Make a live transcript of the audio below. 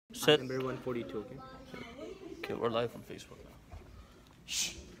Set. Number 142, okay? Okay, we're live on Facebook now.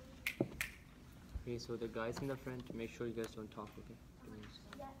 Shh. Okay, so the guys in the front, make sure you guys don't talk, okay?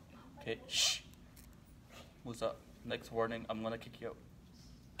 Okay, shh. Musa, next warning, I'm gonna kick you out.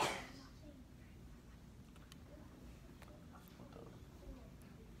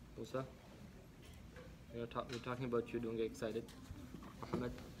 Musa, we're talking about you, don't get excited.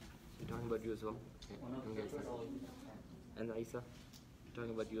 Ahmed, we're talking about you as well. Okay, don't get excited. And Isa, we're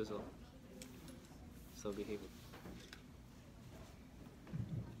talking about you as well. So behave.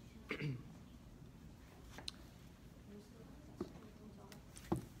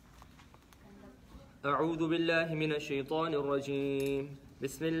 أعوذ بالله من الشيطان الرجيم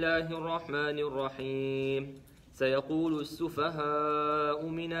بسم الله الرحمن الرحيم سيقول السفهاء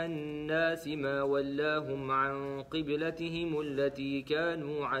من الناس ما ولاهم عن قبلتهم التي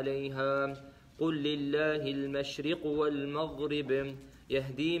كانوا عليها قل لله المشرق والمغرب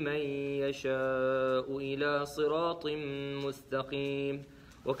يهدي من يشاء إلى صراط مستقيم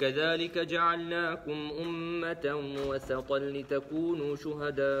وكذلك جعلناكم أمة وسطا لتكونوا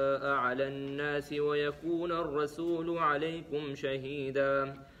شهداء على الناس ويكون الرسول عليكم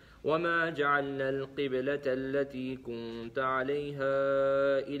شهيدا وما جعلنا القبلة التي كنت عليها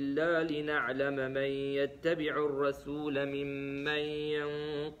إلا لنعلم من يتبع الرسول ممن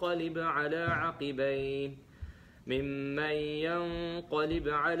ينقلب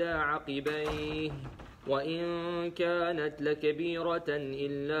على عقبيه وإن كانت لكبيرة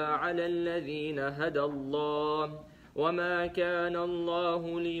إلا على الذين هدى الله وما كان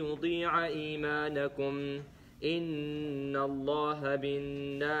الله ليضيع إيمانكم إن الله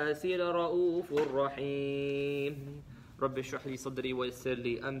بالناس لرؤوف رحيم رب اشرح لي صدري ويسر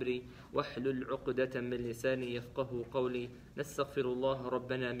لي أمري واحلل عقدة من لساني يفقه قولي نستغفر الله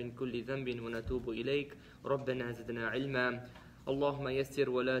ربنا من كل ذنب ونتوب إليك ربنا زدنا علما اللهم يسر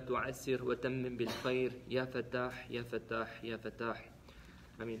ولا تعسر وتمم بالخير يا فتاح يا فتاح يا فتاح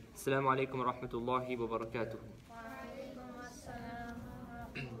آمين السلام عليكم ورحمة الله وبركاته.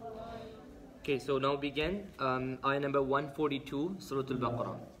 Okay, so now begin ayah number 142, Surah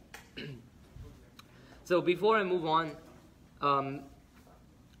Baqarah. So before I move on,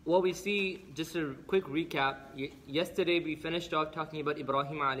 what we see, just a quick recap, yesterday we finished off talking about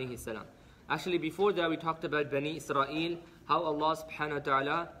Ibrahim alayhi salam. Actually, before that we talked about Bani Israel, how Allah subhanahu wa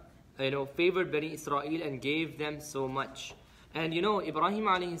ta'ala favored Bani Israel and gave them so much. And Ibrahim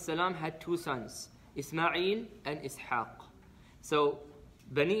alayhi salam had two sons, Ismail and Ishaq. So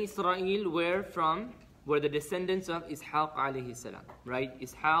Bani Israel were the descendants of Ishaq alayhi salam, right?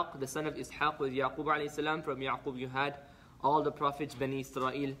 Ishaq, the son of Ishaq was Yaqub alayhi salam. From Yaqub you had all the prophets Bani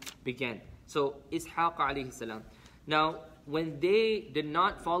Israel began. So Ishaq alayhi salam. Now, when they did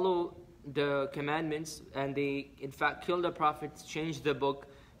not follow the commandments and they in fact killed the prophets, changed the book,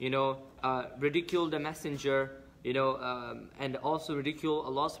 ridiculed the messenger, and also ridiculed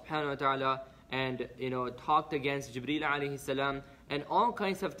Allah subhanahu wa ta'ala, and talked against Jibreel alayhi salam and all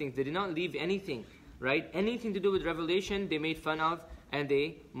kinds of things. They did not leave anything, right? Anything to do with revelation they made fun of and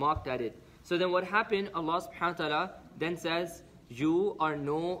they mocked at it. So then what happened? Allah subhanahu wa ta'ala then says, you're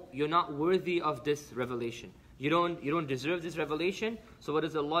not worthy of this revelation. You don't deserve this revelation. So what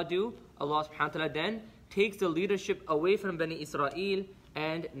does Allah do? Allah subhanahu wa ta'ala then takes the leadership away from Bani Israel,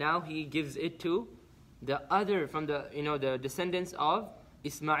 and now He gives it to the other, from the descendants of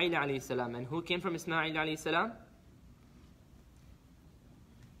Ismail alayhi salam. And who came from Ismail alayhi salam?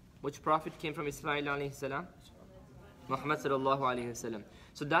 Which prophet came from Ismail alayhi salam? Muhammad sallallahu alayhi wasallam.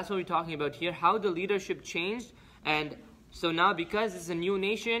 So that's what we're talking about here, how the leadership changed. And so now, because it's a new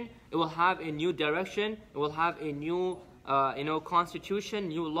nation, it will have a new direction, it will have a new constitution,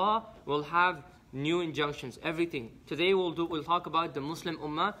 new law, will have new injunctions, everything. Today we'll talk about the Muslim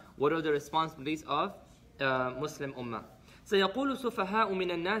Ummah, what are the responsibilities of Muslim Ummah. سيقول السفهاء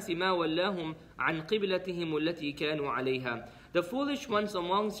من الناس ما ولاهم عن قبلتهم التي كانوا عليها. The foolish ones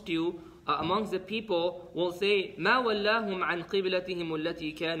amongst you, amongst the people, will say ما ولاهم عن قبلتهم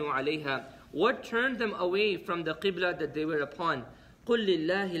التي كانوا عليها. What turned them away from the qibla that they were upon? قل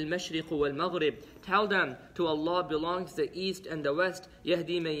لله المشرق والمغرب. Tell them, to Allah belongs the east and the west.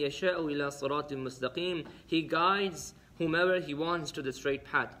 يهدي من يشاء إلى صراط مستقيم. He guides whomever He wants to the straight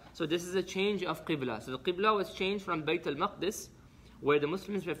path. So this is a change of qibla. So the qibla was changed from Bayt al-Maqdis, where the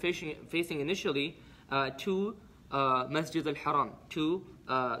Muslims were facing initially, to Masjid al-Haram, to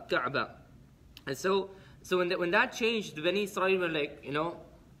Kaaba. And so when that changed, the Bani Israel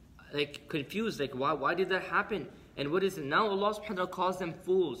were confused, why did that happen? And what is it? Now Allah subhanahu wa ta'ala calls them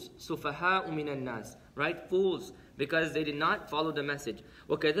fools. Sufaha'u minan nas. right? Fools, because they did not follow the message.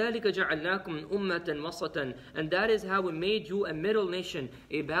 وَكَذَلِكَ جَعَلْنَاكُمْ أُمَّةً وَسَطًا. And that is how we made you a middle nation,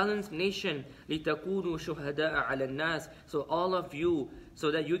 a balanced nation. لِتَكُونُوا شُهَدَاءَ عَلَى النَّاسِ. So all of you, so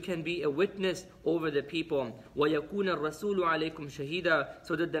that you can be a witness over the people. وَيَكُونَ الرَّسُولُ عَلَيْكُمْ شَهِيدًا.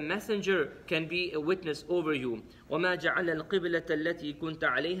 So that the messenger can be a witness over you. وَمَا جَعَلَ الْقِبْلَةَ الَّتِي كُنْتَ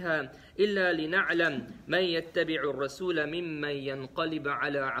عَلَيْهَا إِلَّا لِنَعْلَمْ مَنْ يَتَّبِعُ الرَّسُولَ مِمَّنْ يَنْقَلِبَ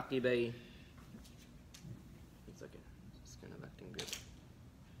عَلَى عَقِبَيْهِ. It's okay. Just kind of acting weird.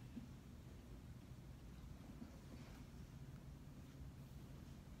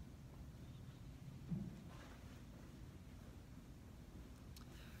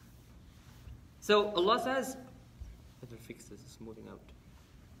 So Allah says, let me fix this, it's moving out.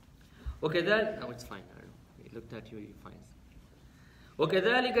 Okay, no, it's fine. I don't know. He looked at you, you're fine.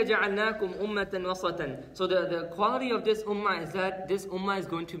 وَكَذَلِكَ جَعَلْنَاكُمْ أُمَّةً وَسَطًا. So the quality of this ummah is that this ummah is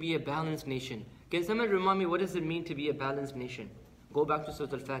going to be a balanced nation. Can someone remind me, what does it mean to be a balanced nation? Go back to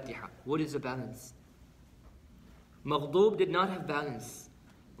Surah Al-Fatiha. What is the balance? Maghdub did not have balance.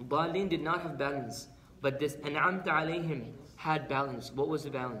 Dhalin did not have balance. But this An'amta alayhim had balance. What was the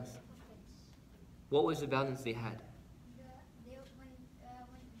balance? What was the balance they had? When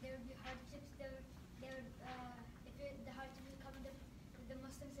there would be hardships, if the hardships would come, the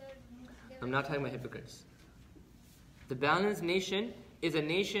Muslims I'm not talking about hypocrites. The balanced nation is a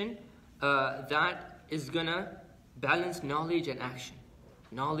nation that is gonna balance knowledge and action.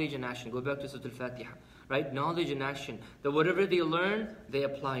 Knowledge and action. Go back to Surah Al-Fatiha. Right? Knowledge and action. That whatever they learn, they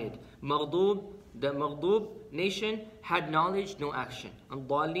apply it. The Maghdub nation had knowledge, no action. And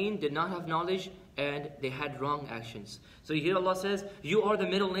Dhalin did not have knowledge, and they had wrong actions. So here Allah says, you are the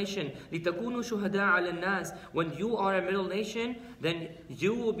middle nation. لِتَكُونُوا شُهَدَاءَ عَلَى النَّاسِ. When you are a middle nation, then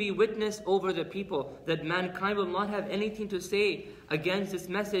you will be witness over the people, that mankind will not have anything to say against this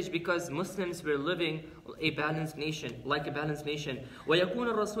message, because Muslims were living a balanced nation, like a balanced nation. وَيَكُونَ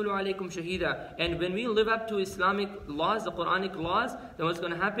الرَّسُولُ عَلَيْكُمْ شَهِيدًا. And when we live up to Islamic laws, the Quranic laws, then what's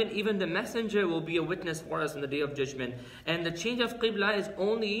going to happen? Even the messenger will be a witness for us on the Day of Judgment. And the change of Qibla is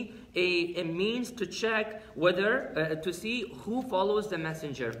only a means to check whether, to see who follows the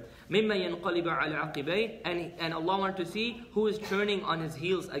messenger. مِمَّا يَنْقَلِبَ عَلَى عَقِبَيْهِ. And Allah wants to see who is turning on his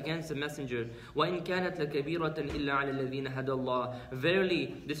heels against the messenger. وَإِنْ كَانَتْ لَكَبِيرَةً إِلَّا عَلَى الَّذِينَ هَدَى اللَّهِ.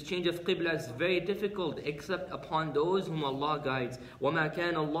 Verily, this change of Qibla is very difficult except upon those whom Allah guides. وَمَا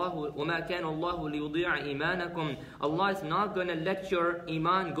كَانَ اللَّهُ لِيُضِيعَ إِيمَانَكُمْ. Allah is not going to let your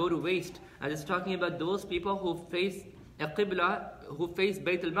iman go to waste. And it's talking about those people who face a Qibla, who face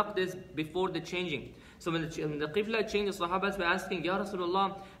Bayt al-Maqdis before the changing. So when the Qibla changed, the Sahabas were asking, Ya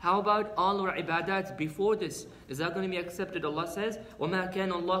Rasulullah, how about all our ibadats before this? Is that going to be accepted? Allah says, وَمَا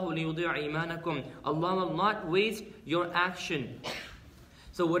كَانَ اللَّهُ لِيُضِيعَ إِيمَانَكُمْ. Allah will not waste your action.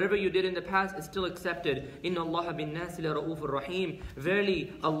 So whatever you did in the past is still accepted. إِنَّ اللَّهَ بِالنَّاسِ لَرَؤُوفٌ رَحِيمٌ.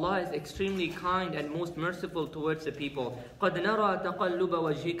 Verily, Allah is extremely kind and most merciful towards the people. قَدْ نَرَى تَقَلُّبَ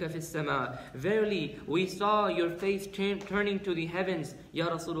وَجْهِكَ فِي السَّمَاءِ. Verily, we saw your face turning to the heavens, Ya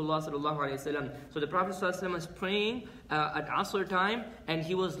Rasulullah sallallahu alayhi wa sallam. So the Prophet sallallahu alayhi wa sallam was praying at Asr time, and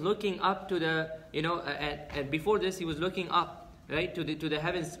he was looking up to the, and before this he was looking up, right, to the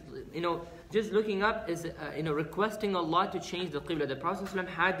heavens, just looking up is, requesting Allah to change the Qibla. The Prophet ﷺ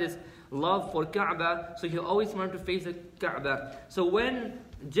had this love for Kaaba, so he always wanted to face the Kaaba. So when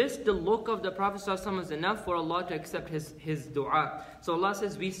just the look of the Prophet ﷺ is enough for Allah to accept his dua. So Allah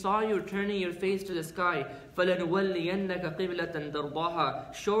says, we saw you turning your face to the sky. فَلَنُوَلِّيَنَّكَ قِبْلَةً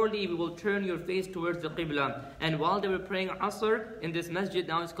تَرْضَاهَا. Surely we will turn your face towards the Qibla. And while they were praying Asr in this masjid,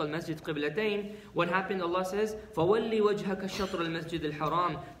 now it's called Masjid Qiblatayn, what happened? Allah says, فَوَلِّ وَجْهَكَ شَطْرَ الْمَسْجِدِ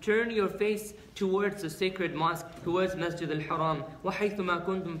الْحَرَامِ. Turn your face towards the sacred mosque, towards Masjid al-Haram. وَحَيْثُمَا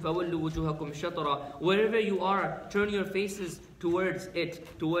كُنْتُمْ فَوَلُّوا وُجُوهَكُمْ شَطْرًا. Wherever you are, turn your faces towards it,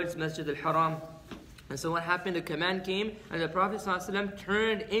 towards Masjid al-Haram. And so what happened? The command came, and the Prophet ﷺ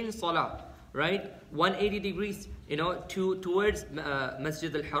turned in Salah, right? 180 degrees, towards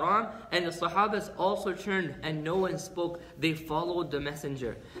Masjid al-Haram. And the Sahabas also turned, and no one spoke. They followed the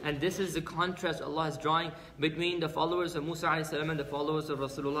messenger. And this is the contrast Allah is drawing between the followers of Musa alayhi salam and the followers of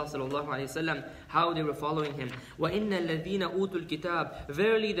Rasulullah sallallahu alayhi wasallam, how they were following him. وَإِنَّ الَّذِينَ أُوتُوا الْكِتَابِ.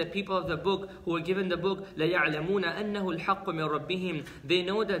 Verily the people of the book who were given the book, لَيَعْلَمُونَ أَنَّهُ الْحَقُّ مِنْ رَبِّهِمْ. They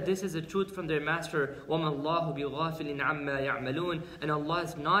know that this is the truth from their master. وَمَا اللَّهُ بِغَافِلٍ عَمَّا يَعْمَلُونَ. And Allah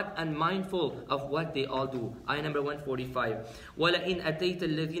is not unmindful of what they all do. Ayah number 145. وَلَئِنْ أَتَيْتَ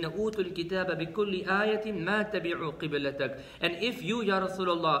الَّذِينَ أُوتُوا الْكِتَابَ بِكُلِّ آيَةٍ مَا تَبِعُوا قِبْلَتَكَ. And if you, Ya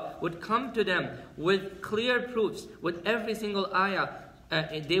Rasulullah, would come to them with clear proofs, with every single ayah,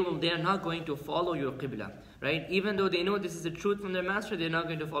 they are not going to follow your qibla. Right? Even though they know this is the truth from their master, they're not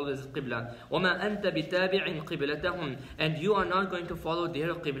going to follow this qibla. وَمَا أَنْتَ بِتَابِعٍ قِبْلَتَهُمْ, and you are not going to follow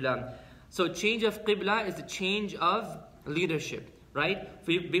their qibla. So change of qibla is a change of leadership. Right?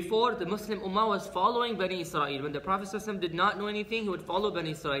 Before, the Muslim Ummah was following Bani Israel. When the Prophet ﷺ did not know anything, he would follow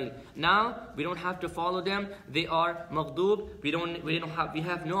Bani Israel. Now, we don't have to follow them. They are maghdub. We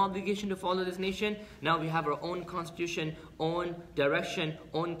have no obligation to follow this nation. Now we have our own constitution, own direction,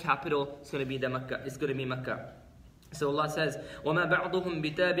 own capital. It's going to be Makkah. It's going to be Makkah. So Allah says, وَمَا بَعْضُهُمْ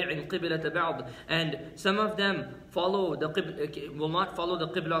بِتَابِعٍ قِبْلَةَ بَعْضٍ, and some of them will not follow the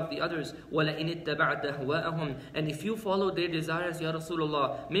qibla of the others. وَلَئِنِ اتَّبَعْتَ أَهْوَاءَهُمْ, and if you follow their desires, Ya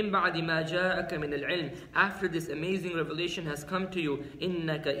Rasulullah, مِن بَعْدِ مَا جَاءَكَ مِنَ الْعِلْمِ, after this amazing revelation has come to you,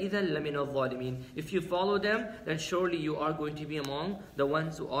 إِنَّكَ إِذًا لَمِنَ الظَّالِمِينَ, if you follow them, then surely you are going to be among the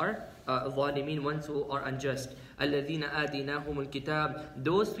ones who are ظالمين, ones who are unjust. الذين آتيناهم الكتاب,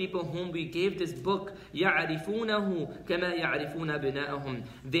 those people whom we gave this book, يعرفونه كما يعرفون أبناءهم,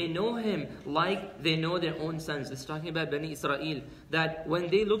 they know him like they know their own sons. It's talking about Bani Israel, that when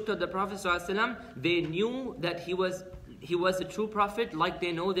they looked at the Prophet ﷺ, they knew that he was a true prophet like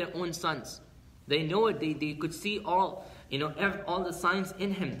they know their own sons. They know it, they could see all the signs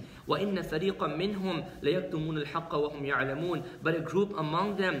in him. وَإِنَّ فَرِيقًا مِّنْهُمْ لَيَكْتُمُونَ الْحَقَّ وَهُمْ يَعْلَمُونَ, but a group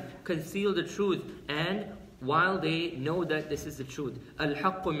among them conceal the truth, and while they know that this is the truth.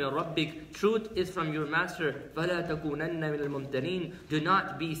 الْحَقُّ مِنْ رَبِّكَ, truth is from your master. فَلَا تَكُونَنَّ مِنَ الْمُمْتَرِينَ, do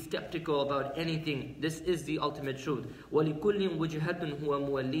not be skeptical about anything. This is the ultimate truth. وَلِكُلٍّ وُجْهَةٌ هُوَ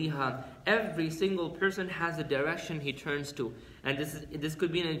مُوَلِّيهَا, every single person has a direction he turns to. And this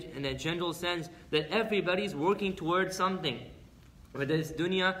could be in a general sense that everybody's working towards something. Whether it's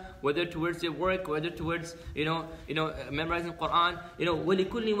dunya, whether towards their work, whether towards memorizing Quran, وَلِكُلِّ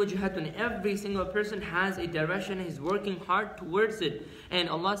وَجْهَةٌ, every single person has a direction, he's working hard towards it. And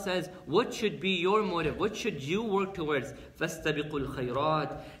Allah says, what should be your motive? What should you work towards? فَاسْتَبِقُوا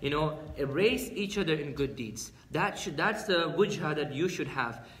الْخَيْرَاتِ, race each other in good deeds. That's the wujha that you should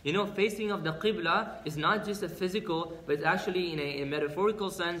have. Facing of the qibla is not just a physical, but it's actually in a metaphorical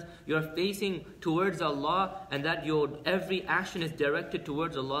sense. You're facing towards Allah, and that your every action is directed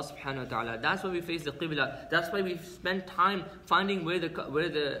towards Allah subhanahu wa ta'ala. That's why we face the qibla. That's why we spend time finding where the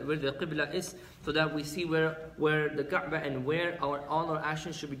qibla is, so that we see where the Kaaba and where all our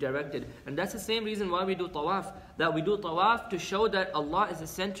actions should be directed. And that's the same reason why we do tawaf. That we do tawaf to show that Allah is the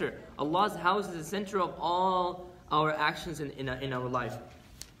center. Allah's house is the center of all our actions in our life.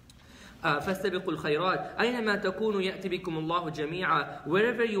 فَاسْتَبِقُوا الْخَيْرَاتِ أَيْنَمَا تَكُونُوا يَأْتِ بِكُمُ اللَّهُ جَمِيعًا,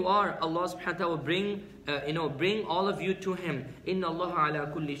 wherever you are, Allah subhanahu wa ta'ala will bring all of you to Him. إِنَّ اللَّهَ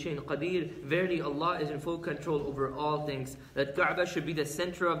عَلَى كُلِّ شَيْءٍ قَدِيرٌ, verily Allah is in full control over all things. That Kaaba should be the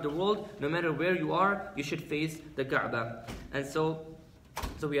center of the world. No matter where you are, you should face the Kaaba. And so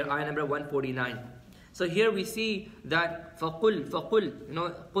we are ayah number 149. So here we see that فَقُلْ,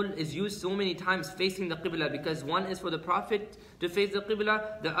 qul is used so many times facing the qibla, because one is for the Prophet to face the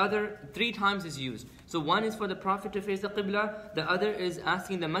qibla, the other 3 times is used. So one is for the Prophet to face the qibla, the other is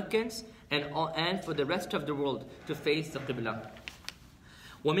asking the Meccans and for the rest of the world to face the qibla.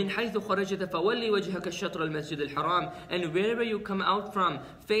 وَمِنْ حَيْثُ خَرَجْتَ فَوَلِّ وَجْهَكَ شَطْرَ الْمَسْجِدِ الْحَرَامِ, and wherever you come out from,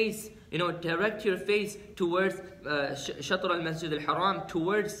 direct your face towards شَطْرَ الْمَسْجِدِ الْحَرَامِ,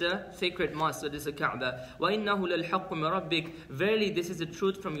 towards the sacred mosque, that is the Kaaba. وَإِنَّهُ لَلْحَقُّ مِنْ رَبِّكَ, verily this is the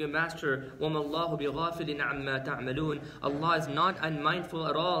truth from your master. وَمَا اللَّهُ بِغَافِلٍ عَمَّا تَعْمَلُونَ, Allah is not unmindful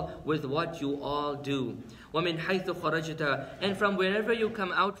at all with what you all do. وَمِنْ حَيْثُ خَرَجْتَ, and from wherever you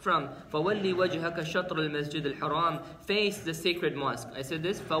come out from, فَوَلِّ وَجْهَكَ شَطْرَ الْمَسْجِدِ الْحَرَامِ, face the sacred mosque. I said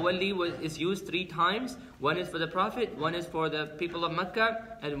this, فَوَلِّ is used 3 times. One is for the Prophet, one is for the people of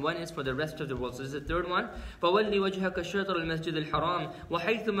Mecca, and one is for the rest of the world. So this is the 3rd one. فَوَلِّ وَجْهَكَ شَطْرَ الْمَسْجِدِ الْحَرَامِ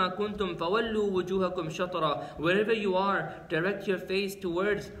وَحَيْثُمَا كُنْتُمْ فَوَلُّوا وُجُوهَكُمْ شَطْرًا, wherever you are, direct your face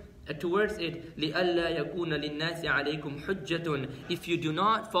towards it. لِأَلَّا يَكُونَ لِلنَّاسِ عَلَيْكُمْ حُجَّةٌ, if you do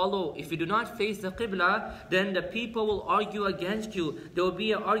not face the qibla, then the people will argue against you. There will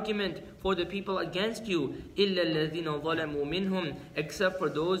be an argument for the people against you. إِلَّا الَّذِينَ ظَلَمُوا مِنْهُمْ, except for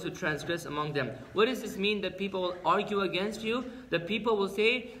those who transgress among them. What does this mean, that people will argue against you? The people will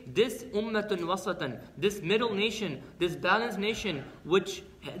say, this ummatun wasatan, this middle nation, this balanced nation, which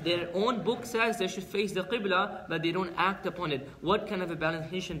their own book says they should face the qibla, but they don't act upon it. What kind of a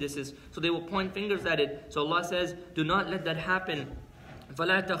balanced nation this is? So they will point fingers at it. So Allah says, do not let that happen.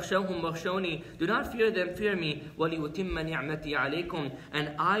 فَلَا تَخْشَوْهُمْ وَخْشَوْنِي, do not fear them, fear me. وَلِيُتِمَّ نِعْمَتِي عَلَيْكُمْ,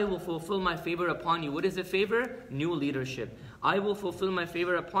 and I will fulfill my favor upon you. What is the favor? New leadership. I will fulfill my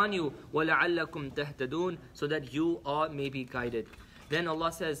favor upon you. وَلَعَلَّكُمْ تَهْتَدُونَ, so that you all may be guided. Then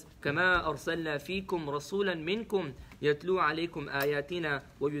Allah says, كَمَا أَرْسَلْنَا فِيكُمْ رَسُولًا مِنْكُمْ يَتْلُو عَلَيْكُمْ آيَاتِنَا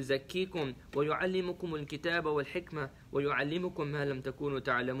وَيُزَكِّيكُمْ وَيُعَلِّمُكُمُ الْكِتَابَ وَالْحِكْمَةَ وَيُعَلِّمُكُمْ مَا لَمْ تَكُونُوا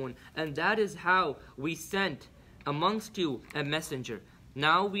تَعْلَمُونَ. And that is how we sent amongst you a messenger.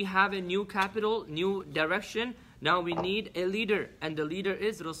 Now we have a new capital, new direction. Now we need a leader, and the leader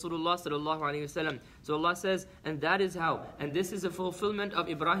is Rasulullah sallallahu alaihi wasallam. So Allah says, and that is how, and this is a fulfillment of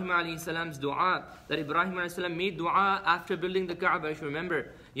Ibrahim alayhi salam's dua, that Ibrahim alayhi salam made dua after building the Kaaba. If you remember,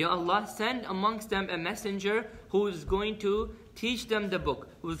 Ya Allah, send amongst them a messenger who is going to teach them the book,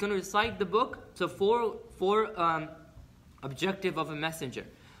 who is going to recite the book. So four objective of a messenger: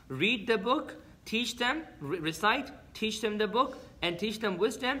 read the book, teach them, recite, teach them the book, and teach them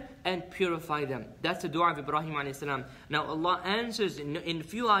wisdom and purify them. That's the dua of Ibrahim alayhi salam. Now Allah answers in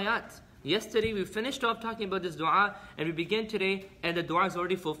few ayat. Yesterday we finished off talking about this dua, and we begin today, and the dua is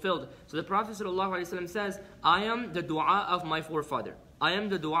already fulfilled. So the Prophet ﷺ says, I am the dua of my forefather. I am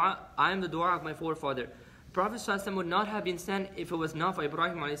the dua of my forefather. Prophet ﷺ would not have been sent if it was not for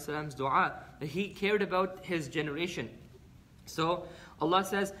Ibrahim alayhi salam's dua. He cared about his generation. So Allah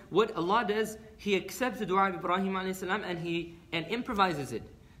says, what Allah does, He accepts the dua of Ibrahim alayhi salam and improvises it.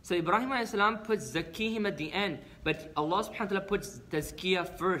 So Ibrahim alayhi salam puts zakihim at the end, but Allah subhanahu wa ta'ala puts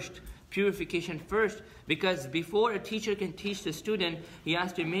tazkiyah first, purification first, because before a teacher can teach the student, he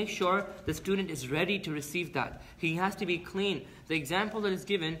has to make sure the student is ready to receive that. He has to be clean. The example that is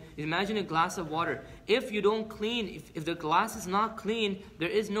given, imagine a glass of water. If you don't clean, if the glass is not clean, there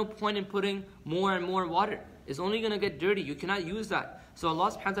is no point in putting more and more water. It's only going to get dirty. You cannot use that. So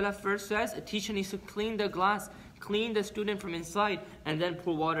Allah subhanahu wa ta'ala first says, a teacher needs to clean the glass, clean the student from inside, and then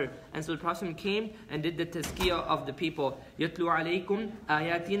pour water. And so the Prophet came and did the tazkiyah of the people. يَتْلُو عَلَيْكُمْ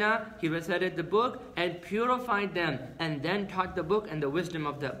آيَاتِنَا. He recited the book and purified them, and then taught the book and the wisdom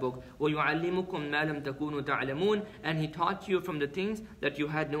of that book. وَيُعَلِّمُكُمْ مَا لَمْ تَكُونُوا تَعْلَمُونَ. And He taught you from the things that you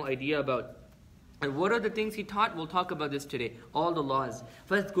had no idea about. And what are the things He taught? We'll talk about this today. All the laws.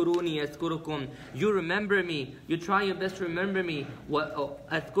 فَاذْكُرُونِي أَذْكُرُكُمْ. You remember me. You try your best to remember me.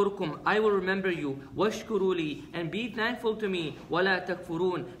 أَذْكُرُكُمْ. I will remember you. وَاشْكُرُوا لِي. And be thankful to me. وَلَا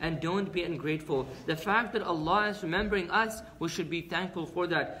تَكْفُرُونَ. And don't be ungrateful. The fact that Allah is remembering us, we should be thankful for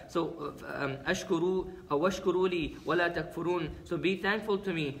that. So, أَشْكُرُوا وَاشْكُرُوا لِي وَلَا تَكْفُرُونَ. So be thankful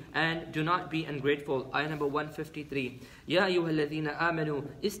to me and do not be ungrateful. Ayah number 153. يَا أَيُّهَا الَّذِينَ آمَنُوا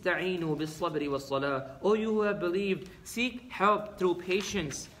اسْتَعِينُوا بِالصَّبْرِ وَالصَّلَاةِ. O you who have believed, seek help through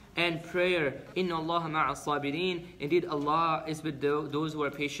patience and prayer. Inna Allah ma'a sabirin. Indeed, Allah is with those who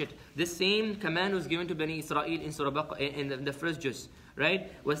are patient. This same command was given to Bani Israel in Surah Baqarah, in the first juz,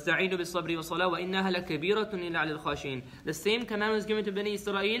 right? وَاسْتَعِينُوا بِالصَّبْرِ وَالصَّلَاةِ وَإِنَّهَا لَكَبِيرَةٌ إِلَّا عَلَى الْخَاشِعِينَ. The same command was given to Bani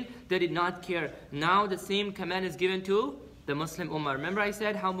Israel. They did not care. Now the same command is given to the Muslim Ummah. Remember I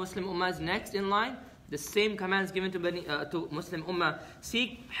said how Muslim Ummah is next in line? The same command is given to Muslim Ummah.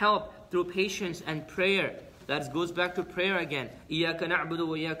 Seek help through patience and prayer. That goes back to prayer again. إِيَّاكَ نَعْبُدُ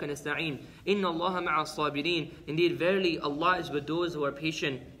وَإِيَّاكَ نَسْتَعِينَ. إِنَّ اللَّهَ مَعَ الصَّابِرِينَ. Indeed, verily, Allah is with those who are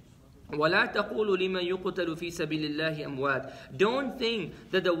patient. وَلَا تَقُولُوا لِمَنْ يُقْتَلُ فِي سَبِيلِ اللَّهِ أَمْوَاتٍ. Don't think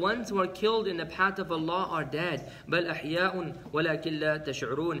that the ones who are killed in the path of Allah are dead. بَلْ أَحْيَاءٌ وَلَكِنْ لَا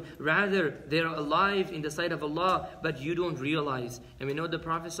تَشْعُرُونَ. Rather, they are alive in the sight of Allah, but you don't realize. And we know the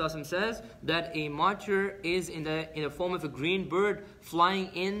Prophet ﷺ says that a martyr is in the form of a green bird flying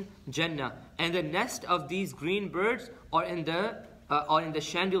in Jannah. And the nest of these green birds are in the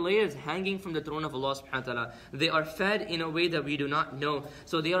chandeliers hanging from the throne of Allah subhanahu wa ta'ala. They are fed in a way that we do not know.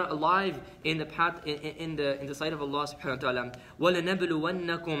 So they are alive in the path, in the sight of Allah subhanahu wa ta'ala.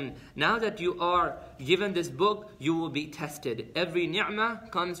 وَلَنَبْلُوَنَّكُمْ. Now that you are given this book, you will be tested. Every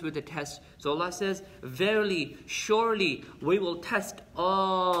ni'mah comes with a test. So Allah says, verily, surely, we will test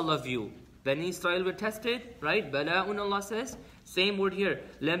all of you. Bani Israel were tested, right? Bala'un, Allah says. Same word here.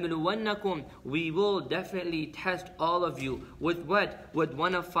 لَمْلُوَنَّكُمْ. We will definitely test all of you. With what? With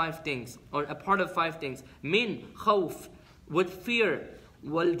one of 5 things. Or a part of 5 things. Min, khawf. With fear.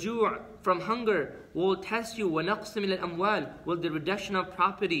 وَالْجُوعِ. From hunger. We'll test you. وَنَقْصٍ مِنَ الْأَمْوَالِ. With the reduction of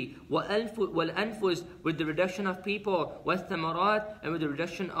property. وَالْأَنفُسِ. With the reduction of people. وَالثَّمَرَاتِ. And with the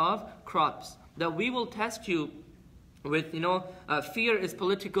reduction of crops. That we will test you with, fear is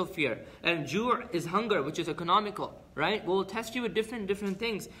political fear. And ju' is hunger, which is economical. Right? We'll test you with different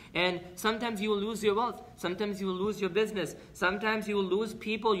things. And sometimes you will lose your wealth. Sometimes you will lose your business. Sometimes you will lose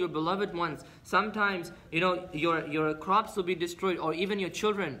people, your beloved ones. Sometimes, your crops will be destroyed, or even your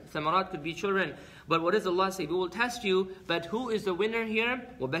children. Samarat could be children. But what does Allah say? We will test you, but who is the winner here?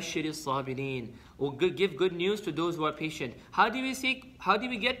 وَبَشِّرِ الصَّابِرِينَ. We'll give good news to those who are patient. How do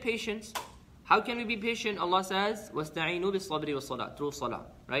we get patience? How can we be patient? Allah says, وَاسْتَعِينُوا بِالصَّبْرِ وَالصَّلَاةِ. Through salah.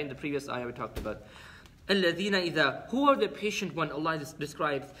 Right? In the previous ayah we talked about. الَّذِينَ إِذَا, who are the patient one Allah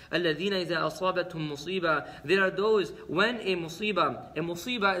describes? الَّذِينَ إِذَا أَصَابَتْهُمْ مُصِيبَةٌ, there are those when a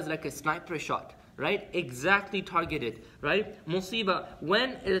musibah is like a sniper shot, right? Exactly targeted, right? Musibah,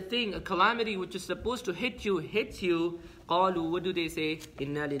 when a calamity which is supposed to hits you, قالوا, what do they say?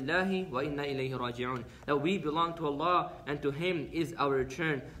 إِنَّا لِلَّهِ وَإِنَّا إِلَيْهِ رَاجِعُونَ, that we belong to Allah and to Him is our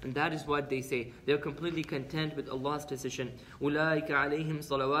return. And that is what they say. They're completely content with Allah's decision. أُولَٰئِكَ عَلَيْهِمْ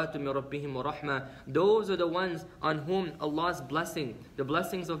صَلَوَاتٌ مِّن رَبِّهِمْ وَرَحْمَةٌ, those are the ones on whom Allah's blessing, the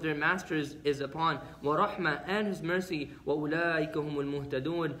blessings of their masters is upon, وَرَحْمَةٌ, and His mercy, وَأُولَٰئِكَ هُمُ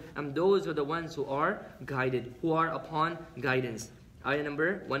الْمُهْتَدُونَ, and those are the ones who are guided, who are upon guidance. Ayah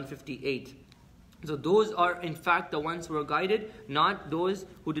number 158. So those are in fact the ones who are guided, not those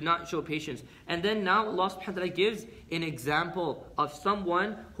who did not show patience. And then now Allah subhanahu wa ta'ala gives an example of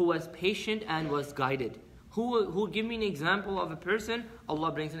someone who was patient and was guided. Who give me an example of a person?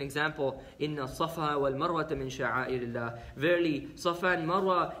 Allah brings an example. Inna Safa wal Marwata min sha'airillah. Verily, Safa and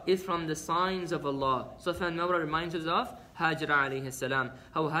Marwa is from the signs of Allah. Safa and Marwa reminds us of Hajra alayhi salam.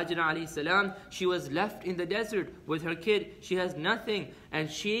 How Hajra alayhi salam, she was left in the desert with her kid. She has nothing.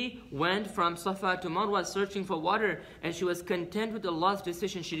 And she went from Safa to Marwa searching for water. And she was content with Allah's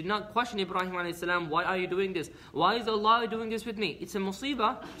decision. She did not question Ibrahim alayhi salam. Why are you doing this? Why is Allah doing this with me? It's a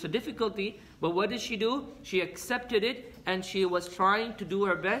musibah. It's a difficulty. But what did she do? She accepted it and she was trying to do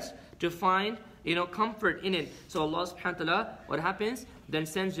her best to find comfort in it. So Allah subhanahu wa ta'ala, what happens? Then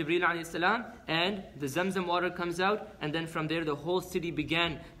sends Jibreel alayhi salam and the Zamzam water comes out, and then from there the whole city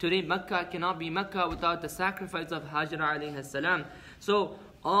began. Today Makkah cannot be Makkah without the sacrifice of Hajra alayhi salam. So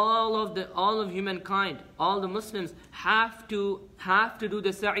all of humankind, all the Muslims have to do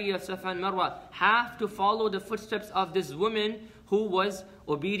the sa'i of Safa and Marwa, have to follow the footsteps of this woman who was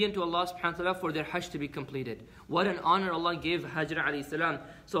obedient to Allah subhanahu wa ta'ala for their Hajj to be completed. What an honor Allah gave Hajra alayhi salam.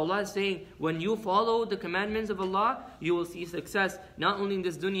 So Allah is saying, when you follow the commandments of Allah, you will see success, not only in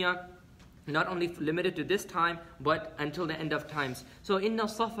this dunya, not only limited to this time, but until the end of times. So, Inna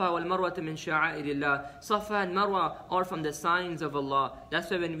Safa wal Marwa min sha'airillah. Safa and Marwa are from the signs of Allah.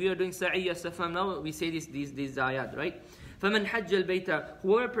 That's why when we are doing Sa'iyya, Safa and Marwa, we say these ayat, right? فَمَنْ حَجَّ الْبَيْتَ,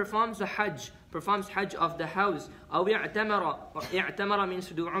 whoever performs Hajj of the house, أو اعتمر means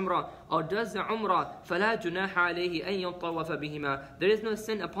to do Umrah, or does the Umrah, فَلَا جُنَاحَ عَلَيْهِ أَن يَطَّوَّفَ بِهِمَا, there is no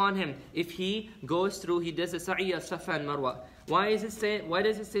sin upon him if he does the Sa'i of Safa and Marwa. Why does it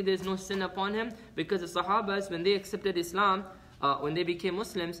say there is no sin upon him? Because the Sahabas, when they accepted Islam, when they became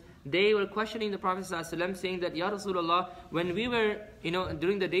Muslims, they were questioning the Prophet ﷺ, saying that, Ya Rasulullah, when we were,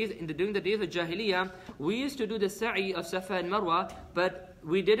 during the days of Jahiliyyah, we used to do the Sa'i of Safa and Marwa, but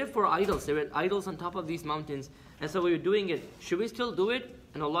we did it for idols. There were idols on top of these mountains, and so we were doing it. Should we still do it?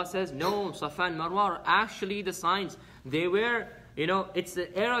 And Allah says, no, Safa and Marwa are actually the signs. They were, it's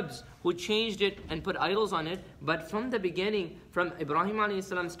the Arabs who changed it and put idols on it. But from the beginning, from Ibrahim alayhi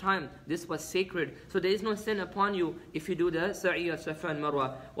salam's time, this was sacred. So there is no sin upon you if you do the Sa'i of Safa and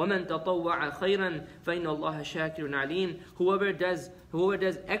Marwa. وَمَن تَطَوَّعَ خَيْرًا فَإِنَّ اللَّهَ شَاكِرٌ عَلِيمٌ. Whoever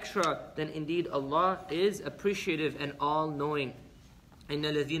does extra, then indeed Allah is appreciative and all-knowing. إِنَّ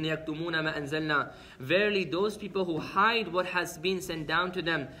الَّذِينَ يَكْتُمُونَ مَا أَنزَلْنَا. Verily, those people who hide what has been sent down to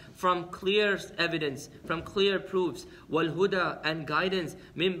them from clear evidence, from clear proofs, وَالْهُدَى, and guidance,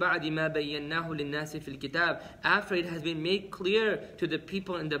 مِن بَعْدِ مَا بَيَّنَّاهُ لِلنَّاسِ فِي الْكِتَابِ, after it has been made clear to the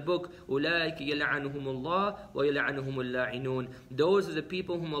people in the book, أُولَٰئِكَ يَلْعَنُهُمُ اللَّهُ وَيَلْعَنُهُمُ اللَّاعِنُونَ. Those are the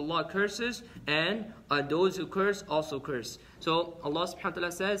people whom Allah curses, and those who curse also curse. So Allah subhanahu wa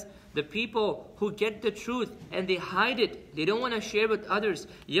ta'ala says, the people who get the truth and they hide it, they don't want to share with others,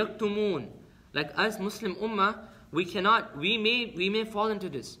 yaktumun. Like us Muslim ummah, we may fall into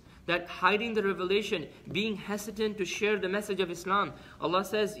this, that hiding the revelation, being hesitant to share the message of Islam. Allah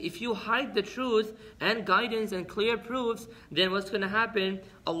says, if you hide the truth and guidance and clear proofs, then what's going to happen?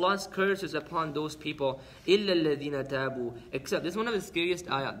 Allah's curse is upon those people. إِلَّا الَّذِينَ تَابُوا. Except, this is one of the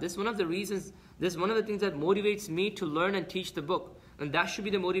scariest ayah. This is one of the reasons, this is one of the things that motivates me to learn and teach the book. And that should be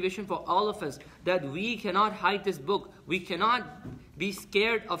the motivation for all of us, that we cannot hide this book. We cannot be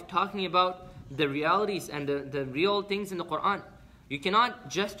scared of talking about the realities and the real things in the Quran. You cannot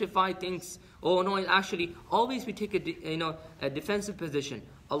justify things. Oh no, actually, always we take a defensive position.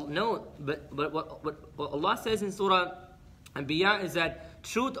 No, but what Allah says in Surah Anbiya is that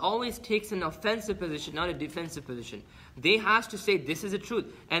truth always takes an offensive position, not a defensive position. They have to say this is the truth,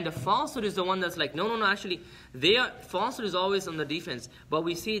 and the falsehood is the one that's like no. Actually, falsehood is always on the defense. But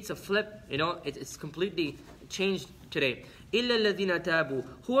we see it's a flip. It's completely changed today. إِلَّا الَّذِينَ تَابُوا.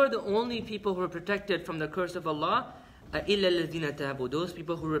 Who are the only people who are protected from the curse of Allah? إِلَّا الَّذِينَ تَابُوا. Those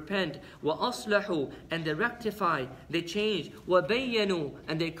people who repent. وَأَصْلَحُوا. And they rectify, they change. وَبَيَّنُوا.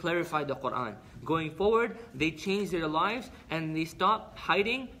 And they clarify the Quran. Going forward, they change their lives and they stop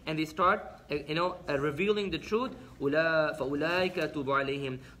hiding and they start revealing the truth. فَأُولَٰئِكَ أَتُوبُ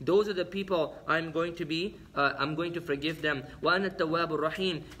عَلَيْهِمْ. Those are the people I'm going to forgive them. وَأَنَا التَّوَّابُ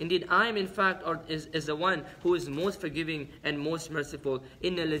الرَّحِيمُ. Indeed, I am in fact is the one who is most forgiving and most merciful.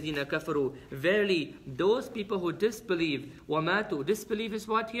 إِنَّ الَّذِينَ كَفَرُوا. Verily, those people who disbelieve, وَمَاتُوا. Disbelieve is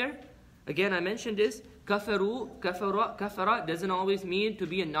what here? Again, I mentioned this. Kafara doesn't always mean to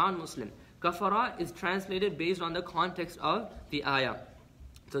be a non-Muslim. Kafara is translated based on the context of the ayah.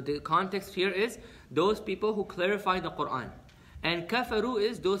 So the context here is those people who clarify the Quran. And kafaru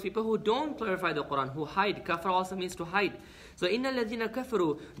is those people who don't clarify the Quran, who hide. Kafara also means to hide. So inna الَّذِينَ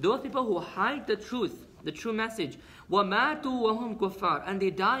kafaru, those people who hide the truth, the true message. وَمَاتُوا وَهُمْ كُفَّارٌ. And they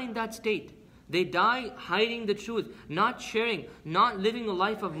die in that state. They die hiding the truth, not sharing, not living a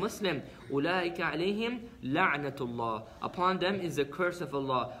life of Muslim. أُولَٰئِكَ عَلَيْهِمْ لَعْنَةُ اللَّهِ. Upon them is the curse of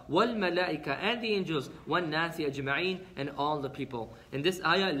Allah. وَالْمَلَائِكَ. And the angels. وَالنَّاسِ أَجْمَعِينَ. And all the people. In this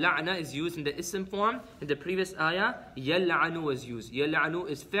ayah, la'na is used in the ism form. In the previous ayah, يَلْعَنُ was used. يَلْعَنُ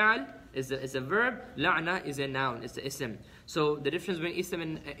is fi'al, is a verb. La'na is a noun, it's the ism. So the difference between ism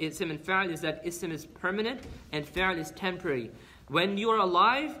and fi'al is that ism is permanent and fi'al is temporary. When you are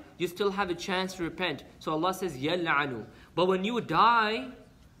alive, you still have a chance to repent. So Allah says, يَلْعَنُ. But when you die,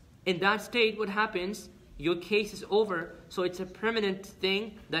 in that state, what happens? Your case is over. So it's a permanent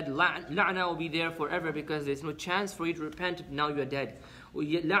thing that la'na will be there forever because there's no chance for you to repent. Now you are dead.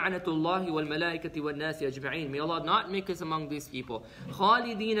 لَعْنَةُ اللَّهِ وَالْمَلَائِكَةِ وَالنَّاسِ أَجْمَعِينَ. May Allah not make us among these people.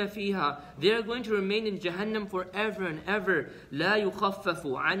 خَالِدِينَ فِيهَا. They are going to remain in Jahannam forever and ever. لَا يُخَفَّفُ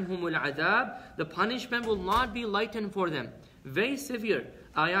عَنْهُمُ الْعَذَابِ. The punishment will not be lightened for them. Very severe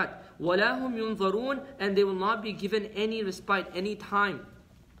ayat. وَلَا هُمْ يُنظَرُونَ. And they will not be given any respite, any time.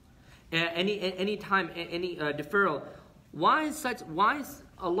 Any deferral. Why is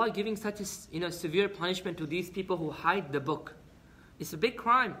Allah giving such a severe punishment to these people who hide the book? It's a big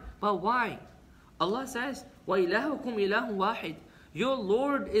crime. But why? Allah says, وَإِلَهُكُمْ إِلَهٌ وَاحِدٌ. Your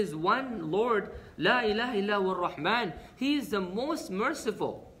Lord is one Lord. لَا إِلَهَ إِلَّا الرَّحْمَنُ. He is the most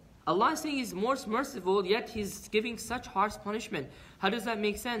merciful. Allah is saying He's most merciful, yet He's giving such harsh punishment. How does that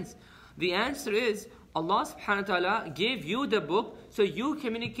make sense? The answer is, Allah subhanahu wa ta'ala gave you the book, so you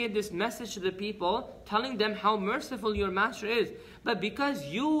communicate this message to the people, telling them how merciful your master is. But because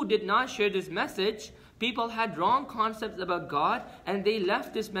you did not share this message, people had wrong concepts about God, and they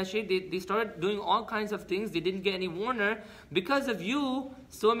left this message. They started doing all kinds of things. They didn't get any warner. Because of you,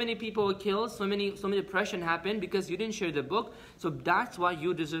 so many people were killed, so many oppression happened, because you didn't share the book. So that's why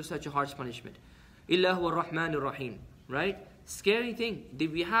you deserve such a harsh punishment. Illahu ar-Rahman ar-Rahim. Right? Scary thing.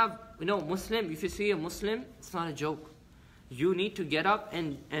 We have, Muslim, if you see a Muslim, it's not a joke. You need to get up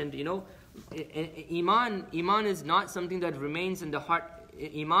and Iman is not something that remains in the heart.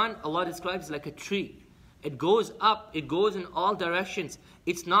 Iman, Allah describes like a tree. It goes up, it goes in all directions.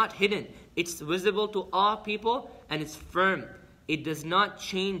 It's not hidden. It's visible to all people and it's firm. It does not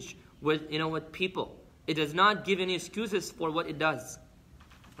change with people. It does not give any excuses for what it does.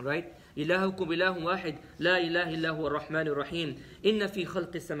 Right? إلهكم إله واحد لا إله إلا هو الرحمن الرحيم إن في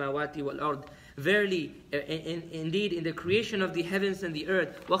خلق السماوات والأرض. Verily, indeed, in the creation of the heavens and the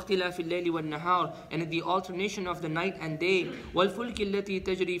earth, واختلاف الليل والنهار, and in the alternation of the night and day, والفلك التي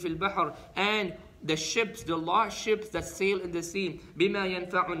تجري في البحر, and the ships, the large ships that sail in the sea, بما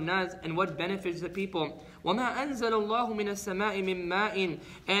ينفع الناس, and what benefits the people, وما أنزل الله من السماء من ماء,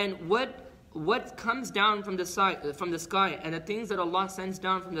 and what comes down from the sky, and the things that Allah sends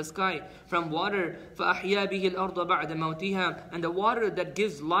down from the sky, from water, فَأَحْيَا بِهِ الْأَرْضَ بَعْدَ مَوْتِهَا, and the water that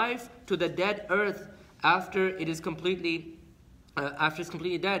gives life to the dead earth after it is completely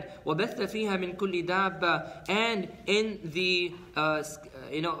dead. وَبَثَّ فِيهَا مِنْ كُلِّ دَابَّةٍ, and in the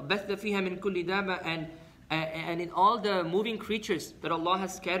بَثَّ فِيهَا مِنْ كُلِّ دَابَّةٍ, and in all the moving creatures that Allah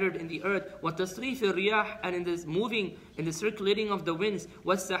has scattered in the earth, وَتَصْرِيفِ الرِّيَاحِ, and in this moving, in the circulating of the winds,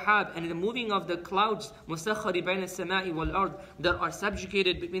 وَالسَّحَابِ, and in the moving of the clouds, مُسَخَّرِ بَيْنَ السَّمَاءِ وَالْأَرْضِ, that are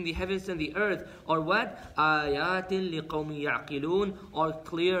subjugated between the heavens and the earth, or what? آيَاتٍ لِقَوْمٍ يَعْقِلُونَ, or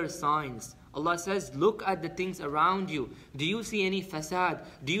clear signs. Allah says, look at the things around you. Do you see any fasad?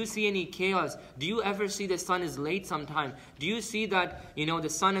 Do you see any chaos? Do you ever see the sun is late sometime? Do you see that, the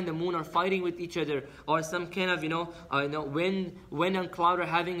sun and the moon are fighting with each other? Or some kind of, wind and cloud are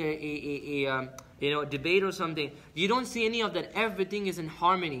having debate or something, you don't see any of that. Everything is in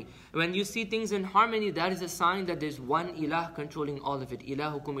harmony. When you see things in harmony, that is a sign that there's one ilah controlling all of it.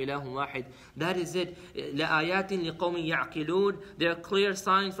 Ilahukum ilahun wahid. That is it. لَآيَاتٍ لِقَوْمٍ يَعْقِلُونَ. There are clear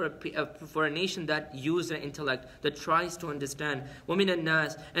signs for a nation that use their intellect, that tries to understand. وَمِنَ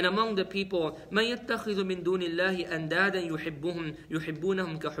النَّاسِ. And among the people, مَنْ يَتَّخِذُ مِن دُونِ اللَّهِ أَنْدَادًا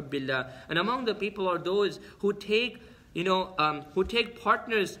يُحِبُّونَهُم كَحُبِّ اللَّهِ. And among the people are those who take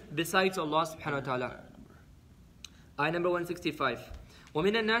partners besides Allah subhanahu wa ta'ala. Ayah number 165.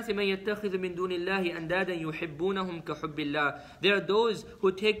 وَمِنَ النَّاسِ مَنْ يَتَّخِذُ مِن دُونِ اللَّهِ أَنْدَادًا يُحِبُّونَهُم كَحُبِّ اللَّهِ. There are those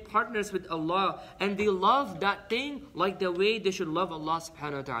who take partners with Allah and they love that thing like the way they should love Allah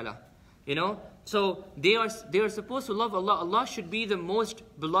subhanahu wa ta'ala. So they are supposed to love Allah. Allah should be the most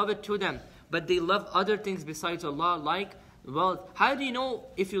beloved to them. But they love other things besides Allah, like wealth. How do you know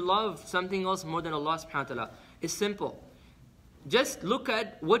if you love something else more than Allah subhanahu wa ta'ala? It's simple. Just look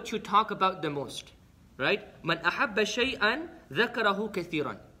at what you talk about the most. Right? Man ahabba shay'an dhakarahu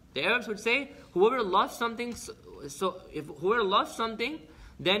kathiran. The Arabs would say, whoever loves something, if whoever loves something,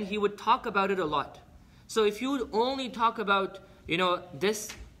 then he would talk about it a lot. So if you only talk about, this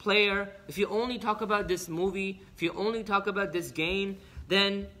player, if you only talk about this movie, if you only talk about this game,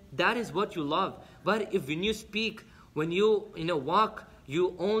 then that is what you love. But if when you speak, when you walk,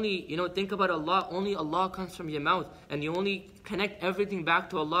 you only think about Allah, only Allah comes from your mouth, and you only connect everything back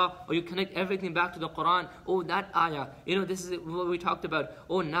to Allah, or you connect everything back to the Quran. Oh, that ayah, this is what we talked about.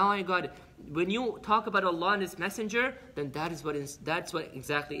 Oh, now I got it. When you talk about Allah and His Messenger, then that's what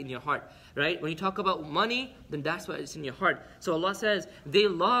exactly in your heart, right? When you talk about money, then that's what is in your heart. So Allah says they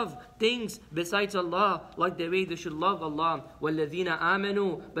love things besides Allah like the way they should love Allah. وَالَّذِينَ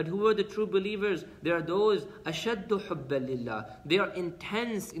آمَنُوا. But who are the true believers? They are those أَشَدُّ حُبًّا لِلَّهِ. They are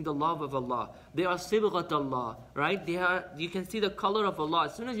intense in the love of Allah. They are صِبْغَةَ Allah, right? You can see the color of Allah.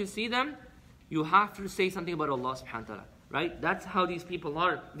 As soon as you see them, you have to say something about Allah subhanahu wa ta'ala. Right? That's how these people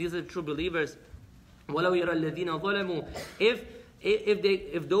are. These are true believers. وَلَوْ يَرَى الَّذِينَ ظَلَمُوا.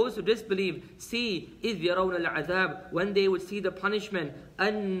 If those who disbelieve see إِذْ يَرَوْنَ الْعَذَابِ, when they would see the punishment,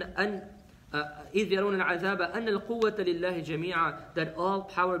 إِذْ يَرَوْنَ الْعَذَابَ أَنَّ الْقُوَّةَ لِلَّهِ جَمِيعًا, that all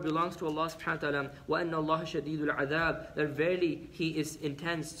power belongs to Allah subhanahu wa ta'ala, وَأَنَّ اللَّهَ شَدِيدُ الْعَذَابِ, that verily He is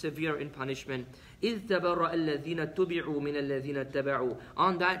intense, severe in punishment. إِذْ تَبَرَّأَ الَّذِينَ تُبِعُوا مِنَ الَّذِينَ اتَّبَعُوا.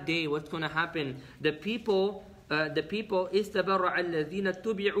 On that day, what's going to happen? The people إِسْتَبَرَّعَ الَّذِينَ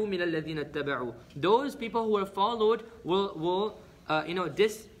اتُّبِعُوا مِنَ الَّذِينَ اتَّبَعُوا. Those people who are followed will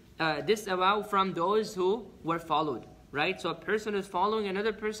disavow from those who were followed. Right? So a person is following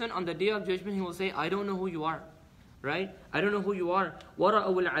another person, on the day of judgment he will say, I don't know who you are. Right? I don't know who you are.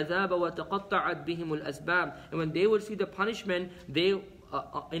 وَرَأَوُا الْعَذَابَ وَتَقَطَّعَتْ بِهِمُ الْأَسْبَابِ. And when they will see the punishment, they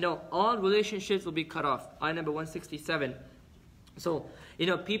all relationships will be cut off. Ayah number 167. So,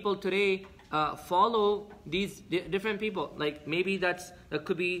 people today follow these different people. Like maybe that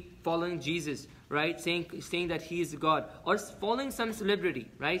could be following Jesus, right? Saying that He is God, or following some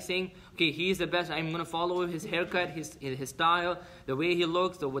celebrity, right? Saying, okay, He is the best. I'm going to follow his haircut, his style, the way he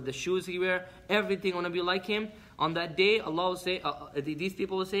looks, the shoes he wears, everything. I want to be like him. On that day, Allah will say, these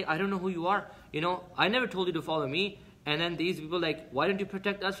people will say, I don't know who you are. I never told you to follow me. And then these people like, why don't you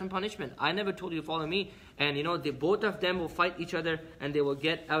protect us from punishment? I never told you to follow me. And both of them will fight each other and they will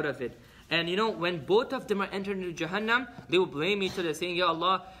get out of it. And when both of them are entered into Jahannam, they will blame each other, saying, Ya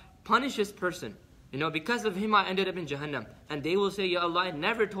Allah, punish this person. Because of him I ended up in Jahannam. And they will say, Ya Allah, I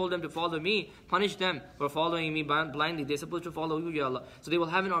never told them to follow me. Punish them for following me blindly. They're supposed to follow you, Ya Allah. So they will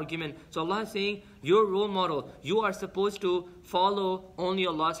have an argument. So Allah is saying, your role model, you are supposed to follow only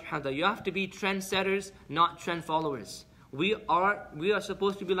Allah subhanahu wa ta'ala. You have to be trendsetters, not trend followers. We are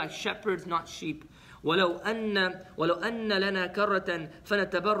supposed to be like shepherds, not sheep. وَلَوْ أَنَّ لَنَا كَرَّةً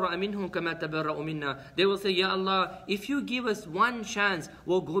فَنَتَبَرَّأَ مِنْهُمْ كَمَا تَبَرَّأُوا مِنَّا. They will say, Ya Allah, if you give us one chance,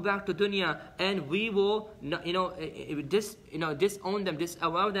 we'll go back to dunya and we will disown them,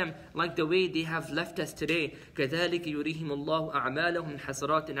 disavow them like the way they have left us today. كَذَلِكَ يُرِيهِمُ اللَّهُ أَعْمَالَهُمْ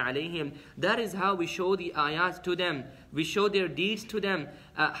حَسَرَاتٍ عَلَيْهِمْ. That is how we show the ayat to them. We show their deeds to them,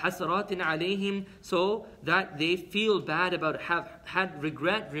 حَسَرَاتٍ عَلَيْهِمْ, so that they feel bad about, have had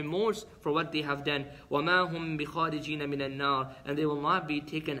regret, remorse for what they have done. وَمَا هُمْ بِخَارِجِينَ مِنَ النَّارِ. And they will not be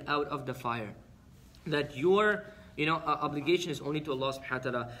taken out of the fire. That your obligation is only to Allah subhanahu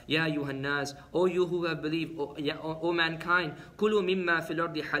wa ta'ala. Ya ayyuhan nas, O you who have believed, O mankind, kulu mimma fil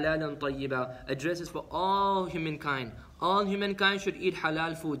ardi halalan tayyiba. Addresses for all humankind. All humankind should eat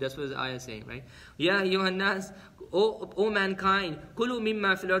halal food. That's what the ayah is saying, right? Ya ayyuhan nas, O mankind, kulu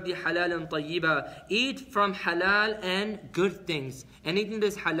mimma fil ardi halalan tayyiba. Eat from halal and good things. Anything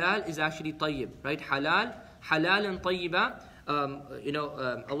that's halal is actually tayyib, right? Halal and tayyiba. Allah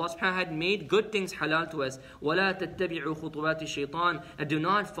subhanahu wa ta'ala had made good things halal to us. وَلَا تَتَّبِعُوا خُطُوَاتِ الشَّيْطَانِ, and do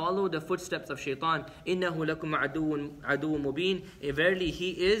not follow the footsteps of shaitan. إِنَّهُ لَكُمْ عَدُوٌ مُبِينٌ, verily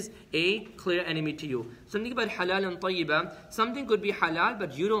he is a clear enemy to you. Something about halal and tayyibah, something could be halal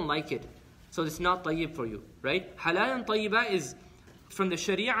but you don't like it, so it's not tayyib for you, right? Halal and tayyibah is, from the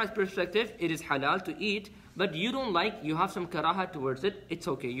Shariah's perspective, it is halal to eat, but you don't like, you have some karaha towards it, it's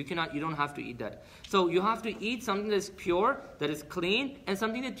okay, you don't have to eat that. So you have to eat something that is pure, that is clean, and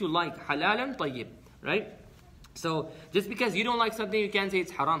something that you like, halal and tayyib, right? So just because you don't like something, you can't say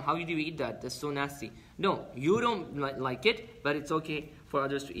it's haram. How do you eat that? That's so nasty. No, you don't like it, but it's okay for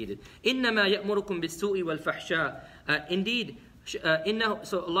others to eat it. إِنَّمَا يَأْمُرُكُمْ بِالسُّوءِ وَالْفَحْشَاءِ. Indeed,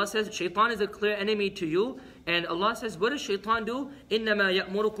 so Allah says shaitan is a clear enemy to you, and Allah says, what does shaitan do? إِنَّمَا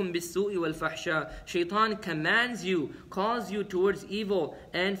يَأْمُرُكُمْ بِالسُّوءِ وَالْفَحْشَاءِ. Shaitan commands you, calls you towards evil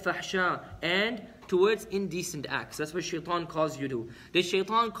and fahsha, and towards indecent acts. That's what shaitan calls you to. Did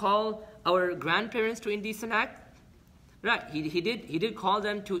shaitan call our grandparents to indecent act? Right, he did call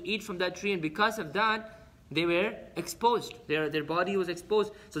them to eat from that tree, and because of that, they were exposed. Their body was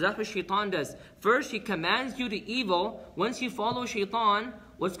exposed. So that's what shaitan does. First, he commands you to evil. Once you follow shaitan,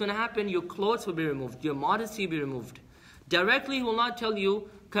 what's going to happen? Your clothes will be removed. Your modesty will be removed. Directly, he will not tell you,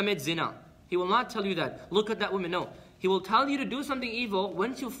 commit zina. He will not tell you that. Look at that woman. No. He will tell you to do something evil.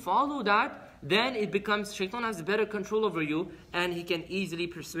 Once you follow that, then it becomes, shaitan has better control over you, and he can easily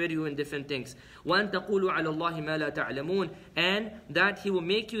persuade you in different things. وَأَن تَقُولُوا عَلَى اللَّهِ مَا لَا تَعْلَمُونَ, and that he will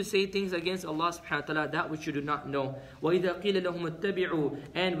make you say things against Allah subhanahu wa ta'ala, that which you do not know. وَإِذَا قِيلَ لَهُمُ اتَّبِعُوا,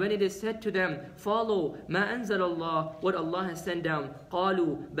 and when it is said to them, follow مَا أَنزَلَ اللَّهِ, what Allah has sent down,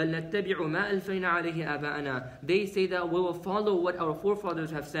 قَالُوا بَلْ نَتَّبِعُ مَا أَلْفَيْنَا عَلَيْهِ آبَاءَنَا, they say that we will follow what our forefathers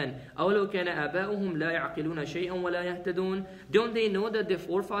have sent. أَوْلَوْ كَانَ آبَاؤُهُمْ لَا يَعْقِلُونَ شَيْئًا وَلَا يَهْتَدُونَ, don't they know that their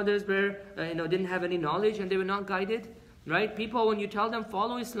forefathers were, didn't have any knowledge and they were not guided? Right? People, when you tell them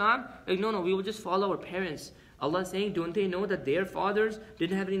follow Islam, like, no, we will just follow our parents. Allah is saying, don't they know that their fathers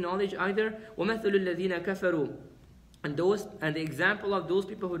didn't have any knowledge either? وَمَثَلُ الَّذِينَ كَفَرُوا, and the example of those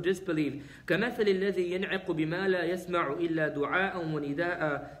people who disbelieve, كَمَثَلِ الَّذِي يَنْعِقُ بِمَا لَا يَسْمَعُ إِلَّا دُعَاءً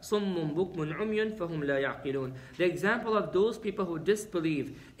وَنِدَاءً صُمٌّ بُكْمٌ عُمْيٌ فَهُمْ لَا يَعْقِلُونَ. The example of those people who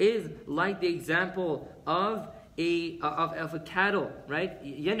disbelieve is like the example of a cattle, right?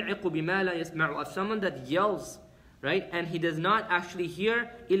 يَنْعِقُ بِمَا لَا يَسْمَعُ, of someone that yells, right? And he does not actually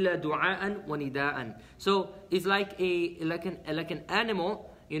hear إِلَّا دُعَاءً وَنِدَاءً. So it's like an animal,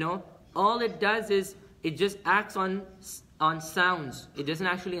 all it does is it just acts on sounds. It doesn't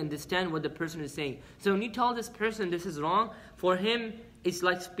actually understand what the person is saying. So when you tell this person this is wrong, for him it's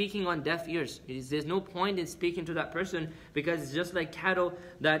like speaking on deaf ears. There's no point in speaking to that person, because it's just like cattle,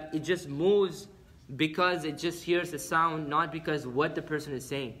 that it just moves because it just hears the sound, not because what the person is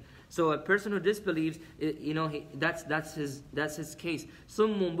saying. So a person who disbelieves, that's his case.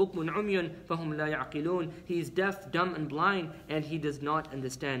 Summun bukmun umyun fahum la ya'qilun. He is deaf, dumb, and blind, and he does not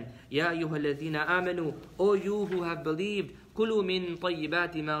understand. Ya ayyuhalladhina amanu, O you who have believed, kulu min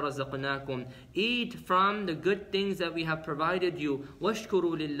tayyibati ma razaqnakum. Eat from the good things that we have provided you.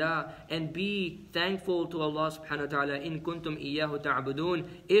 Washkuru lillah, and be thankful to Allah subhanahu wa ta'ala. In kuntum iyyahu ta'budun,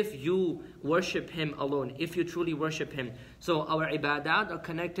 if you worship Him alone, if you truly worship Him. So our ibadat are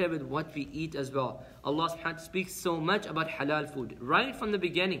connected with what we eat as well. Allah subhanahu wa ta'ala speaks so much about halal food right from the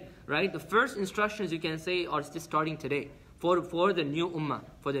beginning, right? The first instructions you can say are just starting today. For the new ummah,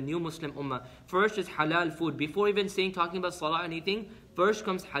 for the new Muslim ummah. First is halal food. Before even talking about salah or anything, first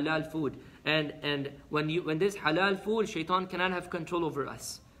comes halal food. And when there's halal food, shaitan cannot have control over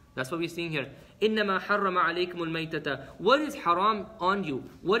us. That's what we're seeing here. إِنَّمَا حَرَّمَ عَلَيْكُمُ الْمَيْتَةَ. What is haram on you?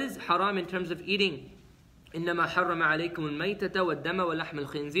 What is haram in terms of eating? إِنَّمَا حَرَّمَ عَلَيْكُمُ الْمَيْتَةَ وَالدَّمَ وَلَحْمَ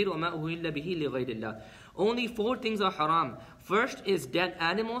الْخِنْزِيرِ وَمَا أُهِلَّ بِهِ لِغَيْرِ اللَّهِ. Only 4 things are haram. First is dead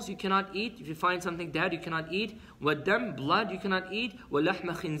animals you cannot eat. If you find something dead, you cannot eat. وَالدَّمْ, blood you cannot eat. وَلَحْمَ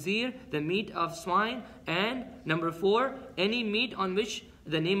خِنْزِيرِ, the meat of swine. And number 4, any meat on which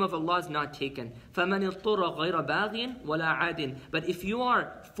the name of Allah is not taken. فَمَنِ اضْطُرَ غَيْرَ بَاغٍ وَلَا عَادٍ. But if you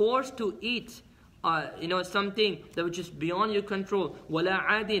are forced to eat something that which is beyond your control, وَلَا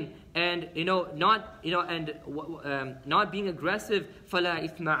عَادٍ, and not being aggressive, فَلَا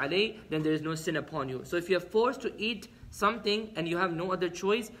إِثْمَ عَلَيْهِ, then there is no sin upon you. So if you are forced to eat something and you have no other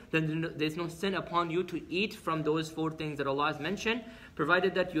choice, then there's no sin upon you to eat from those 4 things that Allah has mentioned.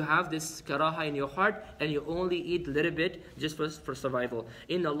 provided that you have this karaha in your heart and you only eat a little bit just for survival.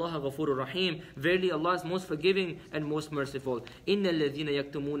 Inna Allah ghafurur rahim. Verily Allah is most forgiving and most merciful. Inna alladhina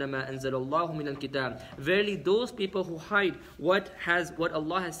yaktumuna ma anzalallahu min al-kitab. Verily those people who hide what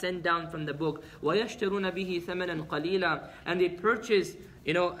Allah has sent down from the book. Wa yashtaruna bihi thamanan qalila. And they purchase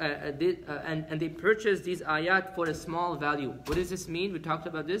and they purchase these ayat for a small value. What does this mean? We talked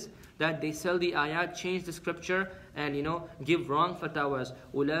about this, that they sell the ayat, change the scripture, and give wrong fatawas.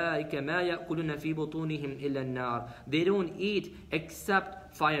 أُولَٰئِكَ مَا يَأْكُلُونَ فِي بُطُونِهِمْ إِلَّا النَّارِ. They don't eat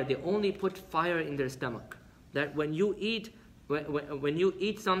except fire. They only put fire in their stomach. That when you eat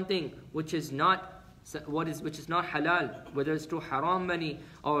something which is not halal, whether it's through haram money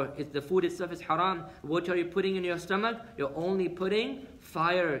or if the food itself is haram, what are you putting in your stomach? You're only putting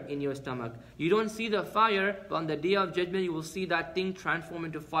fire in your stomach. You don't see the fire, but on the day of judgment you will see that thing transform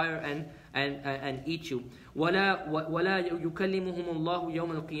into fire and eat you. وَلَا يُكَلِّمُهُمُ اللَّهُ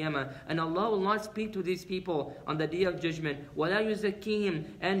يَوْمَ الْقِيَامَةِ. And Allah will not speak to these people on the day of judgment. وَلَا يُزَكِّيهِمْ.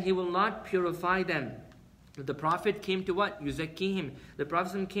 And He will not purify them. The Prophet came to what? Yuzakkihim. The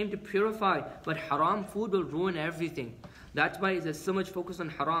Prophet came to purify, but haram food will ruin everything. That's why there's so much focus on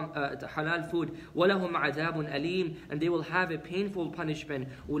halal food. وَلَهُمْ عَذَابٌ أَلِيمٌ. And they will have a painful punishment.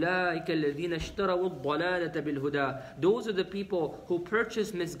 أُولَٰئِكَ الَّذِينَ اشْتَرَوُا الضَّلَالَةَ بِالْهُدَى. Those are the people who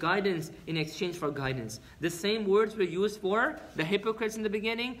purchase misguidance in exchange for guidance. The same words were used for the hypocrites in the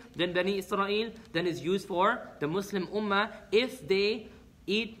beginning, then Bani Israel, then is used for the Muslim Ummah if they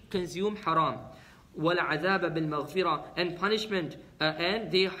consume haram. وَالْعَذَابَ بِالْمَغْفِرَةِ. And punishment,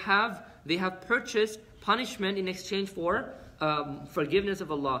 and they have purchased punishment in exchange for forgiveness of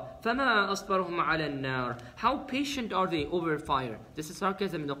Allah. فَمَا أَصْبَرُهُمْ عَلَى النَّارِ. How patient are they over fire? This is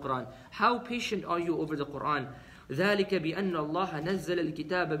sarcasm in the Quran. How patient are you over the Quran? ذَلِكَ بِأَنَّ اللَّهَ نَزَّلَ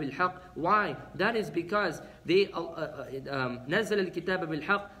الْكِتَابَ بِالْحَقِّ. Why? That is because they نَزَّلَ الْكِتَابَ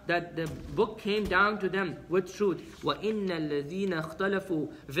بِالْحَقِّ, that the book came down to them with truth. وَإِنَّ الَّذِينَ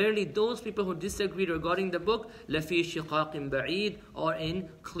اخْتَلَفُوا. Verily those people who disagreed regarding the book, لَفِي شِقَاقٍ بَعِيدٍ, or in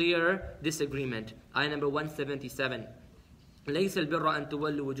clear disagreement. Ayah number 177. لَيْسَ الْبِرَّ أَن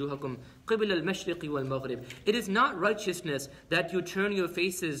تُوَلُّوا وُجُوهَكُمْ قِبْلَ الْمَشْرِقِ وَالْمَغْرِبِ. It is not righteousness that you turn your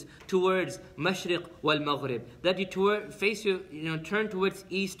faces towards Mashriq wal Maghrib, that you turn towards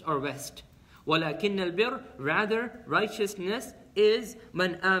east or west. وَلَكِنَّ الْبِرَّ. Rather, righteousness is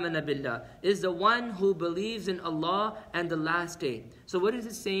man amana billah, is the one who believes in Allah and the last day. So what is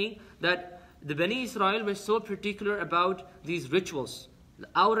it saying? That the Bani Israel were so particular about these rituals, the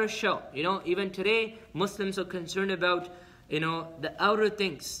outer shell. Even today Muslims are concerned about the outer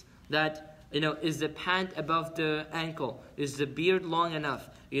things, that is the pant above the ankle, is the beard long enough,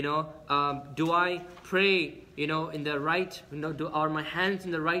 do I pray in the right, are my hands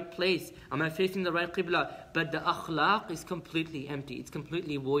in the right place, am I facing the right qibla? But the akhlaq is completely empty, it's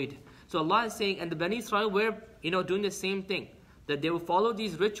completely void. So Allah is saying, and the Bani Israel were doing the same thing, that they will follow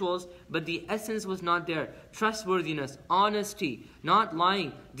these rituals, but the essence was not there. Trustworthiness, honesty, not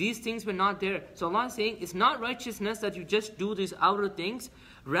lying, these things were not there. So Allah is saying, it's not righteousness that you just do these outer things.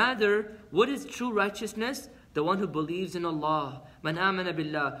 Rather, what is true righteousness? The one who believes in Allah. Man amana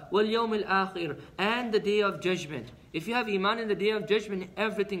billah wal yawm al-akhir, and the day of judgment. If you have iman in the day of judgment,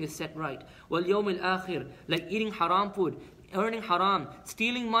 everything is set right. Wal yawm al-akhir, like eating haram food, earning haram,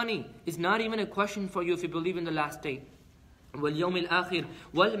 stealing money is not even a question for you if you believe in the last day. وَالْيَوْمِ الْآخِرِ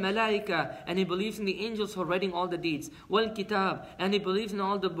وَالْمَلَائِكَةِ. And he believes in the angels who are writing all the deeds. وَالْكِتَابِ. And he believes in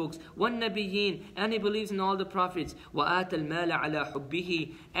all the books. وَالنَّبِيِّينَ. And he believes in all the prophets. وَآتَ الْمَالَ عَلَى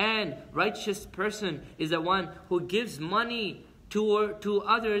حُبِّهِ. And righteous person is the one who gives money to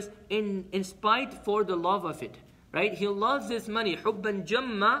others in spite for the love of it. Right? He loves this money. حُبًّا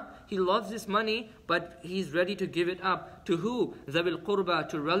جَمَّا. He loves this money, but he's ready to give it up. To who? ذَوِي الْقُرْبَى.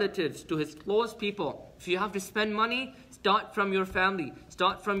 To relatives, to his close people. If you have to spend money, start from your family,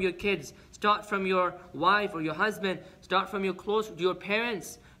 start from your kids, start from your wife or your husband, start from your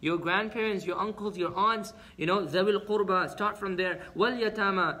parents, your grandparents, your uncles, your aunts, ذَوِي الْقُرْبَى, start from there.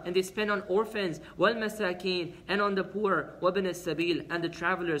 وَالْيَتَامَى. And they spend on orphans. وَالْمَسَاكِينَ. And on the poor. وَابْنَ السَّبِيلِ. And the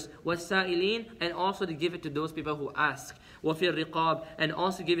travelers. وَالسَّائِلِينَ. And also to give it to those people who ask. وَفِي الرِّقَابِ. And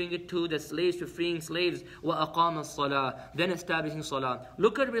also giving it to the slaves, to freeing slaves. وَأَقَامَ الصَّلَاةِ. Then establishing salah.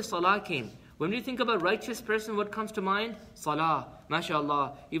 Look at where salah came. When we think about righteous person, what comes to mind? Salah.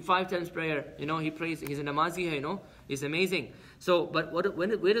 MashaAllah. He 5 times prayer. He prays. He's a namazi. He's amazing. So, but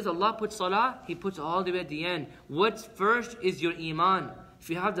where does Allah put salah? He puts all the way at the end. What's first is your iman. If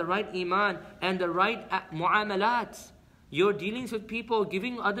you have the right iman and the right mu'amalat, your dealings with people,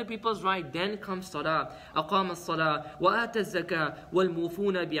 giving other people's right, then comes salah. أقام الصلاة وآتى الزكاة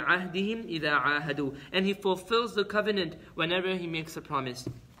والموفون بعهدهم إذا عاهدوا. And he fulfills the covenant whenever he makes a promise.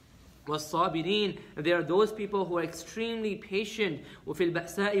 والصابرين, there are those people who are extremely patient وفي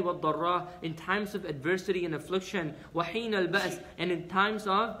البأساء والضراء, in times of adversity and affliction, وحين البأس, and in times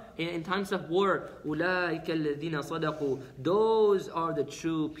of war. أولئك الذين صدقوا, those are the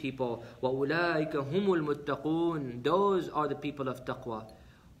true people. وأولئك هم المتقون, those are the people of taqwa.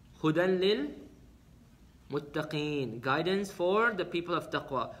 هدى للمتقين, guidance for the people of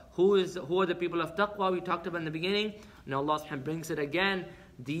taqwa. Who are the people of taqwa? We talked about in the beginning. Now Allah subhanahu wa ta'ala brings it again.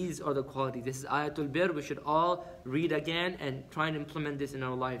 These are the qualities. This is Ayatul Bir. We should all read again and try and implement this in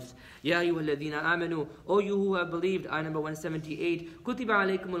our lives. Ya ayyuhalladhina amanu, O you who have believed. Ayah number 178. Kutiba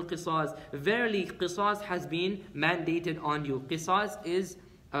alaykumul qisas. Verily, qisas has been mandated on you. Qisas is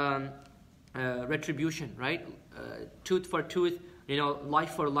retribution, right? Tooth for tooth,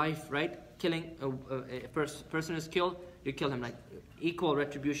 life for life, right? Killing a person is killed, you kill him, like equal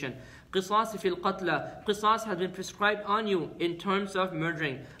retribution. Qisas fil qatla, qisas has been prescribed on you in terms of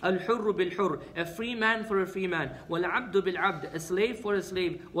murdering. Al-hurru bil-hurr, a free man for a free man. Wal-abdu bil-abd, a slave for a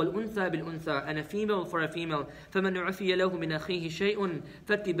slave. Wal-untha bil-untha, and a female for a female. فَمَنْ عُفِيَ لَهُ مِنْ أَخِيهِ شَيْءٌ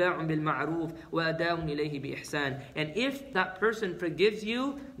فَاتِّبَاعٌ بِالْمَعْرُوفِ وَأَدَاءٌ إِلَيْهِ بِإِحْسَانٍ. And if that person forgives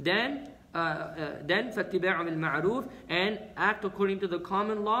you, then فَاتِّبَاعٌ بِالْمَعْرُوفِ, and act according to the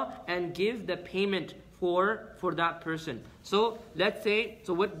common law and give the payment for that person. So let's say,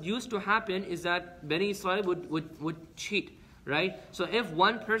 so what used to happen is that Bani Israel would cheat, right? So if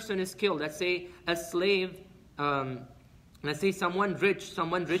one person is killed, let's say a slave, let's say someone rich from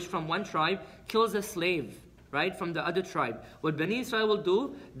one tribe kills a slave, right, from the other tribe. What Bani Israel will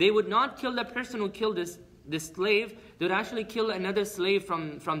do, they would not kill the person who killed this slave, they would actually kill another slave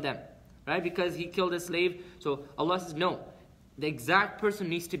from them, right? Because he killed a slave. So Allah says, no, the exact person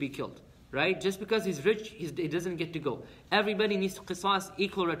needs to be killed. Right? Just because he's rich, he doesn't get to go. Everybody needs qisas,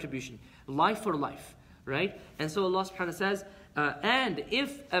 equal retribution. Life for life. Right? And so Allah subhanahu wa ta'ala says, and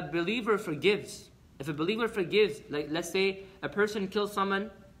if a believer forgives, like let's say a person kills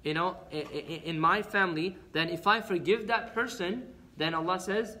someone, in my family, then if I forgive that person, then Allah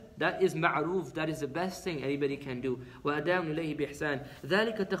says, that is ma'roof, that is the best thing anybody can do. وَأَدَاءٌ إِلَيْهِ بِإِحْسَانٍ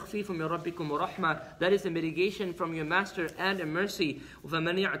ذَلِكَ تَخْفِيفٌ مِّن رَبِّكُمْ وَرَحْمَةٌ, that is a mitigation from your master and a mercy.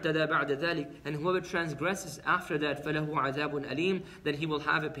 وَمَنْ يَعْتَدَى بَعْدَ ذَلِكَ, and whoever transgresses after that, فَلَهُ عَذَابٌ أَلِيمٌ, then he will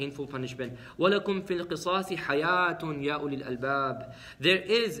have a painful punishment. وَلَكُمْ فِي الْقِصَاصِ حَيَاةٌ يَا أُولِي الْأَلْبَابِ, there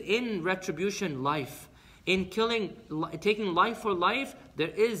is in retribution life. In taking life for life, there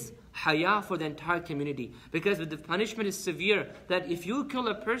is haya for the entire community. Because the punishment is severe, that if you kill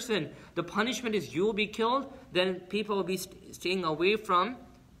a person, the punishment is you will be killed, then people will be staying away from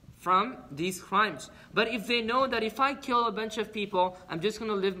these crimes. But if they know that if I kill a bunch of people, I'm just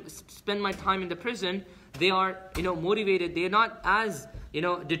going to spend my time in the prison, they are motivated, they are not as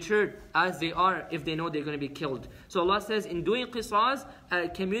deterred as they are if they know they're going to be killed. So Allah says, in doing qisas, a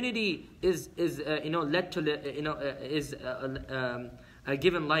community is led to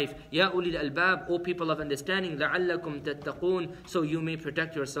given life. Ya ulil albab, O people of understanding, لعلكم تتقون, so you may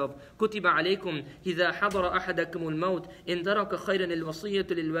protect yourself. كتب عليكم إذا حضر أحدكم الموت إن ترك خيرا الوصية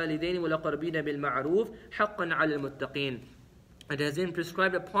للوالدين والأقربين بالمعروف حقا على المتقين. It has been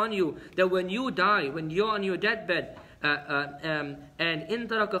prescribed upon you that when you die, when you're on your deathbed, and in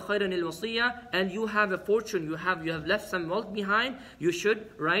taraka khayran al-wasiyya, and you have a fortune, you have left some wealth behind, you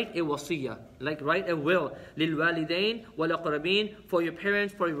should write a wasiyya, like write a will, lil walidain wal aqrabin, for your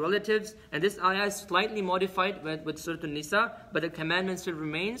parents, for your relatives. And this ayah is slightly modified with Surah An-Nisa, but the commandment still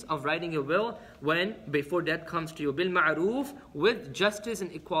remains of writing a will before death comes to you, bil ma'roof, with justice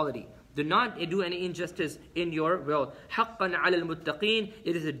and equality. Do not do any injustice in your will. حَقًّا عَلَى الْمُتَّقِينَ,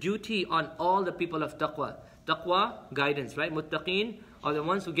 it is a duty on all the people of taqwa. Taqwa, guidance, right? Muttaqeen are the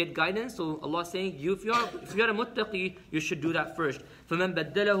ones who get guidance. So Allah is saying, if you're a muttaqi, you should do that first. فَمَنْ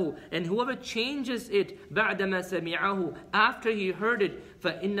بَدَّلَهُ, and whoever changes it بَعْدَمَا سَمِعَهُ, after he heard it,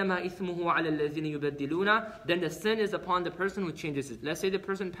 فَإِنَّمَا إِثْمُهُ عَلَى الَّذِينَ يُبَدِّلُونَ, then the sin is upon the person who changes it. Let's say the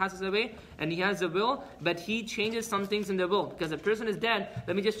person passes away and he has a will, but he changes some things in the will. Because the person is dead,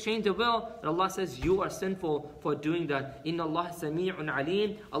 let me just change the will. And Allah says, you are sinful for doing that. إِنَّ اللَّهَ سَمِيعٌ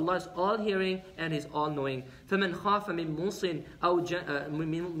عَلِيمٌ, Allah is all hearing and is all knowing. فَمَنْ خَافَ مِنْ مُوصٍ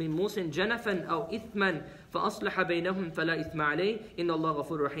جَنَفًا أَوْ إِثْمًا فَأَصْلَحَ بَيْنَهُمْ فَلَا إِثْمَ عَلَيْهِ إِنَّ اللَّهَ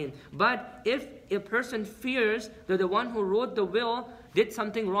غَفُورٌ رَحِيمٌ. But if a person fears that the one who wrote the will did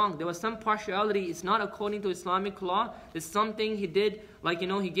something wrong, there was some partiality, it's not according to Islamic law, there's something he did, like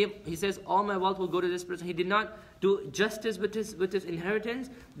he says all my wealth will go to this person, he did not do justice with his inheritance,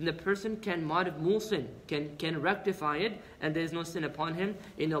 then the person can muhsin, can rectify it, and there is no sin upon him.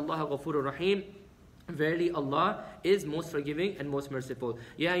 Inna Allah ghafurur rahim. Verily Allah is most forgiving and most merciful.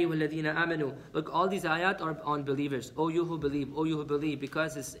 Ya ayyuhalladhina amanu. Look, all these ayat are on believers. O you who believe,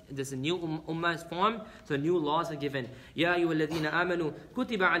 because this new ummah is formed, so new laws are given. Ya ayyuhalladhina amanu.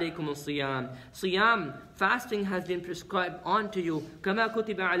 Kutiba alaykumus siyam. Siyam, fasting has been prescribed onto you. Kama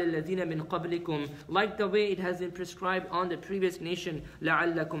kutiba ala alladhina min qablikum. Like the way it has been prescribed on the previous nation.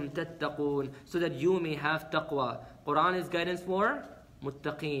 La'allakum tattaqun. So that you may have taqwa. Quran is guidance for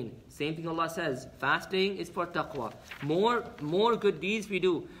muttaqeen. Same thing Allah says. Fasting is for taqwa. More good deeds we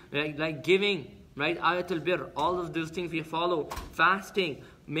do, like giving, right? Ayatul bir. All of those things we follow. Fasting,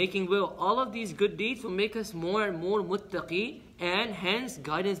 making will. All of these good deeds will make us more and more muttaqi, and hence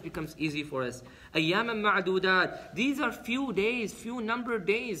guidance becomes easy for us. Ayyaman ma'dudat. These are few days, few numbered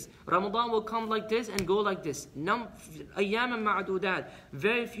days. Ramadan will come like this and go like this. Ayyaman ma'dudat.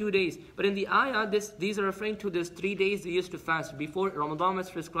 Very few days. But in the ayah, these are referring to these 3 days they used to fast. Before Ramadan was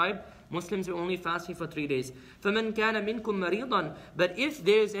prescribed, Muslims were only fasting for 3 days. فَمَنْ كَانَ مِنْكُمْ مَرِيضًا. But if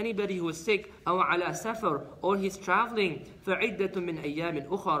there is anybody who is sick, أَوْ عَلَى سَفَرٍ, or he's traveling, فَعِدَّةٌ مِنْ أَيَّامٍ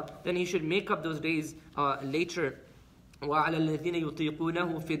أُخَرٍ, then he should make up those days later. وَعَلَى الَّذِينَ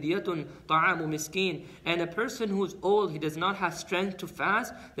يُطِيقُونَهُ فِدْيَةٌ طَعَامُ مِسْكِينٍ. And a person who's old, he does not have strength to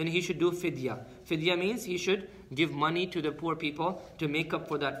fast, then he should do fidya. Fidya means he should give money to the poor people to make up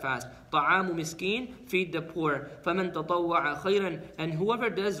for that fast. طَعَامُ مِسْكِينٍ, feed the poor. فَمَنْ تَطَوَّعَ خَيْرًا. And whoever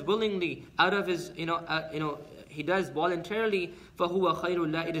does willingly, out of his, he does voluntarily, فَهُوَ خَيْرٌ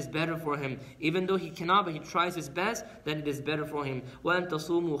لَهُ, it is better for him. Even though he cannot, but he tries his best, then it is better for him. وَأَن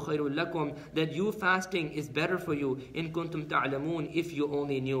تَصُومُوا خَيْرٌ لَكُمْ. That you fasting is better for you. إِن كُنْتُمْ تَعْلَمُونَ, if you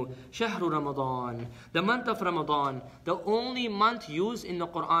only knew. شَهْرُ Ramadan. The month of Ramadan. The only month used in the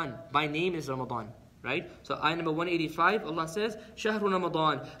Quran by name is Ramadan. Right? So ayah number 185, Allah says, Shahru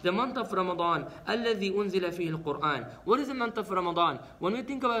Ramadan, the month of Ramadan, الَّذِي أُنزِلَ فِيهِ الْقُرْآنِ. What is the month of Ramadan? When we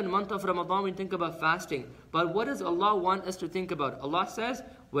think about the month of Ramadan, we think about fasting. But what does Allah want us to think about? Allah says,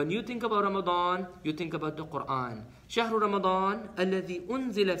 when you think about Ramadan, you think about the Quran. Shahru Ramadan, الَّذِي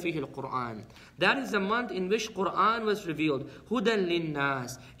أُنزِلَ فِيهِ الْقُرْآنِ. That is the month in which Quran was revealed. هُدًى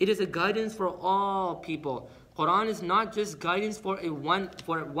لِلنَّاسِ. It is a guidance for all people. Quran is not just guidance for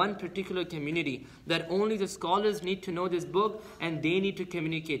one particular community, that only the scholars need to know this book and they need to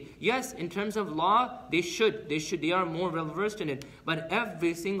communicate. Yes, in terms of law, they are more well versed in it. But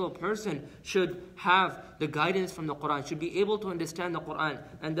every single person should have the guidance from the Quran, should be able to understand the Quran.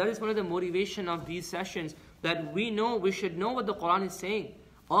 And that is one of the motivation of these sessions, that we should know what the Quran is saying.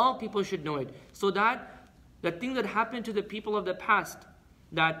 All people should know it. So that the thing that happened to the people of the past,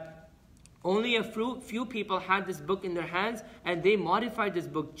 that only a few people had this book in their hands and they modified this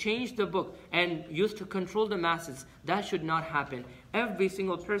book, changed the book and used to control the masses. That should not happen. Every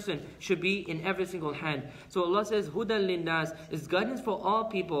single person should be in every single hand. So Allah says, Hudan linnas, is guidance for all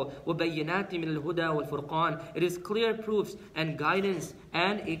people. وَبَيِّنَاتِ مِنَ الْهُدَى وَالْفُرْقَانِ. It is clear proofs and guidance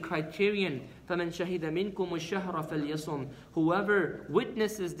and a criterion. فَمَنْ شَهِدَ مِنْكُمُ الشَّهْرَ فَلْيَصُمْ. Whoever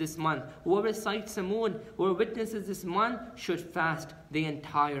witnesses this month, whoever sights the moon, whoever witnesses this month should fast the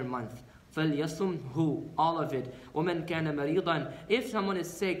entire month. فَلْيَصُمْهُ, all of it. وَمَنْ كَانَ مَرِيضًا. If someone is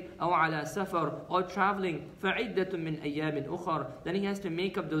sick, أَوْ عَلَى سَفَرٍ, or traveling, فَعِدَّةٌ مِنْ أَيَّامٍ أُخَرٍ, then he has to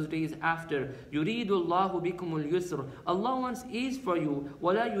make up those days after. يُرِيدُ اللَّهُ بِكُمُ الْيُسْرِ. Allah wants ease for you.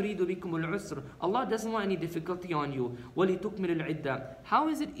 وَلَا يُرِيدُ بِكُمُ الْعُسْرِ. Allah doesn't want any difficulty on you. وَلِتُكْمِلُ الْعِدَّةِ. How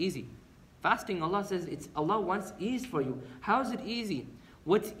is it easy? Fasting, Allah says, Allah wants ease for you. How is it easy?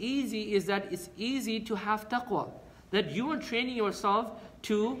 What's easy is that it's easy to have taqwa. That you are training yourself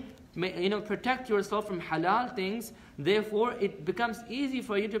to protect yourself from halal things. Therefore, it becomes easy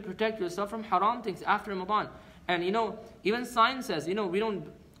for you to protect yourself from haram things after Ramadan. And even science says, we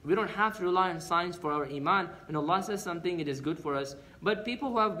don't have to rely on science for our iman. When Allah says something, it is good for us. But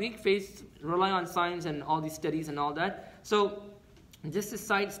people who have weak faith rely on science and all these studies and all that. So, just a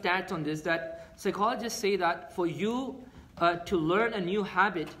side stats on this, that psychologists say that for you to learn a new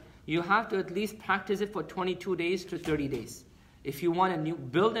habit, you have to at least practice it for 22 days to 30 days. If you want to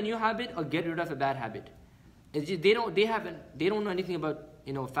build a new habit or get rid of a bad habit. They don't know anything about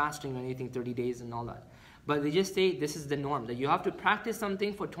fasting or anything, 30 days and all that. But they just say this is the norm, that you have to practice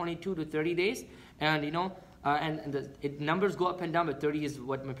something for 22 to 30 days, and numbers go up and down, but 30 is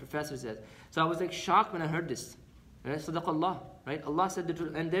what my professor says. So I was like shocked when I heard this. Right? Sadaqallah. Right? Allah said the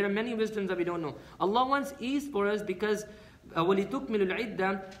truth. And there are many wisdoms that we don't know. Allah wants ease for us because وَلِتُكْمِلُ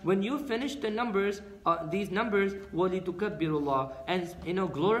الْعِدَّةِ when you finish the numbers, these numbers, وَلِتُكَبِّرُ اللَّهِ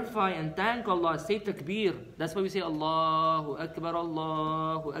and glorify and thank Allah, say takbir. That's why we say Allahu Akbar,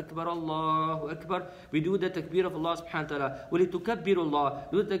 Allahu Akbar, Allahu Akbar. We do the takbir of Allah subhanahu wa ta'ala. وَلِتُكَبِّرُ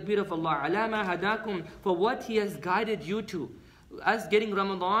اللَّهِ do the takbir of Allah. عَلَى مَا هَدَاكُمْ for what He has guided you to. Us getting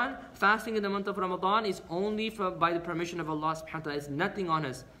Ramadan, fasting in the month of Ramadan is only by the permission of Allah subhanahu wa ta'ala. It's nothing on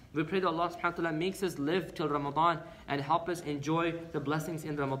us. We pray that Allah subhanahu wa ta'ala makes us live till Ramadan and help us enjoy the blessings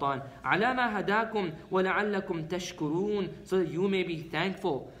in Ramadan. عَلَى مَا هَدَاكُمْ وَلَعَلَّكُمْ تَشْكُرُونَ so that you may be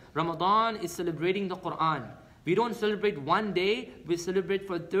thankful. Ramadan is celebrating the Quran. We don't celebrate one day, we celebrate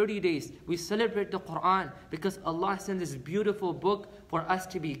for 30 days. We celebrate the Quran because Allah sent this beautiful book for us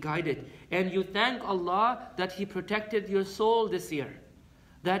to be guided. And you thank Allah that He protected your soul this year.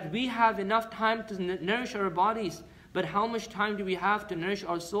 That we have enough time to nourish our bodies. But how much time do we have to nourish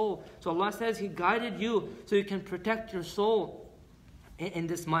our soul? So Allah says He guided you so you can protect your soul in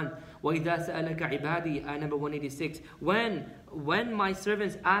this month. وَإِذَا سَأَلَكَ عِبَادِي ayah number 186. When my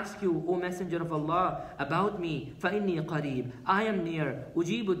servants ask you, O Messenger of Allah, about me, فَإِنِّي قَرِيب I am near.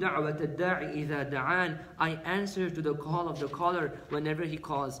 أُجِيبُ دَعْوَةَ الدَّاعِ إِذَا دَعَانِ I answer to the call of the caller whenever he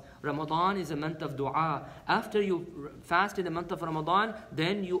calls. Ramadan is a month of dua. After you fast in the month of Ramadan,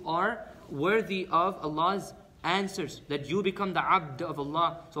 then you are worthy of Allah's answers, that you become the abd of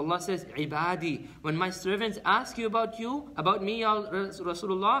Allah. So Allah says, Ibadi, when my servants ask you, about me, Ya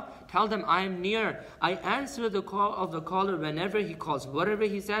Rasulullah, tell them I am near. I answer the call of the caller whenever he calls. Whatever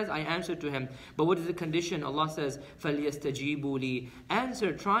he says, I answer to him. But what is the condition? Allah says, فَلْيَسْتَجِيبُوا لِي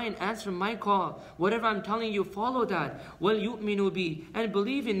Answer, try and answer my call. Whatever I'm telling you, follow that. وَلْيُؤْمِنُوا بِي And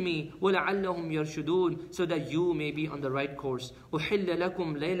believe in me. وَلَعَلَّهُمْ يَرْشُدُونَ So that you may be on the right course. أُحِلَّ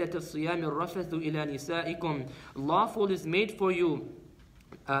لَكُمْ لَيْلَةَ الصِّيَامِ الرَّفَثُ إِلَى نِسَائِكُمْ Lawful is made for you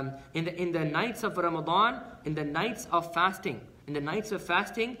in the nights of Ramadan, in the nights of fasting. In the nights of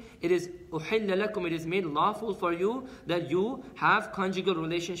fasting, it is أُحِلَّ لَكُمْ It is made lawful for you that you have conjugal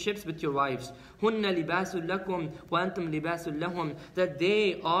relationships with your wives. هُنَّ لِبَاسٌ لَكُمْ وَأَنْتُمْ لِبَاسٌ لَهُمْ That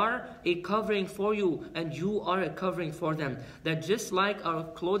they are a covering for you and you are a covering for them. That just like our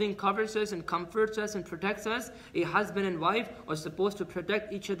clothing covers us and comforts us and protects us, a husband and wife are supposed to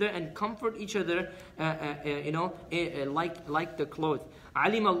protect each other and comfort each other, like the cloth.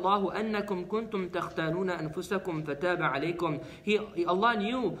 علم الله أنكم كنتم تختانون أنفسكم فتاب عليكم. Allah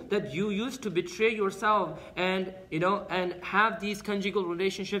knew that you used to betray yourself and have these conjugal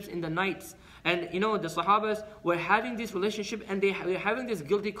relationships in the nights. And the Sahabas were having this relationship and they were having this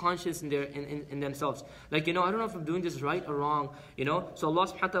guilty conscience in themselves. Like, I don't know if I'm doing this right or wrong. So Allah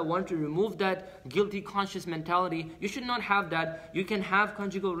subhanahu wa ta'ala wanted to remove that guilty conscious mentality. You should not have that. You can have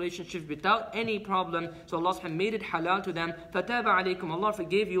conjugal relationships without any problem. So Allah subhanahu wa ta'ala made it halal to them. فَتَابَ عَلَيْكُمْ Allah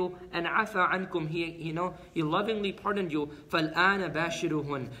forgave you and عَفَى عَنْكُمْ He lovingly pardoned you. فَالْآنَ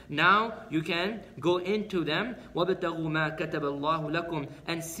بَاشِرُهُنْ Now you can go into them. وَبَتَغُوا مَا كَتَبَ اللَّهُ لَكُمْ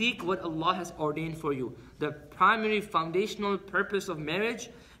And seek what Allah has ordained for you. The primary foundational purpose of marriage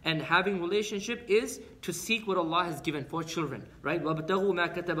and having relationship is to seek what Allah has given for children, right? وَابْتَغُوا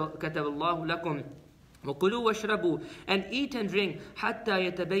مَا كَتَبَ اللَّهُ لَكُمْ وَكُلُوا وَاشْرَبُوا And eat and drink حَتَّى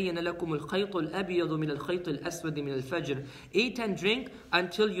يَتَبَيَّنَ لَكُمُ الْخَيْطُ الْأَبْيَضُ مِنَ الْخَيْطِ الْأَسْوَدِ مِنَ الْفَجْرِ Eat and drink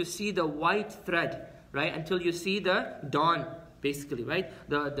until you see the white thread, right? Until you see the dawn, basically, right?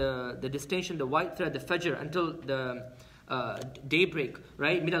 The distinction, the white thread, the fajr, until the daybreak,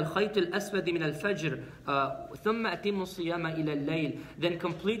 right? من الخيط الأسود من الفجر ثم أتم الصيام إلى الليل Then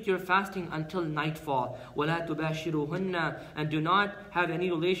complete your fasting until nightfall. ولا تباشروهن And do not have any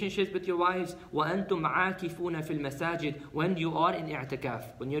relationships with your wives. وأنتم عاكفون في المساجد When you are in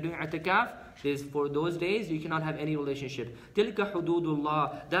i'tikaf. When you're doing i'tikaf, for those days you cannot have any relationship. تلك حدود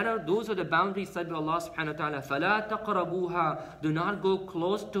الله Those are the boundaries set by Allah subhanahu wa ta'ala. فلا تقربوها Do not go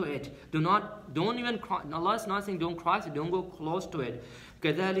close to it. Don't even cross. Allah is not saying don't cross it. Don't go close to it.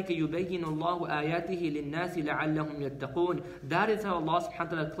 كذلك يبين الله آياته للناس لعلهم يتقون That is how Allah subhanahu wa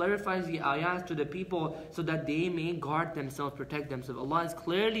ta'ala clarifies the ayahs to the people so that they may guard themselves, protect themselves. Allah is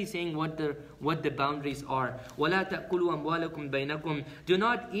clearly saying what the boundaries are. ولا تأكلوا أموالكم بينكم Do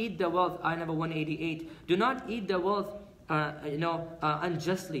not eat the wealth. Ayah number 188. Do not eat the wealth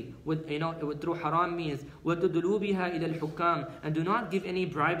unjustly with through haram means. وَتُدْلُوا بِهَا إِلَى الْحُكَّامِ And do not give any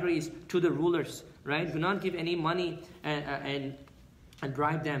briberies to the rulers, right? Do not give any money and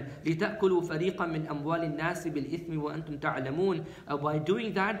bribe them. لِتَأْكُلُوا فَرِيقًا مِنْ أَمْوَالِ النَّاسِ بِالْإِثْمِ وَأَنْتُمْ تَعْلَمُونَ By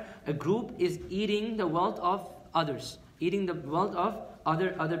doing that, a group is eating the wealth of others. Eating the wealth of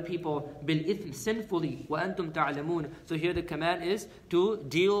other people بالإثم sinfully وأنتم تعلمون. So here the command is to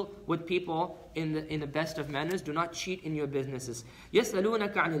deal with people in the best of manners. Do not cheat in your businesses.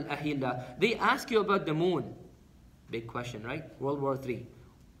 يسألونك عن الأهلة. They ask you about the moon. Big question, right? World War III.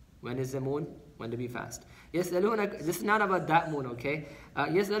 When is the moon? When do we fast? يسألونك. This is not about that moon, okay?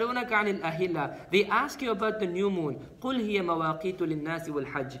 يسألونك عن الأهلة. They ask you about the new moon. قل هي مواقيت للناس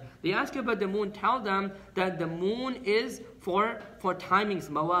والحج. They ask you about the moon. Tell them that the moon is for timings.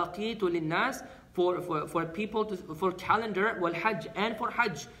 مواقيت للناس. For people for calendar والحج and for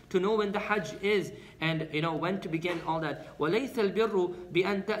Hajj, to know when the Hajj is and when to begin all that. وليس البر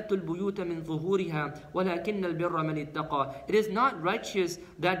بأن تأتوا البيوت من ظهورها ولكن البر من اتقى. It is not righteous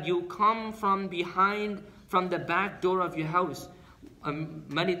that you come from behind, from the back door of your house.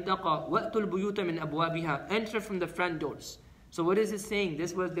 من اتقى وأتوا البيوت من أبوابها. Enter from the front doors. So what is it saying?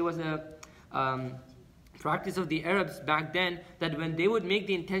 There was a practice of the Arabs back then, that when they would make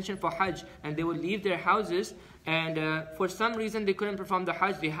the intention for Hajj and they would leave their houses, and for some reason they couldn't perform the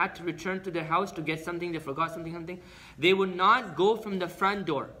Hajj, they had to return to their house to get something, they forgot something, they would not go from the front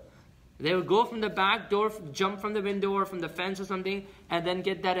door. They would go from the back door, jump from the window or from the fence or something, and then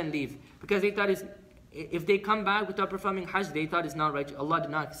get that and leave. Because they thought if they come back without performing Hajj, they thought it's not right. Allah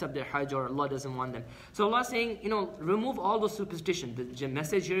did not accept their Hajj, or Allah doesn't want them. So Allah is saying, remove all those superstitions. The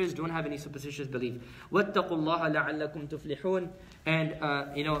message here is, don't have any superstitious belief. وَاتَّقُوا اللَّهَ لَعَلَّكُمْ تُفْلِحُونَ. And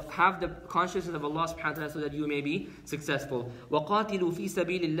have the consciousness of Allah subhanahu wa ta'ala so that you may be successful. وَقَاتِلُوا فِي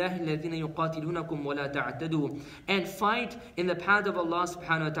سَبِيلِ اللَّهِ الَّذِينَ يُقَاتِلُونَكُمْ وَلَا تَعْتَدُوا. And fight in the path of Allah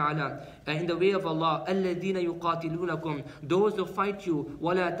subhanahu wa ta'ala, in the way of Allah. الَّذِينَ يُقَاتِلُونَكُمْ. Those who fight you,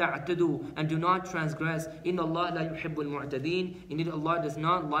 وَلَا تَعْتَدُوا. And do not transgress. إِنَّ اللَّهَ لَا يُحِبُّ الْمُعْتَدِينَ. Indeed, Allah does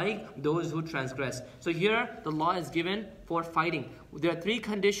not like those who transgress. So here, the law is given for fighting. There are three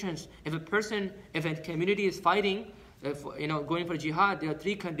conditions. If a community is fighting, going for jihad, there are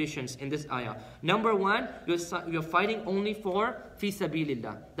three conditions in this ayah. Number one, you're fighting only for fi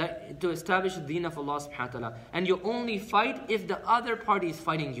sabilillah, to establish the deen of Allah subhanahu wa ta'ala. And you only fight if the other party is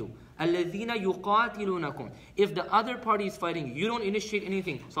fighting you. الَّذِينَ يُقَاتِلُونَكُمْ. If the other party is fighting you, you don't initiate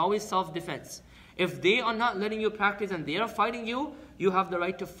anything. It's always self-defense. If they are not letting you practice and they are fighting you, you have the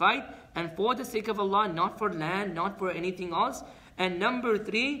right to fight, and for the sake of Allah, not for land, not for anything else. And number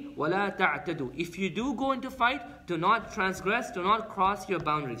three, وَلَا تَعْتَدُوا. If you do go into fight, do not transgress, do not cross your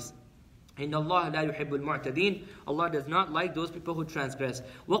boundaries. إِنَّ اللَّهَ لَا يُحِبُّ الْمُعْتَدِينَ. Allah does not like those people who transgress.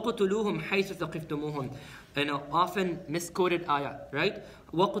 وَقُتُلُوهُمْ حَيْثُ ثَقِفْتُمُوهُمْ. Often misquoted ayah, right?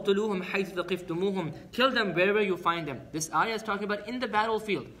 وَقُتُلُوهُمْ حَيْثُ ثَقِفْتُمُوهُمْ. Kill them wherever you find them. This ayah is talking about in the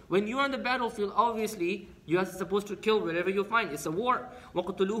battlefield. When you are on the battlefield, obviously, you are supposed to kill wherever you find. It's a war.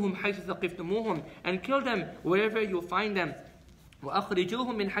 وَقُتُلُوهُمْ حَيْثُ ثَقِفْتُمُوهُمْ. And kill them wherever you find them.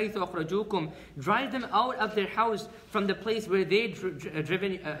 وَأَخْرِجُوهُمْ مِنْ حَيْثُ أَخْرَجُوكُمْ. Drive them out of their house from the place where they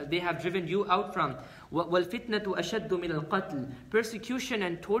have driven you out from. وَالْفِتْنَةُ أَشَدُّ مِنَ الْقَتْلِ. Persecution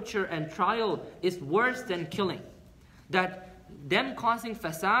and torture and trial is worse than killing. That them causing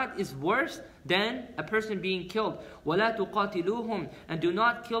fasad is worse than a person being killed. وَلَا تُقَاتِلُوهُمْ. And do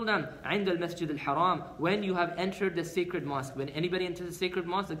not kill them عِنْدَ الْمَسْجِدِ الْحَرَامِ. When you have entered the sacred mosque. When anybody enters the sacred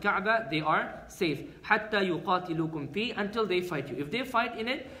mosque, the Kaaba, they are safe. حَتَّى يُقَاتِلُوكُمْ فِي. Until they fight you. If they fight in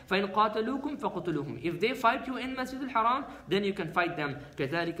it, فَإِنْ قَاتَلُوكُمْ فَقُتُلُوهُمْ. If they fight you in Masjid al-Haram, then you can fight them.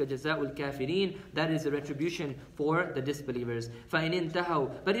 كَذَلِكَ جَزَاءُ الْكَافِرِينَ. That is the retribution for the disbelievers. فَإِنْ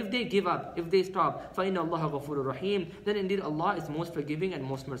انْتَهَوْا. But if they give up, if they stop, فَإِنَّ اللَّهَ غَفُورٌ رَحِيمٌ. Then indeed Allah is most forgiving and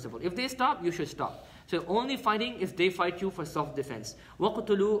most merciful. If they stop, you should stop. So only fighting if they fight you for self-defense.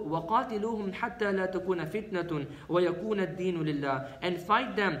 وَقَاتِلُوهُمْ حَتَّى لَا تَكُونَ فِتْنَةٌ وَيَكُونَ الدِّينُ لِلَّهِ. And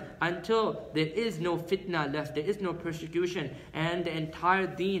fight them until there is no fitna left, there is no persecution, and the entire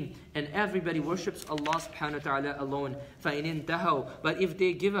deen and everybody worships Allah subhanahu wa ta'ala alone. فَإِنِ انْتَهَوْا. But if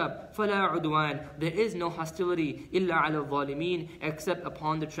they give up, فَلَا عُدْوَانَ. There is no hostility إِلَّا عَلَى الظَّالِمِينَ, except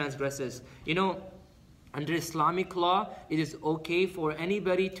upon the transgressors. Under Islamic law, it is okay for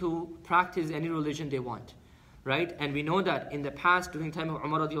anybody to practice any religion they want, right? And we know that in the past, during the time of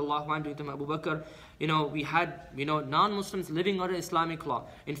Umar radiallahu anhu, during the time of Abu Bakr, we had, non-Muslims living under Islamic law.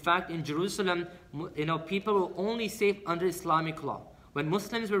 In fact, in Jerusalem, people were only safe under Islamic law. When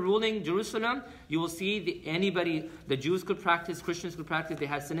Muslims were ruling Jerusalem, you will see the Jews could practice, Christians could practice, they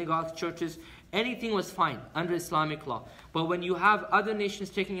had synagogues, churches, anything was fine under Islamic law. But when you have other nations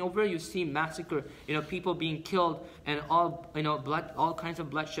taking over, you see massacre, people being killed and all kinds of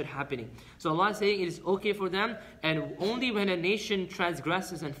bloodshed happening. So Allah is saying it is okay for them, and only when a nation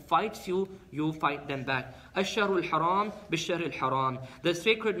transgresses and fights you, you fight them back. الشهر الحرام بالشهر الحرام. The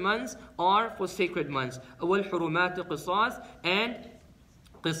sacred months are for sacred months. والحرمات قصاص. And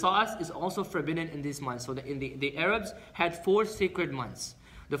Qisas is also forbidden in these months. So the Arabs had 4 sacred months.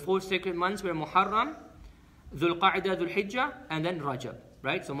 The 4 sacred months were Muharram, Dhul Qa'dah, Dhul Hijjah, and then Rajab.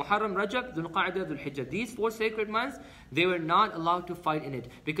 Right? So Muharram, Rajab, Dhul Qa'dah, Dhul Hijjah. These 4 sacred months, they were not allowed to fight in it.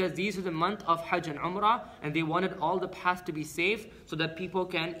 Because these are the month of Hajj and Umrah, and they wanted all the paths to be safe so that people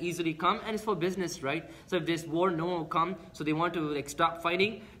can easily come. And it's for business, right? So if there's war, no one will come. So they want to stop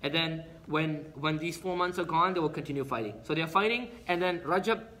fighting. And then when these 4 months are gone, they will continue fighting. So they're fighting, and then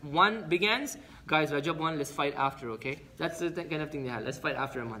Rajab 1 begins. Guys, Rajab 1, let's fight after, okay? That's the kind of thing they had. Let's fight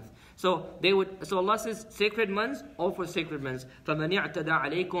after a month. So Allah says, sacred months, all for sacred months. فَمَنِ اعْتَدَى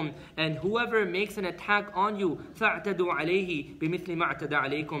عَلَيْكُمْ, and whoever makes an attack on you, فَاعْتَدُوا عَلَيْهِ بِمِثْلِ مَا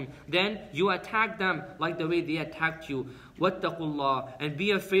اعْتَدَى عَلَيْكُمْ, then you attack them like the way they attacked you. وَاتَّقُوا اللَّهِ, and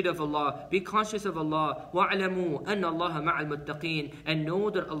be afraid of Allah, be conscious of Allah. وَاعْلَمُوا أَنَّ اللَّهَ مَعَ الْمُتَّقِينَ, and know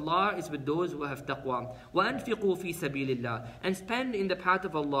that Allah is with those who have taqwa. وَأَنْفِقُوا فِي سَبِيلِ اللَّهِ, and spend in the path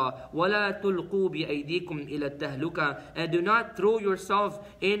of Allah. وَلَا تُلْقُوا بِأَيْدِيكُمْ إِلَى التَّهْلُكَةِ, and do not throw yourself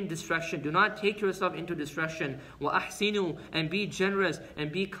in distraction, do not take yourself into distraction. وَأَحْسِنُوا, and be generous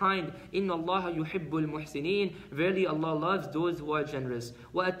and be kind. إِنَّ اللَّهَ يُحِبُّ الْمُحْسِنِينَ, verily Allah loves those who are generous.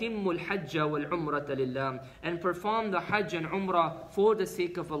 وَأَتِمُّوا الْحَجَّ وَالْعُمْرَةَ لِلَّهِ, and perform the Hajj and Umrah for the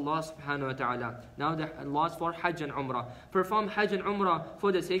sake of Allah subhanahu wa ta'ala. Now the laws for Hajj and Umrah. Perform Hajj and Umrah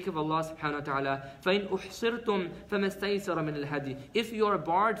for the sake of Allah subhanahu wa ta'ala. فَإِنْ أُحْصِرْتُمْ فَمَا اسْتَيْسَرَ مِنَ الْهَدِيِ, if you are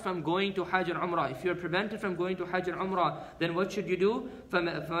barred from going to Hajj and Umrah, if you are prevented from going to Hajj and Umrah, then what should you do?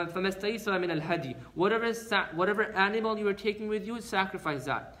 فَمَا اسْتَيْسَرَ مِنَ الْهَدِيِ, whatever animal you are taking with you, sacrifice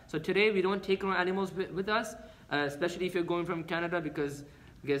that. So today we don't take our animals with us, especially if you're going from Canada, because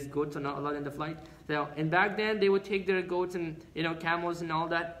goats are not allowed in the flight. So, and back then they would take their goats and camels and all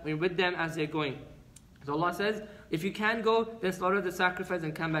that with them as they're going. So Allah says, if you can go, then slaughter the sacrifice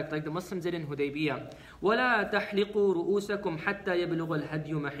and come back, like the Muslims did in Hudaybiyah. وَلَا تَحْلِقُوا رُؤُوسَكُمْ حَتَّى يَبْلُغَ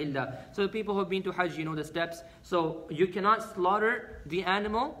الْهَدْيُ مَحِلَّهُ. So people who have been to Hajj, you know the steps. So you cannot slaughter the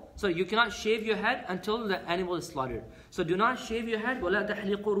animal. So you cannot shave your head until the animal is slaughtered. So do not shave your head. وَلَا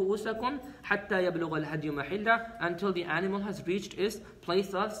تَحْلِقُوا رُؤُوسَكُمْ حَتَّى يَبْلُغَ الْهَدْيُ مَحِلَّهُ, until the animal has reached its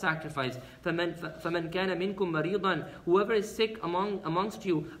place of sacrifice. فَمَنْ كَانَ مِنْكُمْ مَرِيضًا, whoever is sick amongst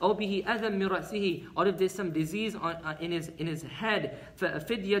you, أَوْ بِهِ أَذًى مِنْ رَأْسِهِ, or if there's some disease in his head,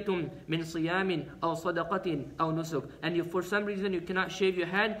 فَفِدْيَةٌ مِنْ صِيَامٍ أَوْ صَدَقَةٍ أَوْ نُسُكٍ, and if for some reason you cannot shave your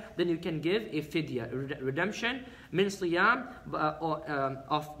head, then you can give a fidya, redemption, min siyam,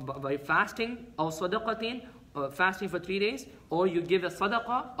 by fasting, or sadaqatin, fasting for 3 days, or you give a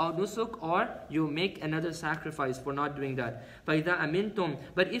sadaqah or nusuk, or you make another sacrifice for not doing that. فَإِذَا أَمِنْتُمْ,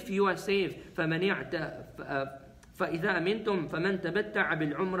 but if you are saved, فَإِذَا أَمِنْتُمْ فَمَنْ تَبَتَّعَ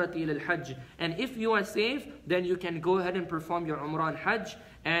بِالْعُمْرَةِ إِلَى الْحَجِّ, and if you are saved, then you can go ahead and perform your Umrah and Hajj.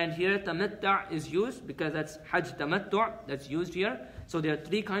 And here tamatta' is used because that's Hajj tamattu' that's used here. So there are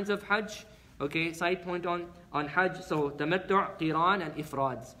 3 kinds of Hajj. Okay, side point on Hajj. So tamattu', qiran, and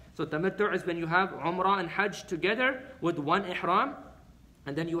ifrads. So tamattu' is when you have Umrah and Hajj together with one ihram,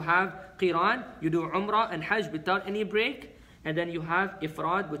 and then you have qiran, you do Umrah and Hajj without any break, and then you have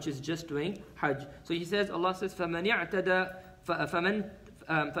ifrad, which is just doing Hajj. So he says, Allah says, فَمَنْ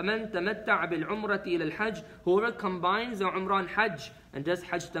تَمَتَّعَ بِالْعُمْرَةِ إِلَى الْحَجِّ, whoever combines the Umrah and Hajj and does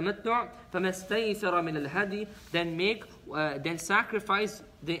Hajj tamattu', فَمَا اسْتَيْسَرَ مِنَ الْهَدِي, then sacrifice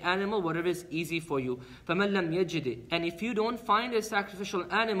the animal, whatever is easy for you. فَمَنْ لَمْ يَجِدِ, and if you don't find a sacrificial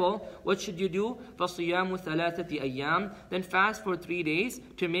animal, what should you do? فَصِيَامُ ثَلَاثَةِ أَيَّامٍ, then fast for 3 days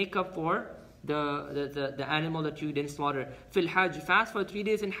to make up for the animal that you didn't slaughter. Fil Hajj, fast for 3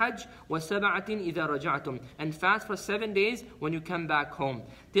 days in Hajj. وَسَبَعَةٍ إِذَا رَجَعْتُمْ, and fast for 7 days when you come back home.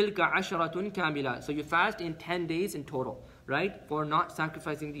 تِلْكَ عَشَرَةٌ كَامِلَةٌ, so you fast in 10 days in total, right, for not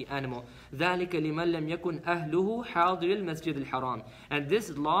sacrificing the animal. ذَلِكَ لِمَنْ لَمْ يَكُنْ أَهْلُهُ حَاضِرِ الْمَسْجِدِ الْحَرَامِ, and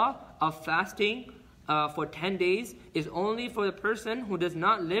this law of fasting for 10 days is only for the person who does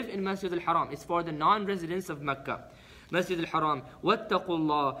not live in Masjid al-Haram. It's for the non-residents of Mecca. Masjid al-Haram. وَاتَّقُوا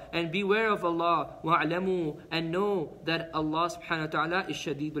اللَّهِ, and beware of Allah. وَاعْلَمُوا, and know that Allah subhanahu wa ta'ala is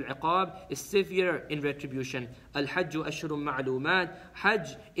shadid al-iqab, is severe in retribution. Al-Hajj ashhurun ma'lumat,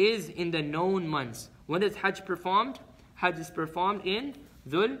 Hajj is in the known months. When is Hajj performed? Hajj is performed in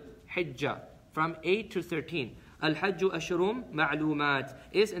Dhul Hijjah, from 8 to 13. Al-Hajj ashhurun ma'lumat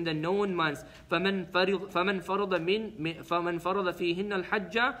is in the known months. فَمَنْ فَرَضَ فِيهِنَّ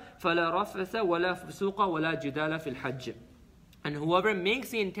الْحَجَّ فَلَا رَفَثَ وَلَا فُسُوقَ وَلَا جِدَالَ فِي الْحَجِّ. And whoever makes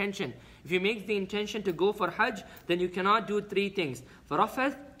the intention, if you make the intention to go for Hajj, then you cannot do 3 things.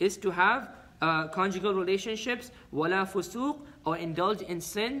 Rafath is to have conjugal relationships, wala fusuq, or indulge in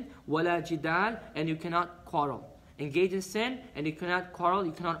sin, wala jidal, and you cannot quarrel. engage in sin, and you cannot quarrel,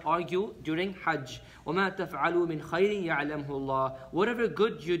 you cannot argue during Hajj. وَمَا تَفْعَلُوا مِنْ خَيْرٍ يَعْلَمْهُ اللَّهُ. Whatever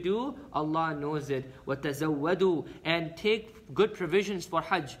good you do, Allah knows it. وَتَزَوَّدُوا. And take good provisions for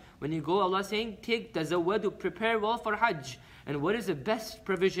Hajj. When you go, Allah is saying, take tazawwadu, prepare well for Hajj. And what is the best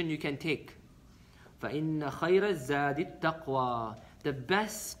provision you can take? فَإِنَّ خَيْرَ الزَّادِ التَّقْوَى. The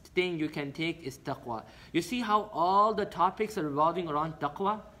best thing you can take is taqwa. You see how all the topics are revolving around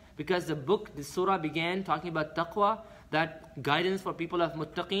taqwa? Because the surah began talking about taqwa, that guidance for people of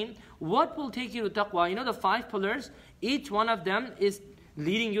muttaqeen. What will take you to taqwa? You know the 5 pillars, each one of them is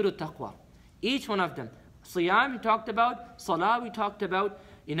leading you to taqwa. Each one of them. Siyam we talked about, salah we talked about,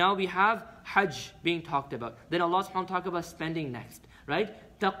 now we have Hajj being talked about. Then Allah subhanahu wa ta'ala talk about spending next, right?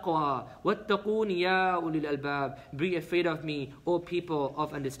 Taqwa. وَاتَّقُونِ يَا أُولِي الْأَلْبَابِ. Be afraid of me, O people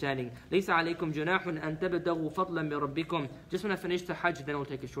of understanding. لَيْسَ عَلَيْكُمْ جُنَاحٌ أَن تَبْتَغُوا فَضْلًا مِّن رَبِّكُمْ. Just when I finish the Hajj, then we'll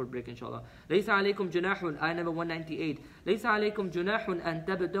take a short break inshallah. لَيْسَ عَلَيْكُمْ جُنَاحٌ, ayah number 198. لَيْسَ عَلَيْكُمْ جُنَاحٌ أَن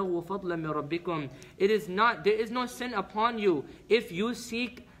تَبْتَغُوا فَضْلًا مِّن رَبِّكُمْ. There is no sin upon you if you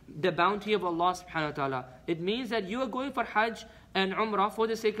seek the bounty of Allah subhanahu wa ta'ala. It means that you are going for Hajj and Umrah for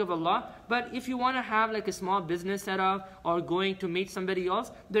the sake of Allah. But if you want to have like a small business set up or going to meet somebody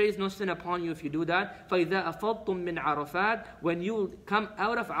else, there is no sin upon you if you do that. فَإِذَا أَفَضْتُم مِّنْ عَرَفَاتٍ. When you come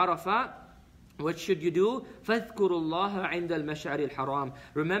out of Arafat, what should you do? فَاذْكُرُوا اللَّهَ عِنْدَ الْمَشْعَرِ الْحَرَامِ.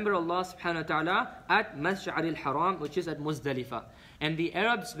 Remember Allah subhanahu wa ta'ala at Mash'ar al-Haram, which is at Muzdalifah. And the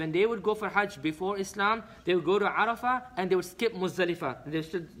Arabs, when they would go for Hajj before Islam, they would go to Arafah and they would skip Muzdalifah. They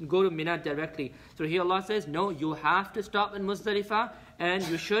should go to Mina directly. So here Allah says, no, you have to stop in Muzdalifah and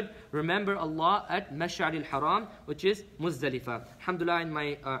you should remember Allah at Mash'ar al-Haram, which is Muzdalifah. Alhamdulillah, in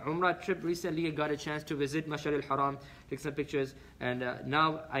my Umrah trip recently, I got a chance to visit Mash'ar al-Haram, take some pictures, and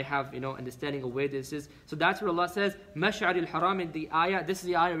now I have understanding of where this is. So that's what Allah says, Mash'ar al-Haram in the ayah. This is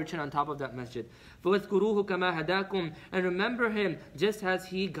the ayah written on top of that masjid. فَوَذْكُرُوهُ كَمَا هَدَاكُمْ. And remember Him just as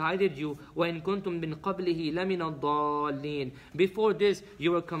He guided you. وَإِن كُنْتُم مِّن قَبْلِهِ لَمِنَ الضَّالِّينَ. Before this,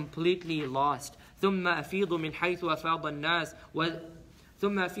 you were completely lost. ثُمَّ أَفِيضُ مِنْ حَيْثُ أَفَاضَ النَّاسِ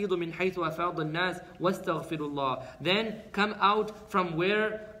ثُمَّ أَفِيضُ مِنْ حَيْثُ أَفَاضَ النَّاسِ وَاسْتَغْفِرُوا اللَّهِ. Then come out from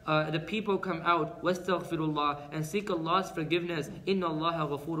where the people come out, وَاسْتَغْفِرُوا اللَّهِ, and seek Allah's forgiveness. إِنَّ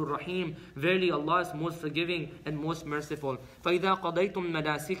اللَّهَ غَفُورٌ رَحِيمٌ. Verily Allah is most forgiving and most merciful. فَإِذَا قَضَيْتُم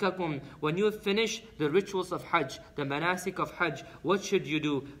مَنَاسِكَكُمْ. When you finish the rituals of Hajj, the manasik of Hajj, what should you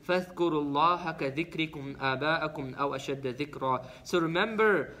do? فَاذْكُرُوا اللَّهَ كَذِكْرِكُمْ آبَاءَكُمْ أَوْ أَشَدَّ ذِكْرًا. So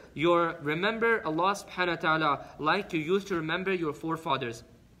remember Allah subhanahu wa ta'ala like you used to remember your forefathers.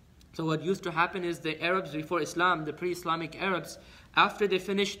 So what used to happen is the Arabs before Islam, the pre-Islamic Arabs, after they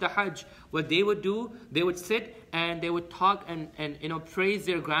finished the Hajj, what they would do, they would sit and they would talk and praise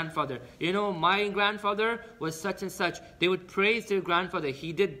their grandfather. My grandfather was such and such. They would praise their grandfather.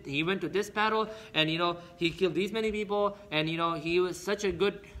 He went to this battle and he killed these many people and he was such a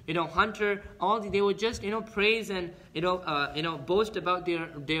good hunter. They would just praise and boast about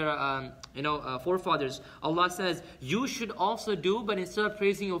their forefathers. Allah says you should also do, but instead of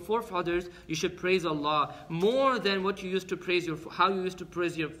praising your forefathers, you should praise Allah more than what you used to praise how you used to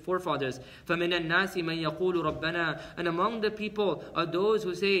praise your forefathers. فَمِنَ النَّاسِ مَنْ يَقُولُ رَبَّنَا. And among the people are those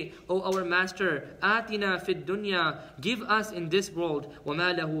who say, O our Master, آتِنَا فِي الدُّنْيَا. Give us in this world.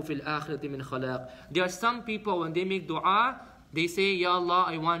 وَمَا لَهُ فِي الْآخِرَةِ مِنْ خَلَاقٍ. There are some people when they make dua, they say, Ya Allah,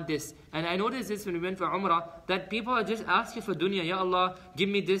 I want this. And I noticed this when we went for Umrah, that people are just asking for dunya. Ya Allah, give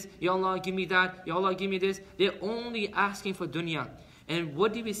me this. Ya Allah, give me that. Ya Allah, give me this. They're only asking for dunya. And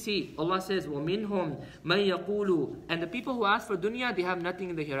what do we see? Allah says, وَمِنْهُمْ مَنْ يَقُولُ. And the people who ask for dunya, they have nothing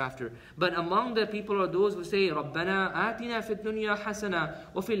in the hereafter. But among the people are those who say, رَبَّنَا آتِنَا فِي الدُّنْيَا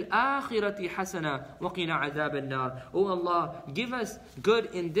حَسَنًا وَفِي الْآخِرَةِ حَسَنًا وَقِنَا عَذَابَ النَّارِ. Oh Allah, give us good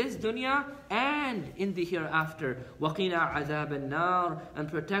in this dunya and in the hereafter. وَقِنَا عَذَابَ النَّارِ. And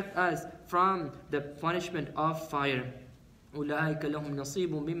protect us from the punishment of fire. أُولَٰئِكَ لَهُمْ نَصِيبٌ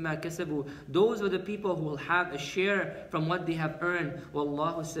مِّمَّا كَسَبُوا. Those are the people who will have a share from what they have earned.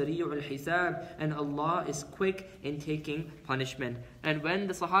 وَاللَّهُ سَرِيعُ الْحِسَابِ. And Allah is quick in taking punishment. And when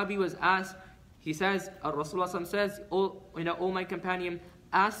the Sahabi was asked, he says, Rasulullah says, O my companion,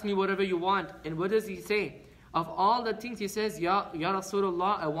 ask me whatever you want. And what does he say? Of all the things he says, Ya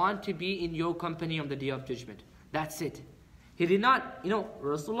Rasulullah, I want to be in your company on the Day of Judgment. That's it. He did not,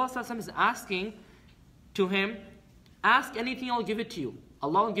 Rasulullah is asking to him, ask anything, I'll give it to you.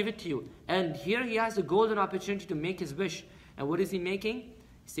 Allah will give it to you. And here he has a golden opportunity to make his wish. And what is he making?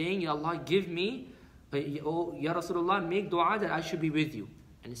 Saying, Ya Allah, give me, Ya Rasulullah, make dua that I should be with you.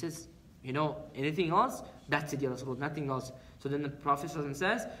 And he says, anything else? That's it, Ya Rasulullah, nothing else. So then the Prophet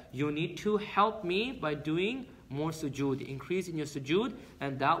says, you need to help me by doing more sujood, increase in your sujood,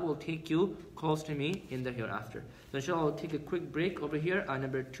 and that will take you close to me in the hereafter. So inshallah, I'll take a quick break over here.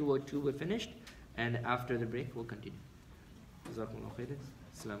 Number 202 we're finished, and after the break we'll continue. Jazakumullah khairan.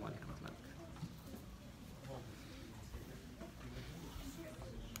 Assalamu alaikum.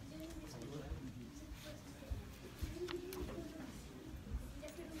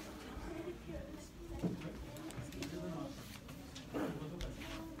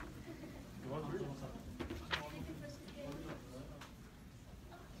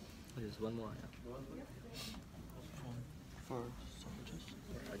 There's one more. For soldiers.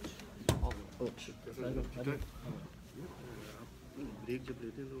 Break जब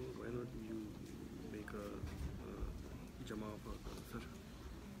लेते हैं तो why not you make a jama for sir?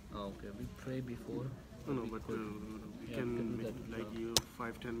 Oh, okay, we pray before. No, but we can make like you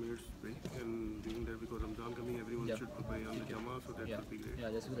 5-10 minutes break and during that because Ramadan coming everyone should pray on the jama so that would be great. Yeah,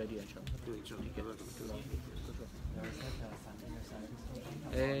 that's a good idea, inshallah.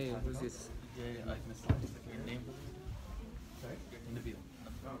 Hey, who's this? Yeah, I missed your name. Sorry? In the video.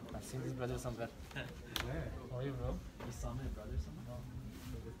 I've seen this brother somewhere. Where? How are you, bro? You saw my brother somewhere?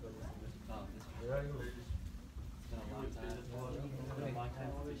 Oh, Where are you? It's been a long time. It's been a long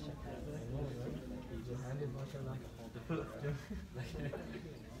time since we checked that. I know, right? You just handed, mashallah. I'm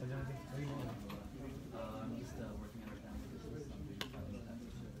just working on our family business. I'm doing family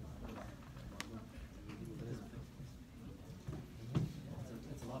taxes.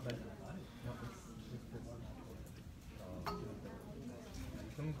 It's a lot better than I thought.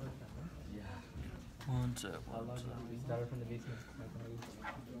 No, Yeah. One sec. we started from the basement.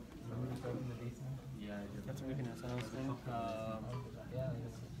 Remember we started from the basement? Yeah, I did. That's what we can ask. Yeah,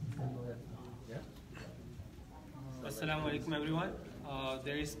 yeah. Assalamu alaikum everyone.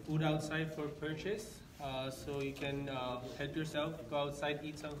 There is food outside for purchase, so you can help yourself, go outside,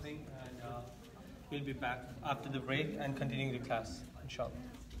 eat something, and we'll be back after the break and continuing the class, inshallah.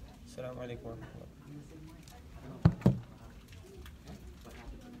 Assalamu alaikum.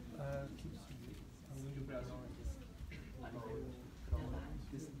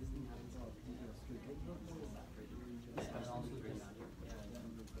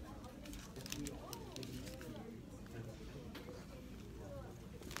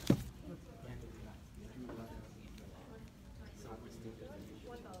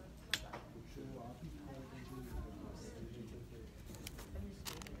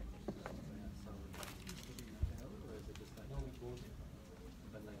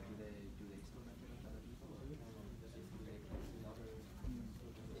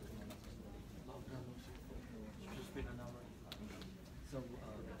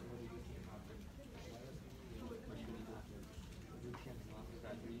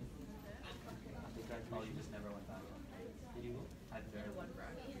 Oh, you just never went back. Did you? I'd very went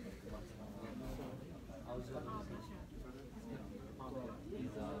back. I was your name? He's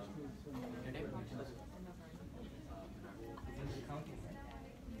in accounting, right?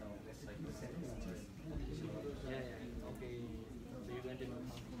 No, it's like yeah, okay. So you're going to do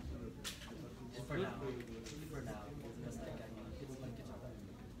accounting? For now. For now. It's like it's like it's our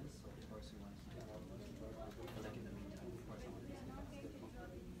business, so of course we want to do more. But like in the meantime, of course I want to do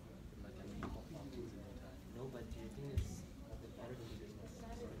like I mean, no, but the thing is, the better to do business,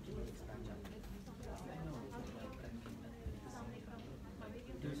 so it can expand out. I know, but like,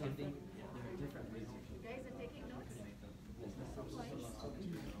 do something, there are different ways you can make the business successful.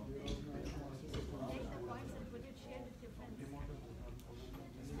 Take the points and put it, share with your friends.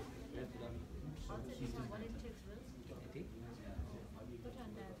 Also, do you know what it takes, Will? Put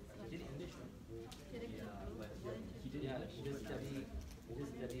on that. He did English, right? Yeah, but he did study. He did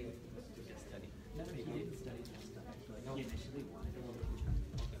study. No, he didn't study just stuff. He initially wanted to go to China,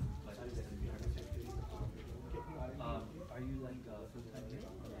 but are you like full-time here?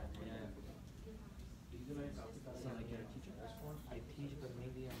 Yeah. So like you're a teacher? I teach, but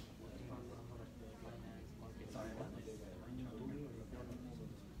mainly I'm working on finance, market. Sorry, what?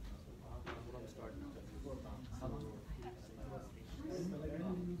 I'm starting. How long?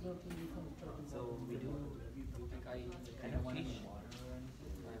 So we do. Like I kind of teach.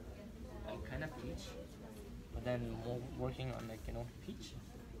 I kind of teach, but then more working on like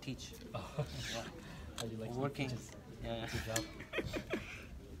teach. How do you like Working. teachers? Yeah. Good job.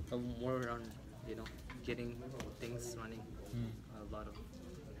 So more on getting things running. A lot of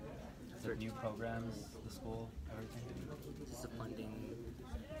The new programs, the school, everything. just the funding.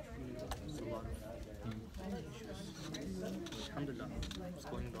 There's a lot of issues. Alhamdulillah, it's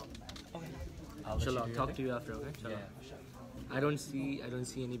going well. Okay. I'll let Inshallah, you I'll do talk your to you after, okay? thing. Inshallah. Yeah. I don't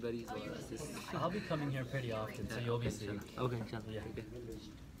see anybody, so it's just I'll be coming here pretty often, so you'll be seeing. okay, inshallah. Yeah. Okay.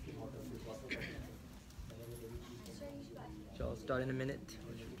 Shall I start in a minute?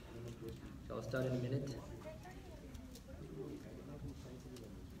 Shall I start in a minute?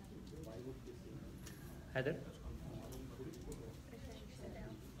 Heather?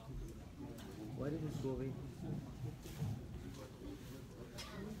 Why did it go away?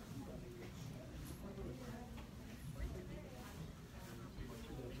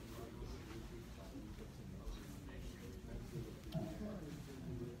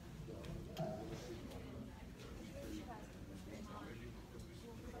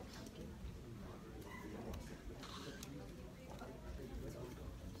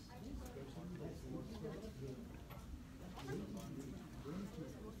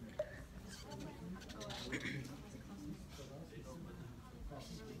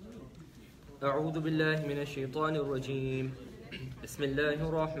 أعوذ بالله من الشيطان الرجيم بسم الله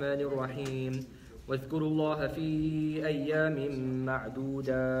الرحمن الرحيم واذكروا الله في أيام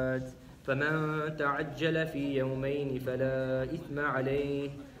معدودات فمن تعجل في يومين فلا إثم عليه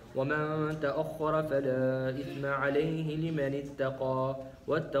ومن تأخر فلا إثم عليه لمن اتقى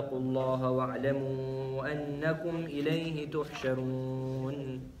واتقوا الله واعلموا أنكم إليه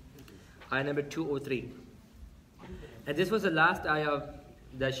تحشرون. Ayah number 203. And this was the last ayah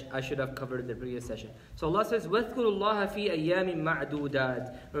that I should have covered in the previous session. So Allah says, وَاذْكُرُوا اللَّهَ فِي أَيَّامٍ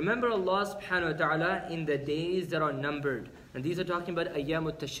مَعْدُودَاتٍ. Remember Allah subhanahu wa ta'ala in the days that are numbered. And these are talking about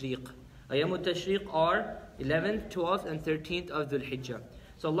أيام التشريق. أيام التشريق are 11th, 12th and 13th of Dhul Hijjah.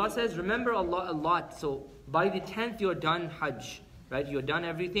 So Allah says, remember Allah a lot. So by the 10th you're done Hajj, right? You're done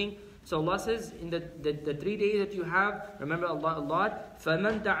everything. So Allah says, in the 3 days that you have, remember Allah a lot.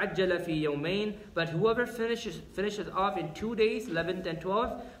 فَمَنْ تَعَجَّلَ فِي يَوْمَيْنِ. But whoever finishes off in 2 days, 11th and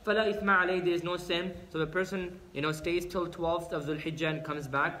 12th, فَلَا إِثْمَ عَلَيْهِ. There is no sin. So the person, stays till 12th of Dhul Hijjah and comes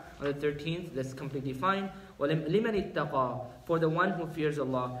back on the 13th, that's completely fine. وَلِمَنِ اتَّقَى. For the one who fears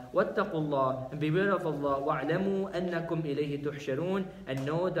Allah. وَاتَّقُوا اللَّهِ. And beware of Allah. وَاعْلَمُوا أَنَّكُمْ إِلَيْهِ تُحْشَرُونَ. And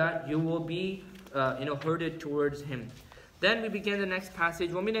know that you will be, herded towards Him. Then we begin the next passage.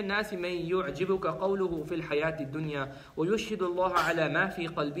 وَمِنَ النَّاسِ مَن يُعْجِبُكَ قَوْلُهُ فِي الْحَيَاةِ الدُّنْيَا وَيُشْهِدُ اللَّهَ عَلَى مَا فِي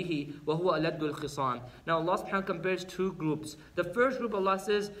قَلْبِهِ وَهُوَ أَلَدُّ الْخِصَامِ. Now Allah subhanahu wa ta'ala compares two groups. The first group, Allah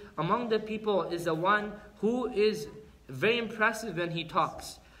says, among the people is the one who is very impressive when he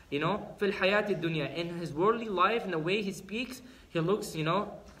talks. فِي الْحَيَاةِ الدُّنْيَا. In his worldly life, in the way he speaks, he looks,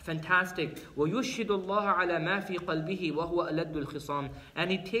 fantastic. وَيُشْهِدُ اللَّهَ عَلَى مَا فِي قَلْبِهِ وَهُوَ أَلَدُّ الْخِصَامِ.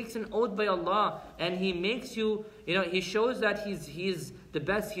 And he takes an oath by Allah and he makes you, he shows that he's the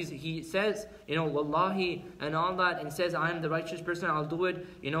best. He says, Wallahi and all that, and says, I am the righteous person, I'll do it.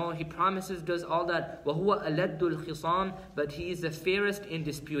 He promises, does all that. وَهُوَ أَلَدُّ الْخِصَامِ. But he is the fairest in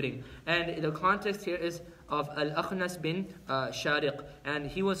disputing. And the context here is of Al-Akhnas bin Shariq. And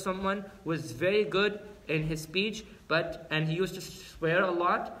he was someone who was very good in his speech, and he used to swear a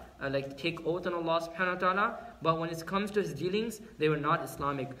lot, like take oath on Allah subhanahu wa ta'ala, but when it comes to his dealings, they were not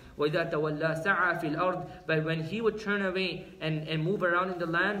Islamic. وَإِذَا تَوَلَّى سَعَى فِي الْأَرْضِ. But when he would turn away and move around in the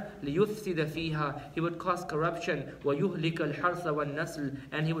land, لِيُفْسِدَ فِيهَا. He would cause corruption. وَيُهْلِكَ الْحَرْثَ وَالنَّسْلِ.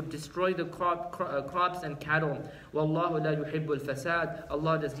 And he would destroy the crops and cattle. وَاللَّهُ لَا يُحِبُّ الْفَسَادِ.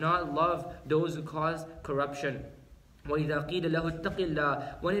 Allah does not love those who cause corruption. وَإِذَا قِيلَ لَهُ اتَّقِ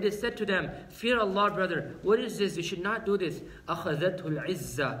اللَّهِ. When it is said to them, fear Allah, brother, what is this? You should not do this. أَخَذَتْهُ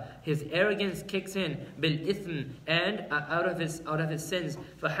الْعِزَّةِ. His arrogance kicks in. بِالْإِثْمِ. And out of his sins.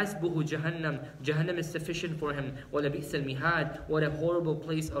 فَحَسْبُهُ جَهَنَّمْ. Jahannam is sufficient for him. وَلَبِئْسَ الْمِهَادِ. What a horrible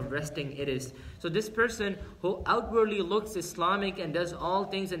place of resting it is. So this person who outwardly looks Islamic and does all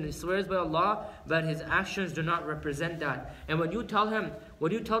things and swears by Allah, but his actions do not represent that. And when you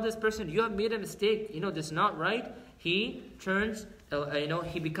tell this person, you have made a mistake, this is not right, he turns,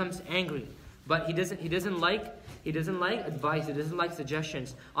 he becomes angry. But he doesn't like advice, he doesn't like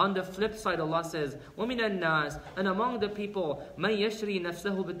suggestions. On the flip side, Allah says, وَمِنَ النَّاسِ. And among the people, مَن يَشْرِي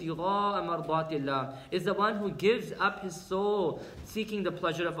نَفْسَهُ ابْتِغَاءَ مَرْضَاتِ اللَّهِ. Is the one who gives up his soul seeking the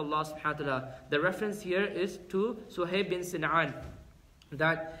pleasure of Allah subhanahu wa ta'ala. The reference here is to Suhaib bin Sin'an,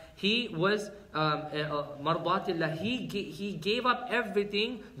 that he was mardatillah. He gave up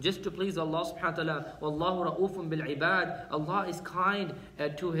everything just to please Allah subhanahu wa ta'ala. Wallahu ra'ufun bil ibad. Allah is kind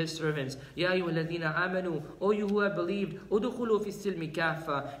to His servants. Ya ayyuhalladhina amanu. O you who have believed. Udkhulu fi silmi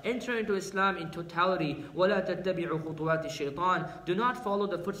kaffa. Enter into Islam in totality. Wala tattabi'u khutuwati shaitan. Do not follow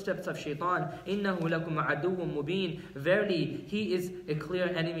the footsteps of shaitan. Innahu lakum aduwwun mubin. Verily, he is a clear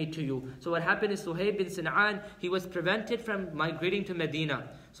enemy to you. So what happened is Suhaib bin Sin'an, he was prevented from migrating to Medina.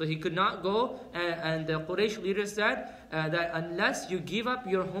 So he could not go, and the Quraysh leader said that unless you give up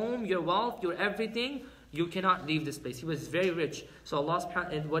your home, your wealth, your everything, You cannot leave this place. He was very rich. So Allah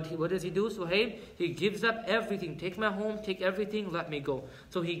subhanahu, and what does he do? Suhaib, he gives up everything. Take my home, take everything, let me go.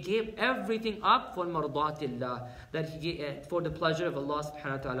 So he gave everything up for mardatillah, that he gave, for the pleasure of Allah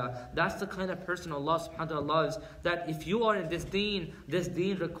subhanahu wa ta'ala. That's the kind of person Allah subhanahu wa ta'ala loves, that if you are in this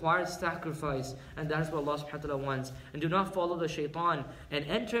deen requires sacrifice, and that is what Allah subhanahu wa ta'ala wants. And do not follow the shaitan, and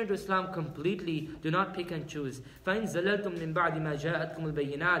enter into Islam completely. Do not pick and choose. فَإِن زَلَلْتُم مِّن بَعْدِ مَا جَاءَتْكُمُ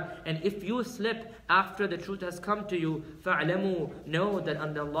الْبَيِّنَاتِ. And if you slip after the truth has come to you, فَاعْلَمُوا, know that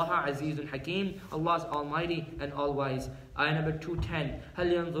under Allah Azizun Hakim, Allah is Almighty and All-Wise. Ayah number 210.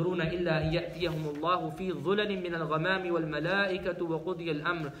 هل ينظرون إلا أن يأتيهم الله في ظلل من الغمام والملائكة وقضي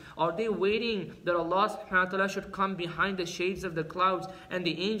الأمر. Are they waiting that Allah subhanahu wa ta'ala should come behind the shades of the clouds and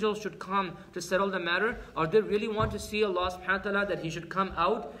the angels should come to settle the matter? Or they really want to see Allah subhanahu wa ta'ala, that He should come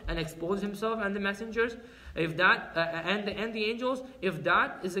out and expose Himself and the messengers? If that and the angels, if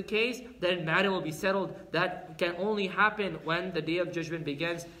that is the case, then matter will be settled. That can only happen when the day of judgment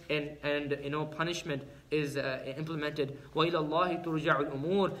begins and punishment is implemented. وَإِلَى اللَّهِ تُرْجَعُ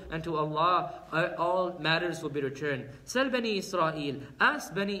الْأُمُورِ. And to Allah all matters will be returned. سَلْ بَنِي إِسْرَائِيل.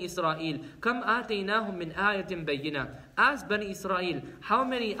 Ask Bani Israel. كَمْ آتَيْنَاهُمْ مِنْ آيَةٍ بَيِّنَةٍ. Ask Bani Israel how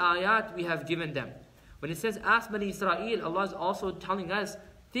many ayat we have given them. When it says ask Bani Israel, Allah is also telling us,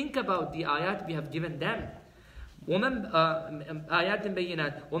 think about the ayat we have given them. ومن آيات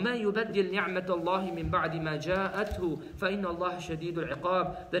بينات وما يبدل نعمة الله من بعد ما جاءته فإن الله شديد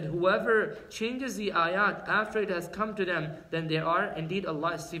العقاب. That whoever changes the ayat after it has come to them, then they are indeed,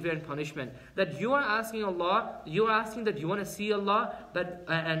 Allah is severe in punishment. That you are asking Allah, you are asking that you want to see Allah, but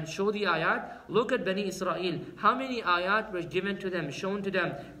and show the ayat. Look at Bani Israel. How many ayat were given to them, shown to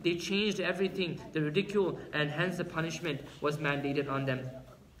them? They changed everything, they ridiculed, and hence the punishment was mandated on them.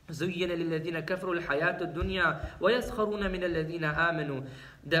 زُيِّنَ لِلَّذِينَ كَفَرُوا الْحَيَاةُ الدُّنْيَا وَيَسْخَرُونَ مِنَ الَّذِينَ آمَنُوا.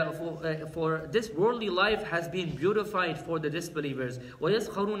 For this worldly life has been beautified for the disbelievers.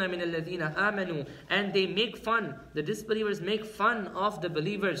 وَيَسْخَرُونَ مِنَ الَّذِينَ آمَنُوا. And they make fun, the disbelievers make fun of the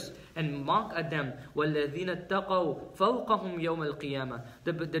believers and mock at them. وَالَّذِينَ اتَّقَوْا فَوْقَهُمْ يَوْمَ الْقِيَامَةِ.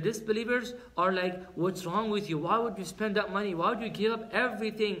 The disbelievers are like, what's wrong with you? Why would you spend that money? Why would you give up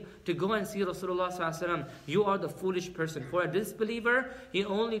everything to go and see Rasulullah sallallahu alaihi wasallam? You are the foolish person. For a disbeliever, he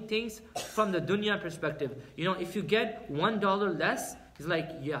only thinks from the dunya perspective. If you get $1 less, he's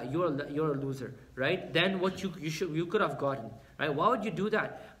like, yeah, you're a loser, right? Then what you could have gotten, right? Why would you do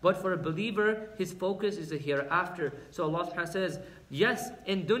that? But for a believer, his focus is the hereafter. So Allah subhanahu wa ta'ala says, yes,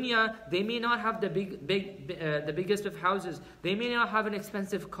 in dunya, they may not have the biggest of houses. They may not have an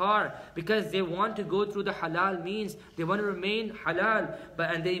expensive car because they want to go through the halal means. They want to remain halal.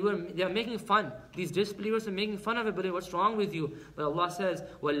 And they are making fun. These disbelievers are making fun of it. But what's wrong with you? But Allah says,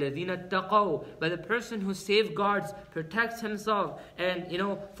 وَالَّذِينَ اتَّقَوْا. But the person who safeguards, protects himself, and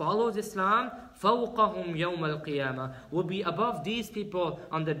follows Islam, فَوْقَهُمْ يَوْمَ الْقِيَامَةِ. Will be above these people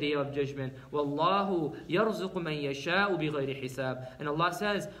on the day of judgment. وَاللَّهُ يَرْزُقُ مَنْ يَشَاءُ بِغَيْرِ حِسَابٍ. And Allah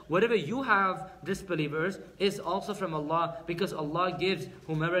says, whatever you have, disbelievers, is also from Allah, because Allah gives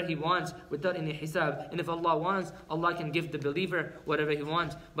whomever He wants without any hisab. And if Allah wants, Allah can give the believer whatever He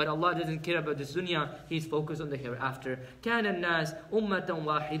wants. But Allah doesn't care about this dunya. He's focused on the hereafter. كَانَ النَّاسِ أُمَّةً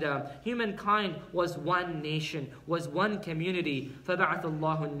وَاحِدًا. Humankind was one nation, was one community. فَبَعَثَ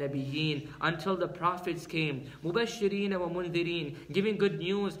اللَّهُ النَّبِيِّينَ. Until the prophets came, مُبَشِّرِينَ وَمُنذِرِينَ, giving good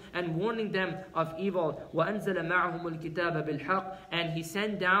news and warning them of evil. وَأَنزَلَ مَعَهُمُ الْكِتَابَ بِالْحَقِّ. And He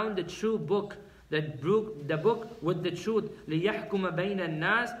sent down the true book, the book with the truth. لِيَحْكُمَ بَيْنَ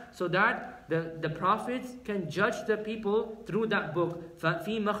النَّاسِ. So that the prophets can judge the people through that book.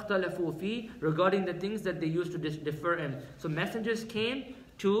 فَفِي مَخْتَلَفُوا فِي. Regarding the things that they used to differ in. So messengers came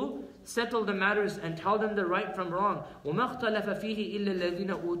to settle the matters and tell them the right from wrong. وَمَا اخْتَلَفَ فِيهِ إِلَّا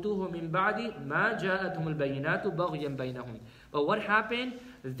الَّذِينَ أُوتُوهُ مِنْ بَعْدِ مَا جَاءَتْهُمُ الْبَيِّنَاتُ بَغْيًا بَيْنَهُمْ. But what happened?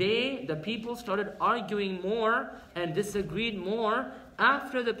 The people started arguing more and disagreed more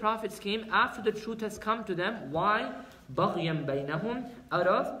after the prophets came, after the truth has come to them. Why? بَغْيًا بَيْنَهُمْ. Out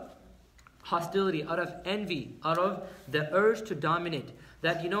of hostility, out of envy, out of the urge to dominate.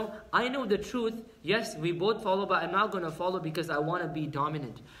 That, I know the truth, yes, we both follow, but I'm not going to follow because I want to be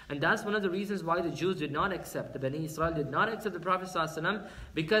dominant. And that's one of the reasons why the Jews did not accept, the Bani Israel did not accept the Prophet ﷺ,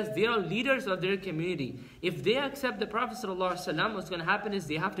 because they are leaders of their community. If they accept the Prophet ﷺ, what's going to happen is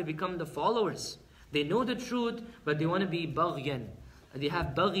they have to become the followers. They know the truth, but they want to be baghyan. They have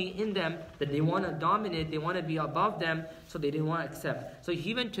baghi in them, that they want to dominate, they want to be above them, so they didn't want to accept. So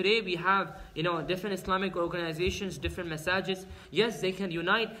even today we have, different Islamic organizations, different messages. Yes, they can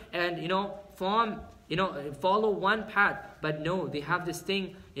unite and, form, follow one path. But no, they have this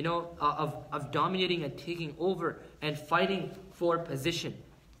thing, of dominating and taking over and fighting for position,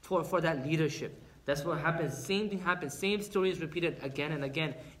 for that leadership. That's what happens. Same thing happens. Same story is repeated again and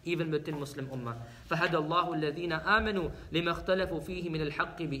again, even within Muslim Ummah. فَهَدَى اللَّهُ الَّذِينَ آمَنُوا لِمَا اخْتَلَفُوا فِيهِ مِنَ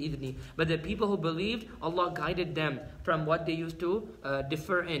الْحَقِّ بِإِذْنِهِ. But the people who believed, Allah guided them from what they used to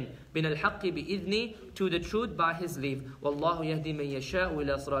differ in. مِنَ الْحَقِّ بِإِذْنِهِ, to the truth by His leave. وَاللَّهُ يَهْدِي مَن يَشَاءُ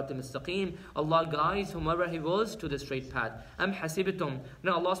إِلَى صِرَاطٍ مُسْتَقِيمٍ. Allah guides whomever He wills to the straight path. أَمْ حَسِبْتُمْ.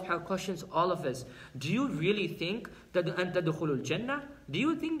 Now Allah subhanahu wa ta'ala questions all of us. Do you really think that أَن تَدْخُلُوا الْجَنَّةِ? Do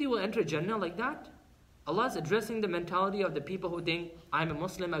you think they will enter Jannah like that? Allah is addressing the mentality of the people who think, I'm a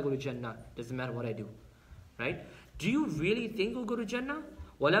Muslim, I go to Jannah. Doesn't matter what I do. Right? Do you really think you'll go to Jannah?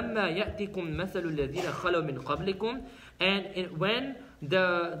 وَلَمَّا يَأْتِكُمْ مَثَلُ الَّذِينَ خَلَوْا مِنْ قَبْلِكُمْ. And when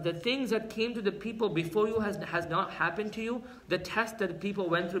the things that came to the people before you has not happened to you, the test that the people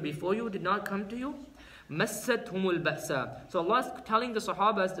went through before you did not come to you, مَسَّتْهُمُ الْبَأْسَى. So Allah is telling the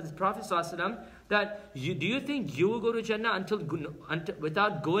Sahabas, the Prophet ﷺ, that do you think you will go to Jannah until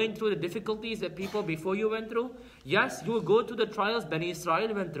without going through the difficulties that people before you went through? Yes, you will go through the trials Bani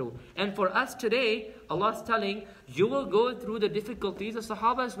Israel went through. And for us today, Allah is telling, you will go through the difficulties the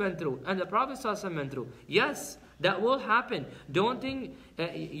Sahabas went through and the Prophet ﷺ went through. Yes, that will happen. Don't think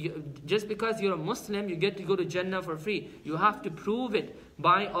just because you're a Muslim, you get to go to Jannah for free. You have to prove it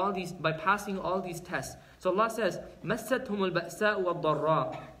by passing all these tests. So Allah says, مَسَّتْهُمُ الْبَأْسَاءُ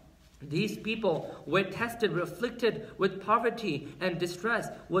وَالضَّرَّاءُ. These people were tested, were afflicted with poverty and distress.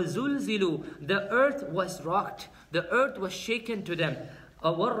 وَزُلْزِلُوا. The earth was rocked. The earth was shaken to them.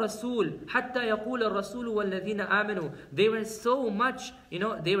 وَالرَّسُولُ حَتَّى يَقُولَ الرَّسُولُ وَالَّذِينَ آمَنُوا. They were so much,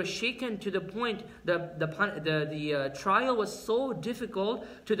 they were shaken to the point, the trial was so difficult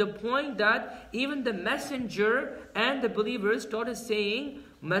to the point that even the messenger and the believers started saying,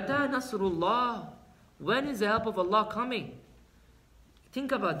 مَتَى نَصْرُ اللَّهِ. When is the help of Allah coming?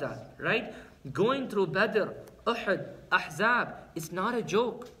 Think about that, right? Going through Badr, Uhud, Ahzab, it's not a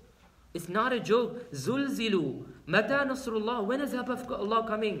joke. It's not a joke. Zulzilu. Mata Nasrullah. When is the help of Allah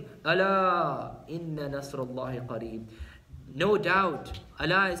coming? Allah, inna Nasrullahi qareeb. No doubt,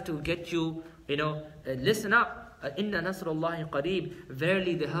 Allah is to get you, listen up. Inna Nasrullahi qareeb.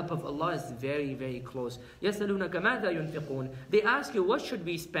 Verily the help of Allah is very, very close. يَسَأَلُونَكَ مَاذَا يُنْفِقُونَ. They ask you, what should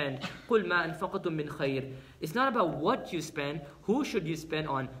we spend? قُلْ مَا أَنْفَقْتُم مِّنْ خَيْرٍ. It's not about what you spend, who should you spend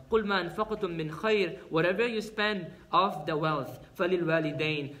on. قُلْ مَا أَنْفَقْتُم مِّنْ خَيْرٍ. Whatever you spend of the wealth,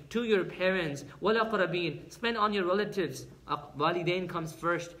 فَلِلْوَالِدَيْنِ. To your parents, وَالْأَقْرَبِينَ. Spend on your relatives. Walidain comes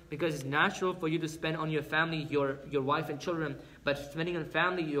first because it's natural for you to spend on your family, your wife and children. But spending on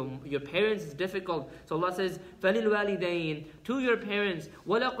family, your parents is difficult. So Allah says, فَلِلْوَالِدَيْنِ. To your parents,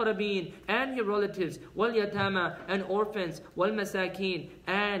 وَالْأَقْرَبِينَ. And your relatives, وَالْيَتَامَى. And orphans, وَالْمَسَاكِينَ.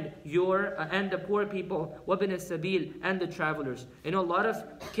 And the poor people, وَبِنَ السَّبِيلِ. And the travelers. A lot of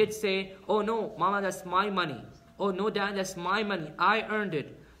kids say, oh no, Mama, that's my money. Oh no, Dad, that's my money. I earned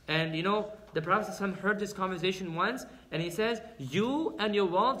it. And the Prophet ﷺ heard this conversation once, and he says, you and your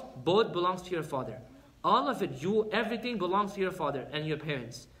wealth both belongs to your father. All of it, everything belongs to your father and your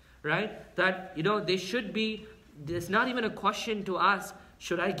parents. Right? That, they should be, there's not even a question to ask,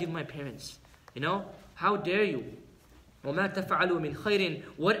 should I give my parents? How dare you? وَمَا تَفْعَلُوا مِنْ خَيْرٍ.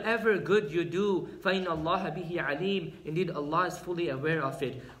 Whatever good you do, فَإِنَّ اللَّهَ بِهِ عَلِيمٌ. Indeed, Allah is fully aware of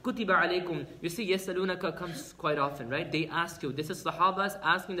it. كُتِبَ عَلَيْكُمْ. You see, يَسَأَلُونَكَ comes quite often, right? They ask you. This is Sahabas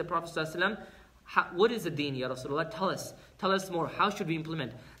asking the Prophet ﷺ, what is the deen, Ya Rasulullah? Tell us more. How should we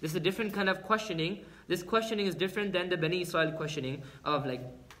implement? This is a different kind of questioning. This questioning is different than the Bani Israel questioning of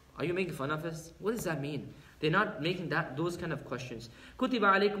are you making fun of us? What does that mean? They're not making those kind of questions. كُتِبَ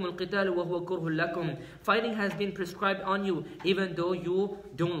عَلَيْكُمُ الْقِتَالُ وَهُوَ كُرْهٌ لَكُمْ. Fighting has been prescribed on you, even though you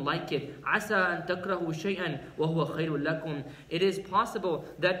don't like it. عَسَىٰ أَن تَكْرَهُ شَيْئًا وَهُوَ خَيْرٌ لَكُمْ. It is possible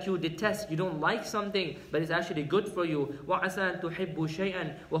that you detest, you don't like something, but it's actually good for you. وَعَسَىٰ أَن تُحِبُّوا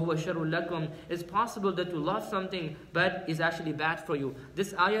شَيْئًا وَهُوَ شَرٌ لَكُمْ. It's possible that you love something, but it's actually bad for you.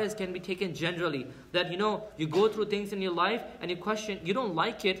 This ayah can be taken generally. That you go through things in your life and you question, you don't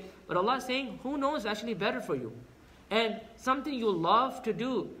like it, but Allah is saying, who knows, actually better for you. And something you love to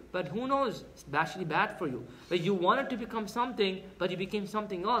do, but who knows, it's actually bad for you. But you wanted to become something, but you became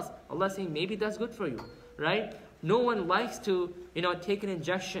something else. Allah is saying, maybe that's good for you, right? No one likes to, take an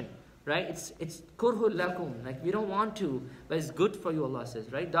injection, right? It's kurhul lakum, we don't want to, but it's good for you, Allah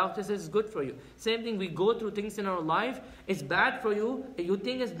says, right? Doctor says it's good for you. Same thing, we go through things in our life, it's bad for you, you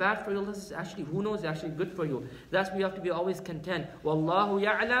think it's bad for you, Allah says actually, who knows, it's actually good for you. That's why you have to be always content. Wallahu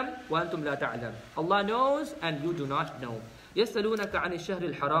ya'lam wa antum la ta'lam. Allah knows and you do not know. يَسْأَلُونَكَ عَنِ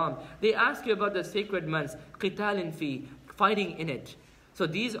الشَّهْرِ الْحَرَامِ. They ask you about the sacred months, قِتَالٍ فِي, fighting in it. So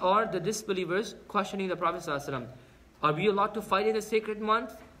these are the disbelievers questioning the Prophet ﷺ. Are we allowed to fight in the sacred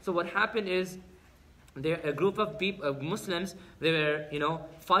month? So what happened is, a group of people, Muslims, they were,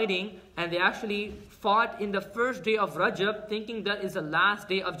 fighting, and they actually fought in the first day of Rajab, thinking that is the last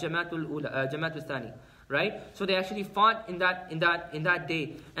day of Jamaatul Thani, right? So they actually fought in that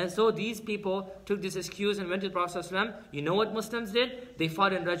day, and so these people took this excuse and went to the Prophet ﷺ. You know what Muslims did? They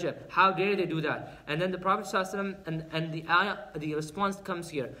fought in Rajab. How dare they do that? And then the Prophet ﷺ and the ayah, the response comes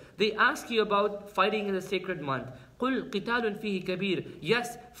here. They ask you about fighting in the sacred month. قُلْ قِتَالٌ فِيهِ كَبِيرٌ.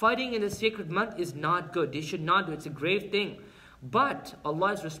 Yes, fighting in the sacred month is not good. They should not do it. It's a grave thing. But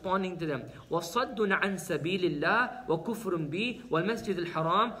Allah is responding to them. وَصَدٌّ عَنْ سَبِيلِ اللَّهِ وَكُفْرٌ بِهِ وَالْمَسْجِدِ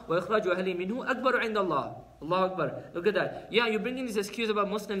الْحَرَامِ وَإِخْرَاجُ أَهْلِهِ مِنْهُ أَكْبَرُ عِنْدَ اللَّهِ. Allahu Akbar. Look at that. Yeah, you're bringing this excuse about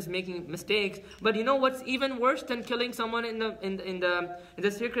Muslims making mistakes, but you know what's even worse than killing someone in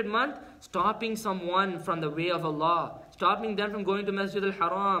the sacred month? Stopping someone from the way of Allah, stopping them from going to Masjid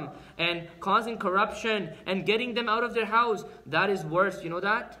al-Haram, and causing corruption and getting them out of their house. That is worse. You know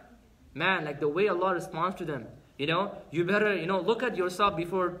that? Man, like the way Allah responds to them. You better, look at yourself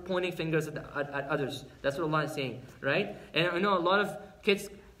before pointing fingers at others. That's what Allah is saying, right? And I know a lot of kids,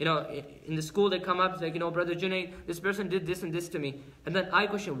 in the school, they come up, it's like, Brother Junaid, this person did this and this to me. And then I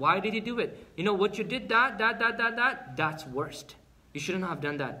question, why did he do it? What you did, that's worst. You shouldn't have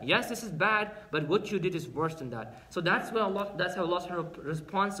done that. Yes, this is bad, but what you did is worse than that. So that's how Allah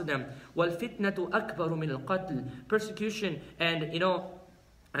responds to them. وَالْفِتْنَةُ أَكْبَرُ مِنَ الْقَتْلِ. Persecution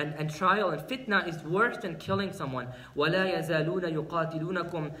and trial and fitna is worse than killing someone. وَلَا يَزَالُونَ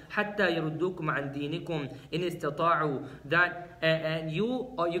يُقَاتِلُونَكُمْ حَتَّى يَرُدُّوكُمْ عَنْ دِينِكُمْ إِنِ اسْتَطَاعُوا. That and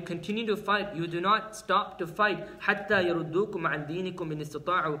you continue to fight. You do not stop to fight. حَتَّى يَرُدُّوكُمْ عَنْ دِينِكُمْ إِنِ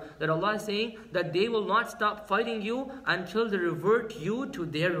اسْتَطَاعُوا. That Allah is saying that they will not stop fighting you until they revert you to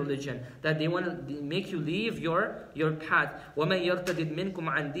their religion. That they want to make you leave your path. وَمَنْ يَرْتَدِدْ مِنْكُمْ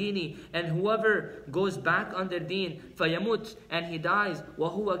عَنْ دِينِي. And whoever goes back on their deen, فَيَمُتْ, and he dies,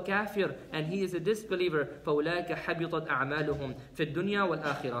 وَهُوَ كَافِرٌ, and he is a disbeliever, فَأُولَٰئِكَ حَبِطَتْ أَعْمَالُهُمْ فِي الدُّنْيَا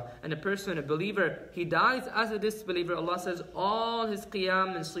وَالْآخِرَةِ. And a believer, he dies as a disbeliever. Allah says all his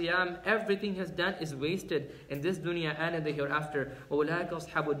qiyam and siyam, everything he has done is wasted in this dunya and in the hereafter. وَأُولَٰئِكَ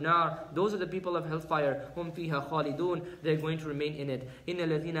أَصْحَابُ النَّارِ. Those are the people of hellfire. هُمْ فِيهَا خَالِدُونَ. They're going to remain in it. إِنَّ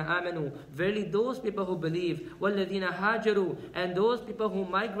الَّذِينَ آمَنُوا. Verily those people who believe. وَالَّذِينَ هَاجَرُوا. And those people who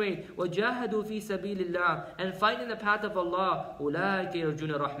migrate. وَجَاهَدُوا فِي سَبِيلِ اللَّهِ. And fight in the path of Allah. أُولَٰئِكَ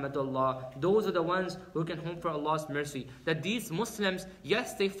يَرْجُونَ رَحْمَةَ اللَّهِ. Those are the ones who can hope for Allah's mercy. That these Muslims,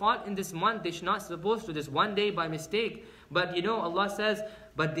 yes, they fought in this month. They should not supposed to this one day by mistake. But Allah says,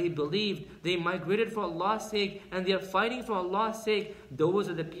 but they believed, they migrated for Allah's sake, and they are fighting for Allah's sake. Those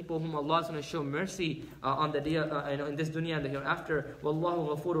are the people whom Allah is going to show mercy on the day, in this dunya and the hereafter.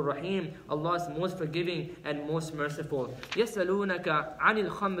 Wallahu ghafurur rahim. Allah is most forgiving and most merciful. يَسْأَلُونَكَ عَنِ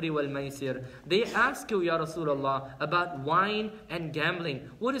الْخَمْرِ وَالْمَيْسِرِ. They ask you, Ya Rasulullah, about wine and gambling.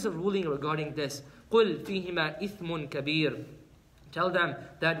 What is the ruling regarding this? قُلْ فِيهِمَا إِثْمٌ كَبِيرٌ. Tell them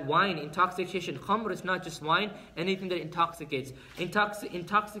that wine, intoxication, khamr is not just wine, anything that intoxicates.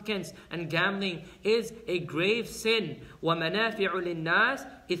 Intoxicants and gambling is a grave sin. وَمَنَافِعُ لِلنَّاسِ.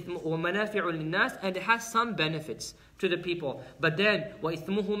 And it has some benefits to the people. But then,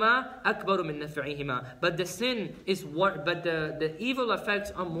 وَإِثْمُهُمَا أَكْبَرُ مِنْ نَفْعِهِمَا. But the sin is what, but the evil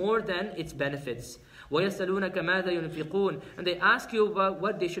effects are more than its benefits. وَيَسْأَلُونَكَ مَاذَا يُنْفِقُونَ. And they ask you about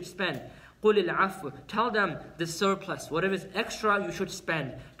what they should spend. قُلِ الْعَفْوِ. Tell them the surplus, whatever is extra you should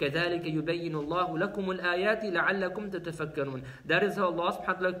spend. كَذَلِكَ يُبَيِّنُ اللَّهُ لَكُمُ الْآيَاتِ لَعَلَّكُمْ تَتَفَكَّرُونَ. That is how Allah subhanahu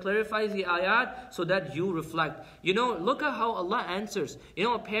wa ta'ala clarifies the ayat so that you reflect. Look at how Allah answers.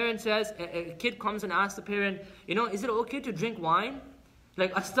 A parent says, a kid comes and asks the parent, is it okay to drink wine?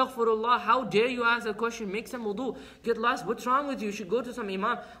 Like, astaghfirullah, how dare you ask that question? Make some wudu. Get lost. What's wrong with you? You should go to some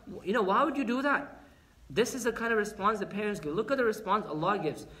imam. Why would you do that? This is the kind of response the parents give. Look at the response Allah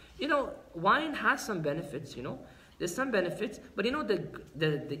gives. Wine has some benefits, There's some benefits, but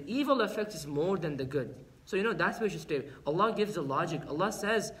the evil effect is more than the good. So that's where you should stay. Allah gives the logic. Allah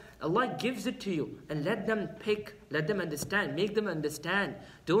says, Allah gives it to you. And let them pick, let them understand, make them understand.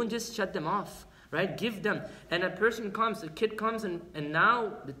 Don't just shut them off, right? Give them. And a kid comes and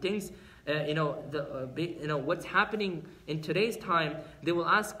now the things, what's happening in today's time, they will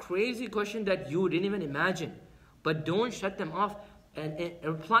ask crazy questions that you didn't even imagine. But don't shut them off and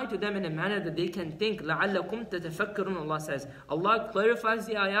reply to them in a manner that they can think. لَعَلَّكُمْ تَتَفَكَّرُونَ. Allah says. Allah clarifies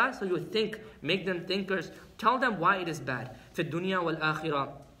the ayah so you think, make them thinkers. Tell them why it is bad. فِي الدُّنْيَا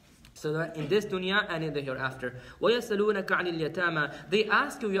وَالْآخِرَةِ. So that in this dunya and in the hereafter. وَيَسْأَلُونَكَ عَنِ الْيَتَامَى. They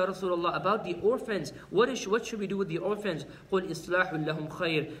ask you, Ya Rasulullah, about the orphans. What should we do with the orphans? قُلْ إِصْلَاحٌ لَهُمْ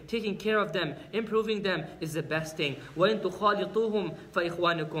خَيْرٌ. Taking care of them, improving them is the best thing. وَإِن تُخَالِطُوهُمْ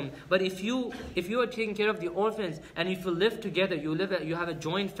فَإِخْوَانُكُمْ. But if you are taking care of the orphans, and if you live together, you have a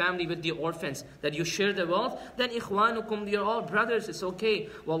joint family with the orphans, that you share the wealth, then إِخْوَانُكُمْ, you're all brothers, it's okay.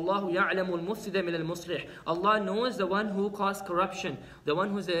 وَاللَّهُ يَعْلَمُ الْمُفْسِدَ مِنَ الْمُصْلِحِ. Allah knows the one who caused corruption, the one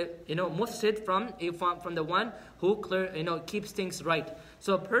who's a mufsid from the one who keeps things right.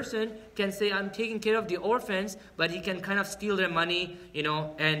 So a person can say, I'm taking care of the orphans, but he can kind of steal their money,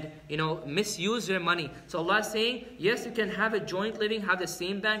 and misuse their money. So Allah is saying, yes, you can have a joint living, have the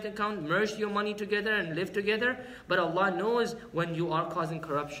same bank account, merge your money together and live together, but Allah knows when you are causing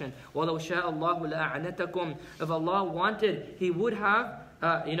corruption. وَلَوْ شَاءَ اللَّهُ لَأَعْنَتَكُمْ. If Allah wanted, He would have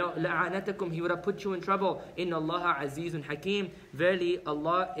لَعَانَتَكُمْ, He would have put you in trouble. إِنَّ اللَّهَ عَزِيزٌ حَكِيمٌ. Verily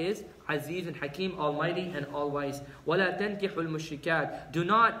Allah is Aziz and Hakim, Almighty and All-Wise. وَلَا تَنْكِحُ الْمُشْرِكَاتِ. Do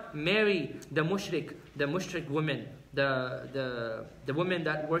not marry the mushrik women, the women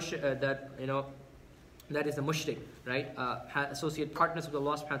that worship, that is a mushrik, right? Associate partners with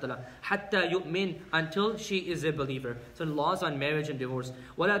Allah subhanahu wa ta'ala. Hatta yu'min, until she is a believer. So laws on marriage and divorce.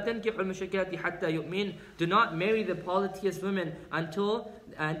 وَلَا تَنْكِحُ الْمُشْرِكَاتِ حَتَّى يُؤْمِن. Do not marry the polytheist women until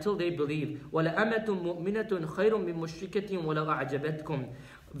they believe. وَلَأَمَةٌ مُؤْمِنَةٌ خَيْرٌ مِّن مُشْرِكَةٍ وَلَوْ أَعْجَبَتْكُمْ.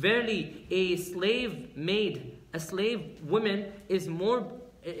 Verily, a slave woman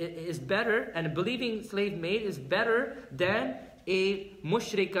is better, and a believing slave maid is better than a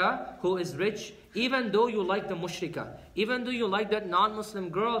mushrika who is rich, even though you like the mushrika, even though you like that non-Muslim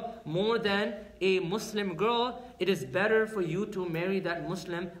girl more than a Muslim girl, it is better for you to marry that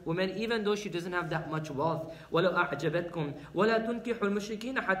Muslim woman, even though she doesn't have that much wealth. وَلَوْ أَعْجَبَتْكُمْ وَلَا تُنْكِحُ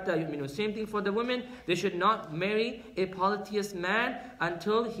الْمُشْرِكِينَ حَتَّى يُؤْمِنُوا. Same thing for the women. They should not marry a polytheist man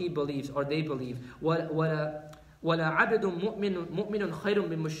until he believes or they believe. وَلَا عَبْدٌ مُؤْمِنٌ خَيْرٌ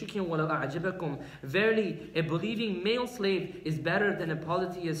مِّن مُشْرِكٍ وَلَوْ أَعْجَبَكُمْ. Verily, a believing male slave is better than a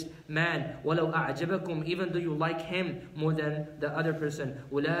polytheist man. وَلَوْ أَعْجَبَكُمْ, even though you like him more than the other person.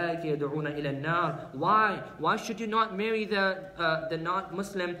 أُولَٰئِكَ يَدْعُونَ إِلَى النَّارِ. Why should you not marry the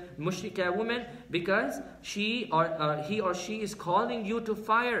not-Muslim mushrika woman? Because he or she is calling you to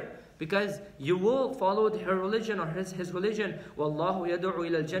fire. Because you will follow her religion or his religion. وَاللَّهُ يَدْعُو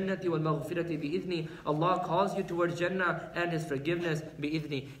إِلَى الْجَنَّةِ وَالْمَغْفِرَةِ بِإِذْنِهِ. Allah calls you towards Jannah and His forgiveness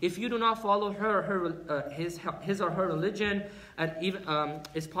بِإِذْنِهِ. If you do not follow his or her religion, and even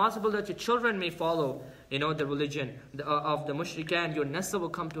it's possible that your children may follow the religion of the mushrikeen, your nasl will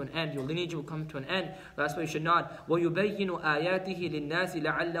come to an end, your lineage will come to an end. That's why you should not. وَيُبَيِّنُ آيَاتِهِ لِلنَّاسِ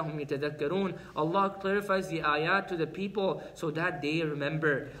لَعَلَّهُمْ يَتَذَكَّرُونَ. Allah clarifies the ayat to the people so that they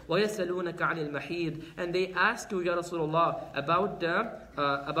remember. وَيَسْأَلُونَكَ عَنِ الْمَحِيضِ. And they ask you, Ya Rasulullah, about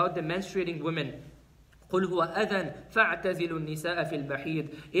the menstruating women. قُلْ هُوَ أَذًى فَاعْتَزِلُوا النِّسَاءَ فِي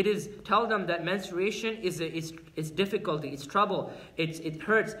الْمَحِيضِ. It is, tell them that menstruation is difficulty, it's trouble, it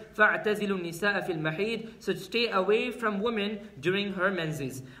hurts. فَاعْتَزِلُوا النِّسَاءَ فِي الْمَحِيضِ. So stay away from women during her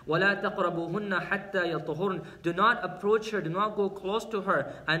menses. وَلَا تَقْرَبُوهُنَّ حَتَّى يَطْهُرْنَ. Do not approach her, do not go close to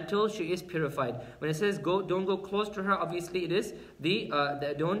her until she is purified. When it says don't go close to her, obviously it is the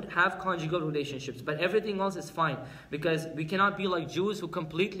don't have conjugal relationships. But everything else is fine, because we cannot be like Jews who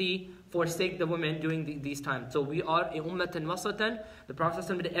completely forsake the women during these times. So we are a ummatan wasatan. The Prophet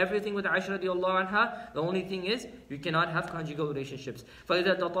did everything with Aisha radiallahu anha. The only thing is, you cannot have conjugal relationships.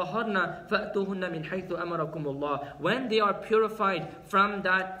 فَإِذَا تَطَهَّرْنَا فَأْتُوهُنَّ مِنْ حَيْثُ أَمَرَكُمُ اللَّهُ. When they are purified from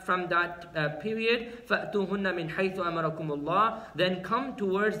that period, فَأْتُوهُنَّ مِنْ حَيْثُ أَمَرَكُمُ اللَّهُ. Then come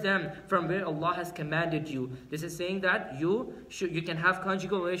towards them from where Allah has commanded you. This is saying that you can have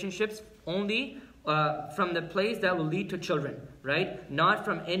conjugal relationships only from the place that will lead to children, right? Not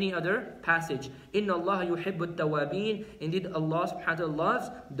from any other passage. Inna Allah yuhibbu at-tawabin. Indeed, Allah subhanahu wa ta'ala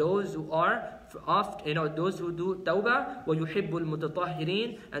loves those who are those who do tawbah. Wa yuhibbu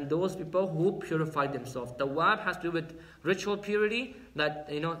al-mutatahhirin. And those people who purify themselves. Tawab has to do with ritual purity, that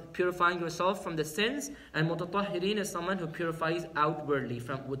purifying yourself from the sins. And mutatahhirin is someone who purifies outwardly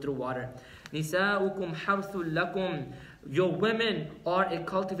through water. Nisa'ukum harthul lakum. Your women are a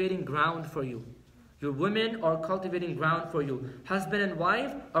cultivating ground for you. Your women are cultivating ground for you. Husband and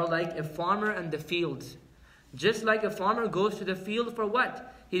wife are like a farmer and the fields. Just like a farmer goes to the field for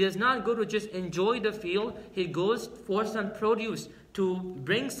what? He does not go to just enjoy the field. He goes for some produce, to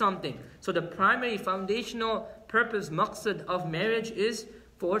bring something. So the primary foundational purpose, maqsad of marriage is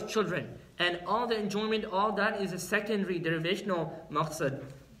for children. And all the enjoyment, all that is a secondary derivational maqsad.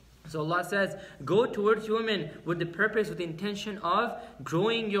 So Allah says, go towards women with the purpose, with the intention of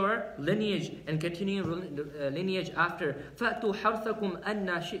growing your lineage and continuing lineage after. فَأْتُوا حَرْثَكُمْ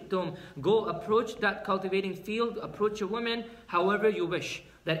أَنَّا شِئْتُمْ. Go approach that cultivating field, approach a woman however you wish.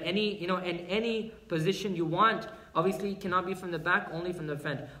 That in any position you want. Obviously, it cannot be from the back, only from the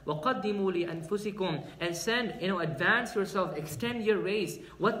front. وَقَدِّمُوا لِأَنفُسِكُمْ. And send, advance yourself, extend your race.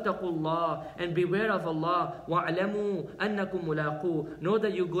 وَاتَّقُوا اللَّهِ. And beware of Allah. وَاعْلَمُوا أَنَّكُمْ مُلَاقُوهُ. Know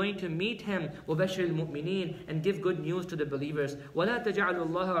that you're going to meet Him. وَبَشِّرِ الْمُؤْمِنِينَ. And give good news to the believers. وَلَا تَجْعَلُوا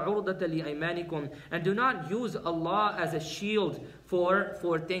اللَّهَ عُرْضَةً لِأَيْمَانِكُمْ. And do not use Allah as a shield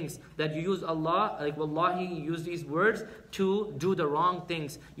for things. That you use Allah, like wallahi, you use these words to do the wrong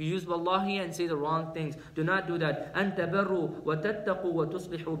things. You use wallahi and say the wrong things. Do not do that. أَن تَبَرُّوا وَتَتَّقُوا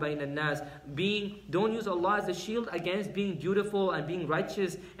وَتُصْلِحُوا بَيْنَ النَّاسِ. Don't use Allah as a shield against being beautiful and being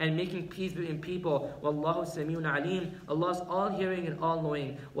righteous and making peace between people. Wallahu Samiun Alim. Allah is all hearing and all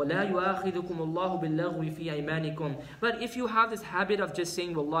knowing. وَلَا يُؤَاخِذُكُمُ اللَّهُ بِاللَّغْوِ فِي أَيْمَانِكُمْ. But if you have this habit of just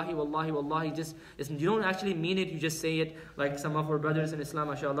saying wallahi, wallahi, wallahi, you don't actually mean it, you just say it, like some of our brothers in Islam,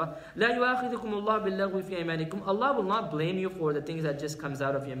 mashallah. لَا يُؤَاخِذُكُمُ اللَّهُ بِاللَّغْوِ فِي أَيْمَانِكُمْ. Allah will not blame you for the things that just comes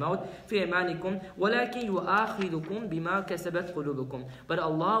out of your mouth. فِي أَيْمَانِكُمْ وَلَكِنْ يُؤَاخِذُكُمْ بِمَا كَسَبَتْ قُلُوبُكُم. But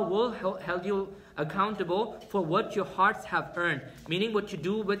Allah will hold you accountable for what your hearts have earned, meaning what you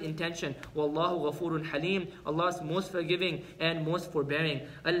do with intention. Wallahu ghafurun halim. Allah is most forgiving and most forbearing.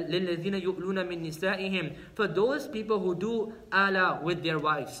 لِلَّذِينَ يُؤْلُونَ مِن نِسَائِهِمْ. For those people who do ala with their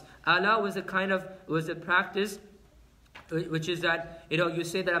wives. Ala was a practice, which is that you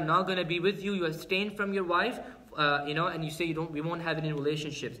say that I'm not going to be with you. You abstain from your wife. And you say we won't have any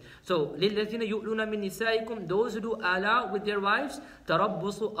relationships. So, لِلَّذِينَ يُؤْلُونَ مِن نِسَائِكُمْ. Those who do ala with their wives,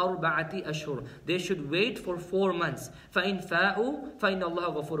 تَرَبُّصُ أَرْبَعَةِ أَشْهُرٍ. They should wait for 4 months. فَإِنْ فَاءُوا فَإِنَّ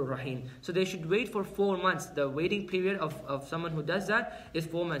اللَّهَ غَفُورٌ رَحِيمٌ. So they should wait for 4 months. The waiting period of someone who does that is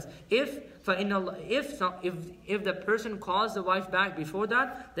 4 months. If the person calls the wife back before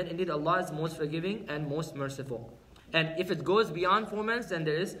that, then indeed Allah is most forgiving and most merciful. And if it goes beyond 4 months, then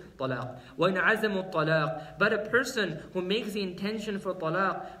there is talaq. وَإِنْ عَزَمُوا الطَّلَاقِ. But a person who makes the intention for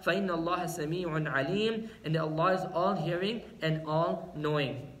talaq, فَإِنَّ اللَّهَ سَمِيعٌ عَلِيمٌ. And Allah is all hearing and all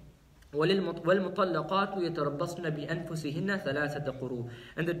knowing. وَلِلْمُطَلَّقَاتُ يَتَرَبَّصْنَ بِأَنفُسِهِنَّ ثَلَاثَةَ قُرُوءٍ.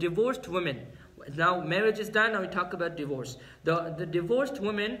 And the divorced women. Now marriage is done, now we talk about divorce. The divorced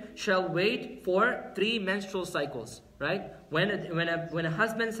woman shall wait for 3 menstrual cycles. Right? When a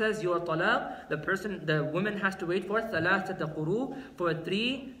husband says you are talaq, the woman has to wait for ثَلَاثَةَ قُرُوءٍ, for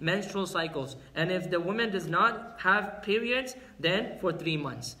 3 menstrual cycles. And if the woman does not have periods, then for 3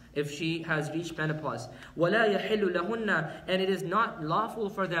 months, if she has reached menopause. وَلَا يَحِلُّ لَهُنَّ. And it is not lawful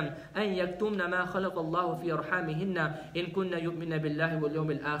for them أَن يَكْتُمْنَ مَا خَلَقَ اللَّهُ فِي أَرْحَامِهِنَّ إِن كُنَّ يُؤْمِنَ بِاللَّهِ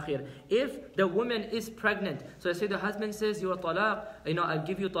وَالْيَوْمِ الْآخِرِ. If the woman is pregnant, so I say the husband says you are talaq, I'll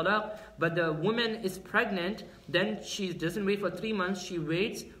give you talaq, but the woman is pregnant, then she doesn't wait for 3 months, she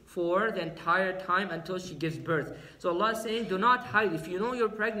waits for the entire time until she gives birth. So Allah is saying, do not hide. If you know you're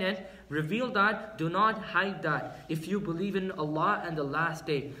pregnant, reveal that, do not hide that. If you believe in Allah and the last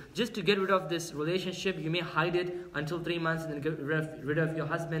day. Just to get rid of this relationship, you may hide it until 3 months and then get rid of your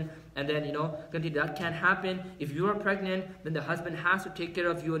husband. And then, continue. That can't happen. If you are pregnant, then the husband has to take care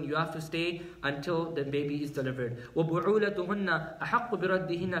of you and you have to stay until the baby is delivered. وَبُعُولَتُهُنَّ أَحَقُّ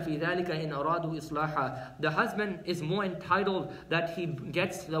بِرَدِّهِنَّ فِي ذَلِكَ إِنْ أَرَادُوا إِصْلَاحًا. The husband is more entitled that he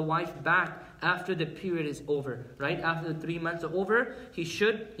gets the wife back after the period is over, right? After the 3 months are over, he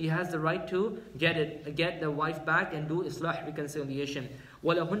has the right to get the wife back and do islah, reconciliation.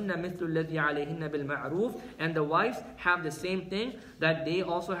 وَلَهُنَّ مِثْلُ الَّذِي عَلَيْهِنَّ بِالْمَعْرُوفِ. And the wives have the same thing, that they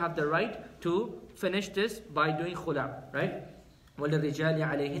also have the right to finish this by doing khula, right? وَلِلرِّجَالِ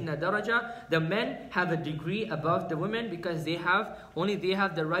عَلَيْهِنَّ دَرَجَةً. The men have a degree above the women because they have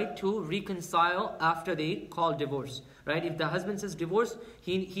the right to reconcile after they call divorce. Right? If the husband says divorce,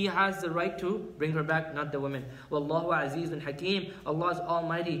 he has the right to bring her back, not the woman. Wallahu azizun hakim. Allah is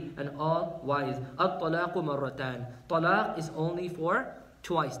almighty and all wise. At-talaqu marratan. Talaq is only for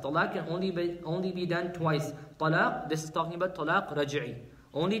twice. Talaq can only be done twice. Talaq, this is talking about talaq raj'i.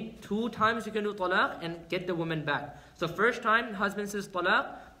 Only 2 times you can do talaq and get the woman back. So first time husband says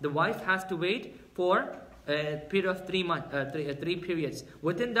talaq, the wife has to wait for a period of 3 months, 3 periods.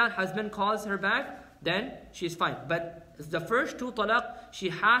 Within that, husband calls her back, then she's fine. But the first 2 talaq, she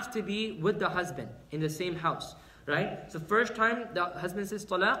has to be with the husband in the same house, right? So first time the husband says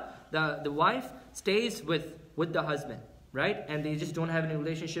talaq, the wife stays with the husband, right? And they just don't have any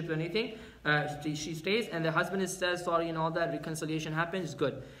relationship or anything. She stays, and the husband says sorry and all that, reconciliation happens,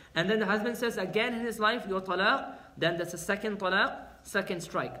 good. And then the husband says again in his life, your talaq, then that's a second talaq, second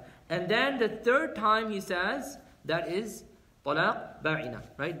strike. And then the 3rd time he says, that is talaq ba'ina,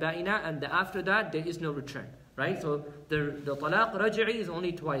 right? Ba'ina, and after that there is no return, right? So the talaq raj'i is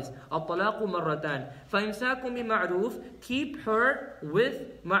only twice. Al-talaqu marratan. فَإِمْسَاكُمْ بِمَعْرُوفٍ. Keep her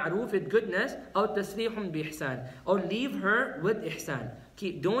with ma'roof, with goodness, أو تسريح بإحسان. Or leave her with ihsan.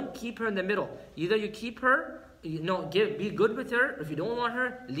 Don't keep her in the middle. Either you keep her, be good with her. If you don't want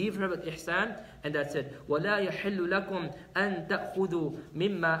her, leave her with ihsan, and that's it. وَلَا يَحِلُّ لَكُمْ أَن تَأْخُذُوا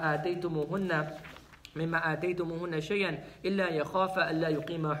مِمَّا آتَيْتُمُهُنَّ شَيْئًا إِلَّا يَخَافَ أَلَّا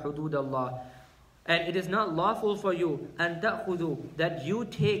يُقِيمَ حُدُودَ اللَّهِ. And it is not lawful for you, أن تأخذوا, that you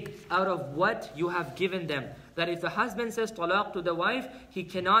take out of what you have given them. That if the husband says talaq to the wife, he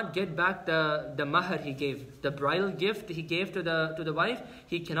cannot get back the mahar he gave, the bridal gift he gave to the wife,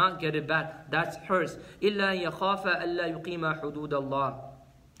 he cannot get it back. That's hers. إِلَّا يَخَافَ أَلَّا يُقِيمَ حُدُودَ اللَّهِ.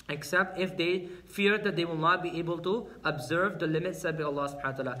 Except if they fear that they will not be able to observe the limits set by Allah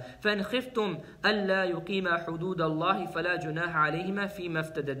subhanahu wa ta'ala. فَإِنْ خِفْتُمْ أَلَّا يُقِيمَ حُدُودَ اللَّهِ فَلَا جُنَاحَ عَلَيْهِمَا فِي مَا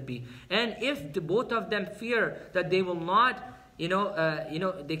افْتَدَتْ بِهِ. And if both of them fear that they will not,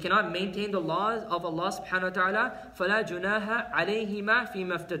 they cannot maintain the laws of Allah subhanahu wa ta'ala, فَلَا جُنَاحَ عَلَيْهِمَا فِي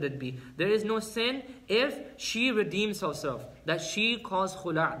مَا افْتَدَتْ بِهِ. There is no sin if she redeems herself, that she calls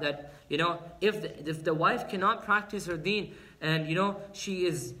khula', that, if the wife cannot practice her deen, and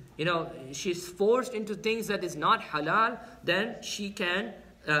she's forced into things that is not halal, then she can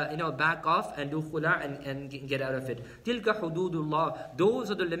back off and do khula' and get out of it. تِلْكَ حُدُودُ اللَّهِ.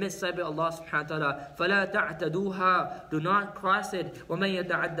 Those are the limits set by Allah subhanahu wa ta'ala. فَلَا تَعْتَدُوهَا. Do not cross it. وَمَنْ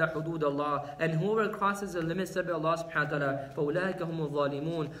يَتَعَدَّ حُدُودَ اللَّهِ. And whoever crosses the limits set by Allah subhanahu wa ta'ala, فَأُولَٰئِكَ هُمُ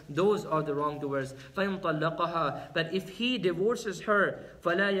الظَّالِمُونَ. Those are the wrongdoers. فَإِنْ طَلَّقَهَا. But if he divorces her,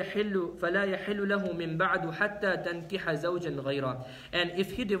 فَلَا يَحِلُّ لَهُ مِنْ بَعْدُ حَتَّى تَنْكِحَ زَوْجًا غَيْرًا. And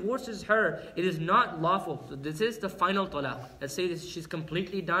if he divorces her, it is not lawful. So this is the final talaq. Let's say she's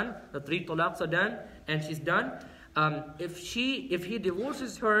completely done, the 3 talaqs are done, and she's done. If he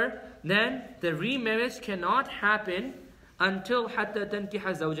divorces her, then the remarriage cannot happen until حَتَّى تَنْكِحَ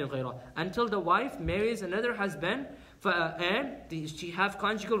زَوْجًا غَيْرًا. Until the wife marries another husband, and she have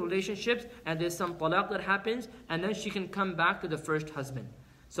conjugal relationships, and there's some talaq that happens, and then she can come back to the first husband.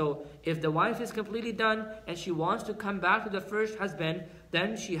 So if the wife is completely done and she wants to come back to the first husband,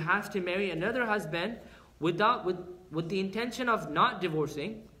 then she has to marry another husband with the intention of not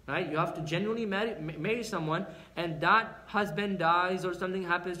divorcing, right? You have to genuinely marry someone, and that husband dies or something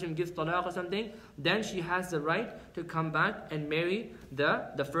happens to him, gives talaq or something, then she has the right to come back and marry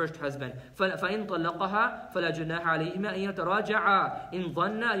the first husband. فَإِنْ طَلَّقَهَا فَلَا جُنَاحَ عَلَيْهِمَا أَنْ يَتَرَاجَعَا إِنْ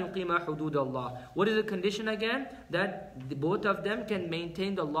ظَنَّ أَنْ يُقِيمَا حُدُودَ اللَّهِ. What is the condition again? That both of them can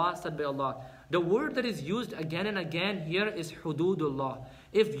maintain the law set by Allah. The word that is used again and again here is hududullah.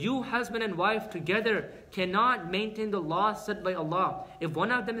 If you, husband and wife, together cannot maintain the law set by Allah, if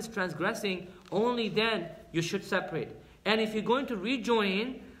one of them is transgressing, only then you should separate. And if you're going to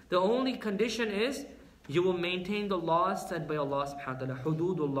rejoin, the only condition is you will maintain the laws set by Allah subhanahu wa ta'ala,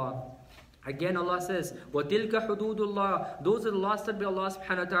 hududullah. Again Allah says, وَتِلْكَ حُدُودُ اللَّهِ. Those are the laws set by Allah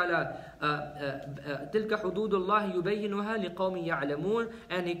subhanahu wa ta'ala. تِلْكَ حُدُودُ اللَّهِ يُبَيِّنُهَا لِقَوْمٍ يَعْلَمُونَ.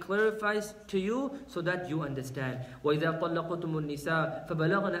 And He clarifies to you so that you understand. وَإِذَا طَلَّقْتُمُ النِّسَاءَ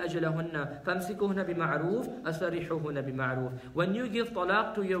فَبَلَغْنَ أَجَلَهُنَّ فَامْسِكُوهُنَّ بِمَعْرُوفٍ أَسْرِحُوهُنَّ بِمَعْرُوفٍ. When you give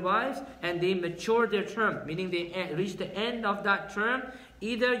talaq to your wives and they mature their term, meaning they reach the end of that term,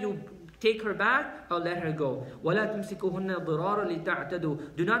 either you take her back or let her go. وَلَا تُمْسِكُهُنَّ ضِرَارًا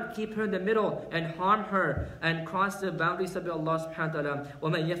لِتَعْتَدُوا. Do not keep her in the middle and harm her and cross the boundaries of Allah subhanahu wa ta'ala.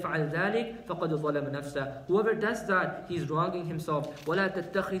 وَمَنْ يَفْعَلْ ذَلِكَ فَقَدْ ظَلَمَ نَفْسَهُ. Whoever does that, he's wronging himself. وَلَا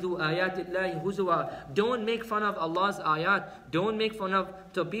تَتَّخِذُوا آيَاتِ اللَّهِ هُزُوًا. Don't make fun of Allah's ayat. Don't make fun of,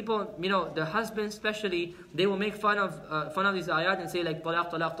 so people, the husbands especially, they will make fun of these ayat and say like talaq,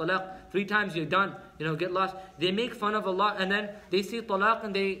 talaq, talaq. 3 times you're done, get lost. They make fun of Allah and then they see talaq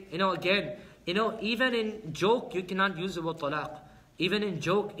and they, again, even in joke you cannot use the word talaq. Even in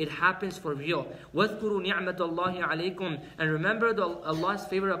joke, it happens for real. وَاذْكُرُوا نِعْمَةَ اللَّهِ عَلَيْكُمْ. And remember Allah's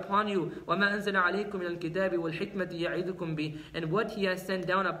favor upon you. وَمَا أَنزَلَ عَلَيْكُمْ مِنَ الْكِتَابِ وَالْحِكْمَةِ يَعِظُكُمْ بِهِ. And what He has sent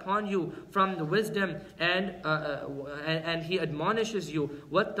down upon you from the wisdom, and He admonishes you.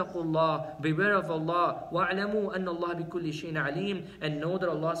 وَاتَّقُوا اللَّهِ. Beware of Allah. وَاعْلَمُوا أَنَّ اللَّهَ بِكُلِّ شَيْءٍ عَلِيمٌ. And know that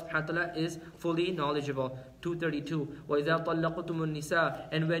Allah subhanahu wa ta'ala is fully knowledgeable. 232. وَإِذَا طَلَّقْتُمُ النِّسَاءَ.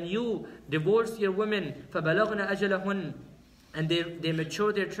 And when you divorce your women, فَبَلَغْنَ أَجَلَهُنَّ. And they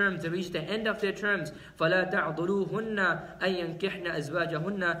mature their terms, they reach the end of their terms. فَلَا تَعْضُلُوهُنَّ أَن يَنْكِحْنَ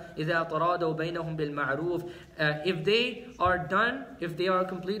أَزْوَاجَهُنَّ إِذَا تَرَادَوْا بَيْنَهُمْ بِالْمَعْرُوفِ. If they are done, if they are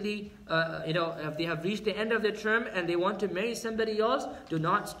completely, if they have reached the end of their term and they want to marry somebody else, do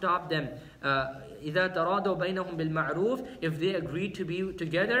not stop them. إِذَا تَرَادَوْا بَيْنَهُمْ بِالْمَعْرُوفِ. If they agree to be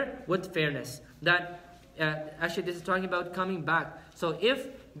together with fairness. That actually this is talking about coming back. So if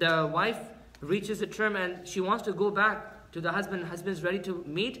the wife reaches a term and she wants to go back to the husband's ready to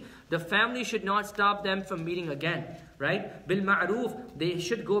meet, the family should not stop them from meeting again, right? Bil ma'roof, they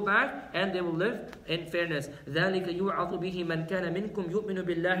should go back and they will live in fairness. ذَلِكَ يُوعَظُ بِهِ مَنْ كَانَ مِنْكُمْ يُؤْمِنُ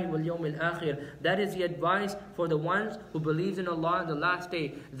بِاللَّهِ وَالْيَوْمِ الْآخِرِ. That is the advice for the ones who believes in Allah and the last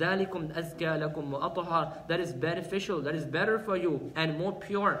day. ذَلِكُمْ أَزْكَى لَكُمْ وَأَطْهَرُ. That is beneficial, that is better for you and more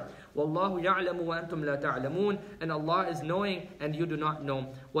pure. وَاللَّهُ يَعْلَمُ وَأَنْتُمْ لَا تَعْلَمُونَ. And Allah is knowing and you do not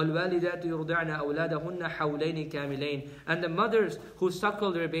know. وَالْوَالِدَاتُ يُرْضِعْنَ أَوْلَادَهُنَّ حَوْلَيْنِ كَامِلَيْنِ. And the mothers who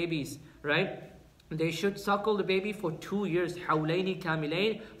suckle their babies, right? They should suckle the baby for 2 years. حَوْلَيْنِ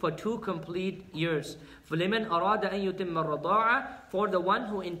كَامِلَيْنِ, for 2 complete years. فَلِمَنْ أَرَادَ أَن يُتِمَّ الرَّضَاعَ. For the one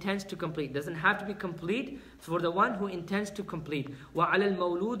who intends to complete. Doesn't have to be complete. For the one who intends to complete. وَعَلَى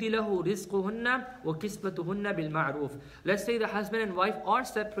الْمَوْلُودِ لَهُ رِزْقُهُنَّ وَكِسْبَتُهُنَّ بِالْمَعْرُوفِ. Let's say the husband and wife are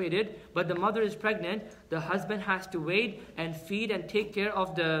separated, but the mother is pregnant. The husband has to wait and feed and take care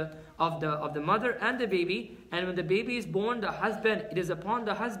of the mother and the baby. And when the baby is born, it is upon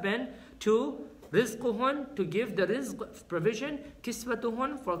the husband to rizquhun, to give the rizq provision,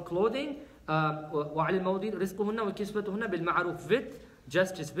 kiswatuhun, for clothing, وَعَلَى الْمَوْلُودِ رِزْقُهُنَّ وَكِسْوَتُهُنَّ بِالْمَعْرُوفِ, with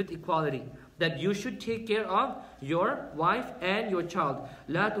justice, with equality. That you should take care of your wife and your child.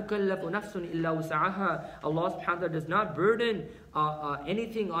 لَا تُكَلَّفُ نَفْسٌ إِلَّا وُسَعَهَا. Allah subhanahu wa ta'ala does not burden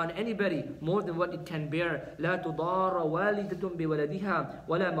anything on anybody more than what it can bear. لَا تُضَارَ وَالِدَةٌ بِوَلَدِهَا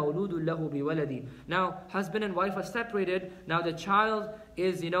وَلَا مَوْلُودٌ لَهُ بِوَلَدِهِ. Now, husband and wife are separated. Now the child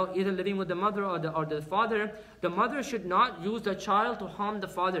is, either living with the mother or the father. The mother should not use the child to harm the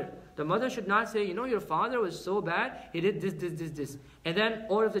father. The mother should not say, your father was so bad, he did this. And then,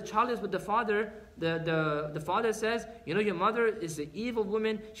 or if the child is with the father, the father says, your mother is an evil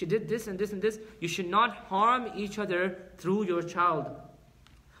woman, she did this and this and this. You should not harm each other through your child.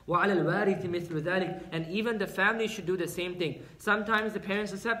 وَعَلَى الْوَارِثِ مِثْلُ ذَلِكَ. And even the family should do the same thing. Sometimes the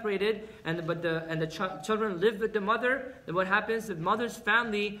parents are separated, and the children live with the mother. Then what happens? The mother's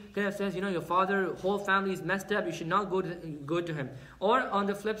family kind of says, your father, whole family is messed up. You should not go to him. Or on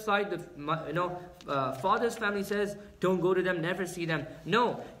the flip side, the father's family says, don't go to them, never see them.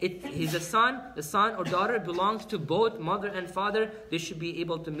 No, he's a son. The son or daughter belongs to both mother and father. They should be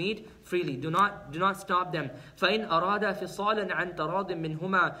able to meet freely. Do not stop them. فَإِنْ أَرَادَ فِصَالًا عَنْ تَرَاضٍ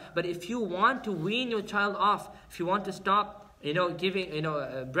مِّنْهُمَا. But if you want to wean your child off, if you want to stop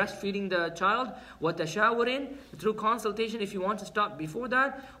breastfeeding the child, وَتَشَاوُرٍ, through consultation, if you want to stop before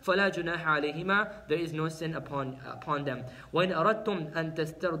that, فَلَا جُنَاحَ عَلَيْهِمَا, there is no sin upon them. وَإِنْ أَرَدْتُمْ أَن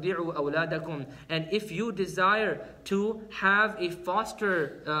تَسْتَرْضِعُوا أَوْلَادَكُمْ. And if you desire to have a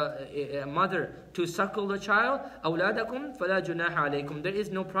foster mother to suckle the child, أَوْلَادَكُمْ فَلَا جُنَاحَ عَلَيْكُمْ. There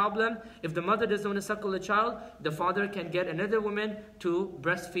is no problem. If the mother doesn't want to suckle the child, the father can get another woman to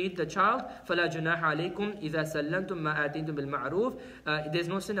breastfeed the child. فَلَا جُنَاحَ عَلَيْكُمْ إِذَا سَلَّمْتُمْ مَا آتَيْتُمْ بِالْمَعْرُوفِ. There's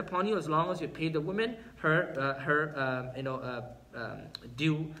no sin upon you as long as you pay the woman her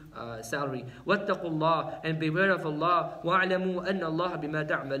due salary. وَاتَّقُوا اللَّهِ, and beware of Allah. وَاعْلَمُوا أَنَّ اللَّهَ بِمَا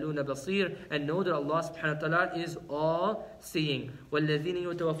تَعْمَلُونَ بَصِيرٌ, and know that Allah subhanahu wa ta'ala is all seeing. وَالَّذِينَ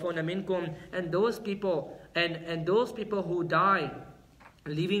يُتَوَفَّوْنَ مِنْكُمْ, and those people who die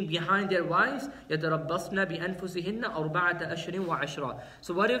leaving behind their wives, يَتَرَبَّصْنَ بِأَنفُسِهِنَّ أَرْبَعَةَ أَشْهُرٍ وَعَشْرًا.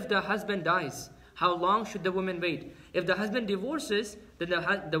 So what if the husband dies? How long should the woman wait? If the husband divorces, then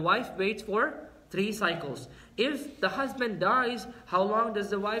the wife waits for 3 cycles. If the husband dies, how long does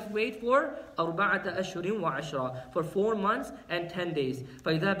the wife wait for? أَرْبَعَةَ أَشْهُرٍ وَعَشْرًا, for 4 months and 10 days.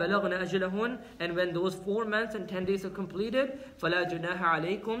 فَإِذَا بَلَغْنَ أَجَلَهُنَّ, and when those 4 months and 10 days are completed, فَلَا جُنَاحَ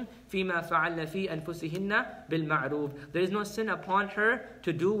عَلَيْكُمْ فِيمَا فَعَلْنَ فِي أَنفُسِهِنَّ بِالْمَعْرُوفِ. There is no sin upon her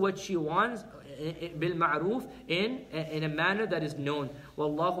to do what she wants بالمعروف, in a manner that is known.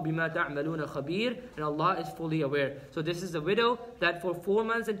 وَاللَّهُ بِمَا تَعْمَلُونَ خَبِيرٌ, and Allah is fully aware. So this is the widow that for 4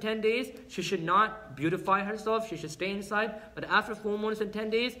 months and 10 days, she should not beautify herself, she should stay inside. But after 4 months and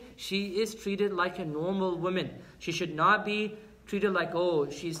 10 days, she is treated like a normal woman. She should not be treated like, oh,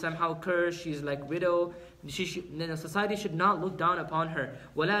 she's somehow cursed, she's like widow. Society should not look down upon her.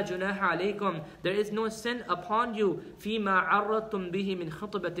 وَلَا جُنَاحَ عَلَيْكُمْ, there is no sin upon you. فِيمَا عَرَّضْتُمْ بِهِ مِنْ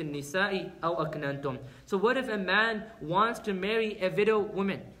خِطْبَةِ النِّسَاءِ أَوْ أَكْنَنْتُمْ. So what if a man wants to marry a widow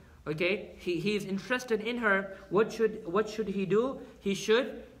woman? Okay, he is interested in her. What should he do? He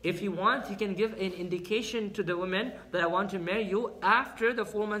should, if he wants, he can give an indication to the woman that I want to marry you after the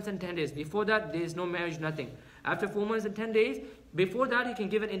 4 months and 10 days. Before that, there is no marriage, nothing. After 4 months and 10 days, before that, he can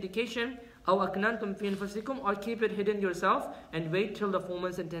give an indication. أَوْ أَكْنَنْتُمْ فِي أَنفُسِكُمْ, or keep it hidden yourself and wait till the 4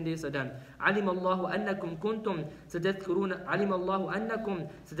 months and 10 days are done. عَلِمَ اللَّهُ أَنَّكُمْ كُنْتُمْ ستذكرون عَلِمَ اللَّهُ أَنَّكُمْ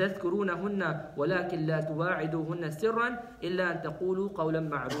ستذكرونهن ولكن لا تواعدوهن سرا إلا أن تقولوا قولا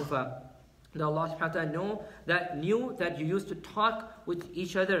معروفا. that Allah subhanahu wa ta'ala knew that you used to talk with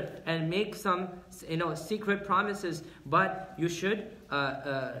each other and make some secret promises, but you should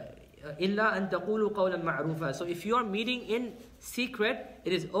إِلَّا أَن تَقُولُوا قَوْلًا مَعْرُوفًا. So if you are meeting in secret,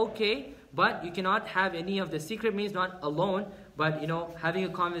 it is okay, but you cannot have any of the secret means not alone, but having a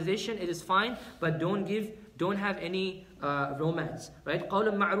conversation, it is fine, but don't have any romance, right?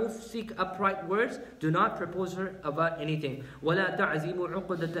 قَوْلًا مَعْرُوف, seek upright words, do not propose her about anything. وَلَا تَعْزِمُوا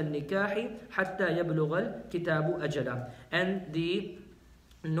عُقْدَةَ النِّكَاحِ حَتَّى يَبْلُغَ الْكِتَابُ أَجَلًا. And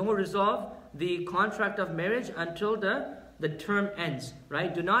no resolve the contract of marriage until the term ends,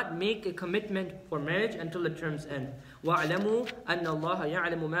 right? Do not make a commitment for marriage until the terms end. وَاعْلَمُوا أَنَّ اللَّهَ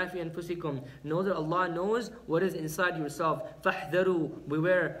يَعْلَمُ مَا فِي أَنفُسِكُمْ. Know that Allah knows what is inside yourself. فَاحْذَرُوا,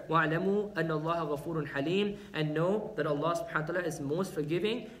 beware. وَاعْلَمُوا أَنَّ اللَّهَ غَفُورٌ حَلِيمٌ. And know that Allah subhanahu wa ta'ala is most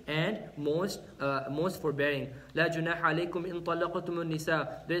forgiving and most forbearing. لَا جُنَاحَ عَلَيْكُمْ إِن طَلَّقْتُمُ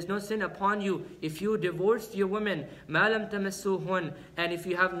النِّسَاءَ. There is no sin upon you if you divorced your women. مَا لَمْ تَمَسُّوهُنْ. And if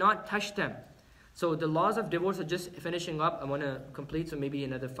you have not touched them. So the laws of divorce are just finishing up. I want to complete, so maybe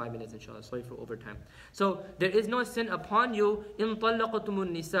another 5 minutes inshallah. Sorry for overtime. So there is no sin upon you in طَلَّقْتُمُ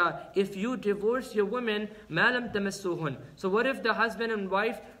النِّسَاء, if you divorce your women, مَا لَمْ تَمَسُّوهُنْ. So what if the husband and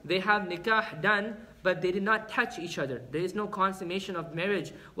wife, they have nikah done, but they did not touch each other? There is no consummation of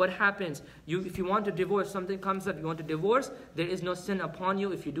marriage. What happens? If you want to divorce, something comes up, you want to divorce, there is no sin upon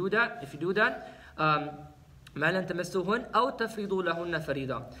you if you do that. مَا لَمْ تَمَسُّوهُنْ أَوْ تَفْرِضُوا لَهُنَّ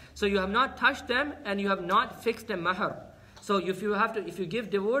فَرِيضًا. So you have not touched them and you have not fixed a mahar. So if you give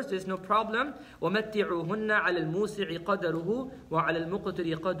divorce, there's no problem. وَمَتِّعُوهُنَّ عَلَى الْمُوسِعِ قَدَرُهُ وَعَلَى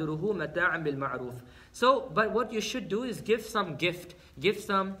الْمُقْتِرِ قَدَرُهُ مَتَاعًا بِالْمَعْرُوفِ. So, but what you should do is give some gift, give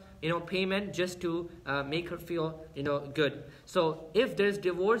some payment just to make her feel good. So if there's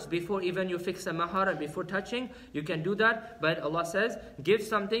divorce before even you fix a mahar and before touching, you can do that. But Allah says, give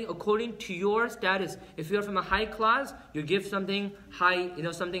something according to your status. If you're from a high class, you give something high,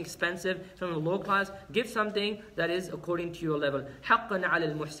 something expensive. From a low class, give something that is according to your level. حَقًّا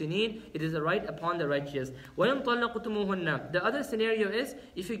عَلَى الْمُحْسِنِينَ. It is a right upon the righteous. وَإِن طَلَّقْتُمُوهُنَّ. The other scenario is,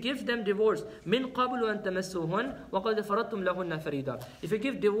 if you give them divorce, مِن قَبْلُ أَن تَمَسُّوهُنَّ وَقَدْ فَرَضْتُمْ لَهُنَّ فَرِيضًا. If you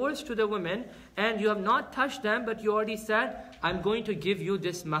give divorce to the women and you have not touched them, but you already said, I'm going to give you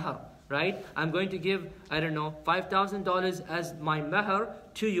this mahar, right? I'm going to give, $5,000 as my mahar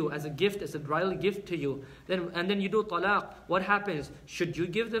to you, as a gift, as a bridal gift to you. Then you do talaq. What happens? Should you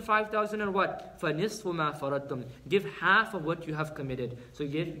give the 5,000 or what? فَنِصْفُ مَا فَرَضْتُمْ. Give half of what you have committed. So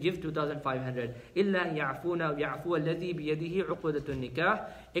give 2,500. إِلَّا يَعْفُونَ يَعْفُوَ الَّذِي بِيَدِهِ عُقْدَةُ النِّكَاحِ.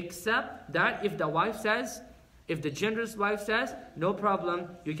 Except that if the generous wife says, no problem,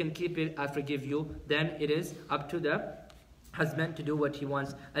 you can keep it, I forgive you, then it is up to the husband to do what he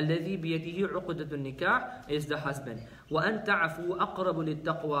wants. الَّذِي بِيَدِهِ عُقْدَةُ النِّكَاحِ is the husband. وَأَن تَعْفُوا أَقْرَبُ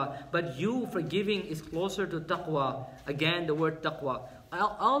لِلتَّقْوَى. But you forgiving is closer to taqwa. Again, the word taqwa.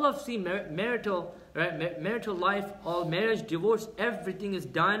 All of marital life, all marriage, divorce, everything is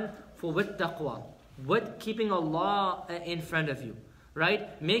done with taqwa, with keeping Allah in front of you.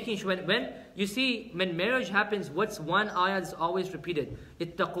 Right? Making sure when marriage happens, what's one ayah is always repeated?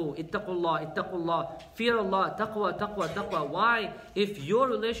 Ittaqullah. Fear Allah, taqwa. Why? If your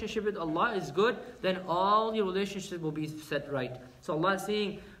relationship with Allah is good, then all your relationships will be set right. So Allah is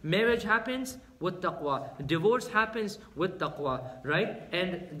saying, marriage happens with taqwa. Divorce happens with taqwa, right?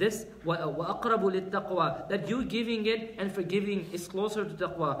 And this وَأَقْرَبُ لِلتَّقْوَى, that you giving it and forgiving is closer to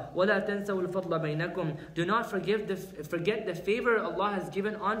taqwa. وَلَا تَنْسَوُا الْفَضْلَ بَيْنَكُمْ. Do not forget the favor Allah has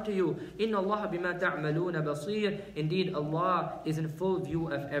given unto you. إِنَّ اللَّهَ بِمَا تَعْمَلُونَ بَصِيرٌ. Indeed, Allah is in full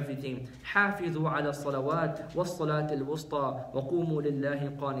view of everything. حَافِظُوا عَلَى الصَّلَوَاتِ وَالصَّلَاةِ الْوُسْطَى وَقُومُوا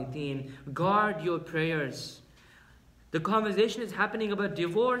لِلَّهِ قَانِتِينَ. Guard your prayers. The conversation is happening about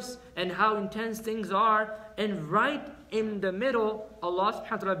divorce and how intense things are, and right in the middle, Allah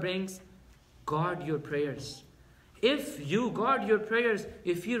subhanahu wa ta'ala brings, guard your prayers. If you guard your prayers,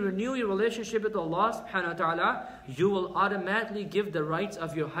 if you renew your relationship with Allah subhanahu wa ta'ala, you will automatically give the rights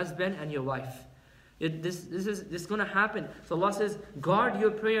of your husband and your wife. This is going to happen. So Allah says, guard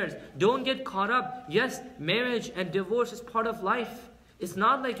your prayers. Don't get caught up. Yes, marriage and divorce is part of life. It's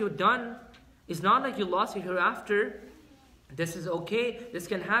not like you're done. It's not like you lost your hereafter. This is okay. This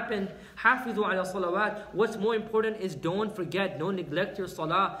can happen. حَافِظُوا عَلَى الصَّلَوَاتِ. What's more important is don't forget, don't neglect your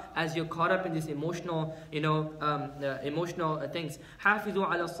salah as you're caught up in this emotional, emotional things. حَافِظُوا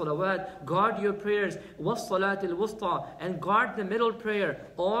عَلَى الصَّلَوَاتِ. Guard your prayers. وَالصَّلَاةِ الْوُسْطَى. And guard the middle prayer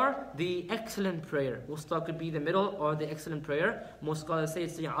or the excellent prayer. Wusta could be the middle or the excellent prayer. Most scholars say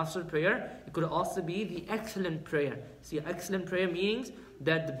it's the Asr prayer. It could also be the excellent prayer. See, excellent prayer means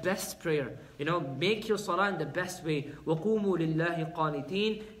that the best prayer, make your salah in the best way. وَقُومُوا لِلَّهِ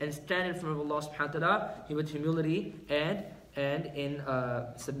قَانِتِينَ, and stand in front of Allah subhanahu wa ta'ala with humility and in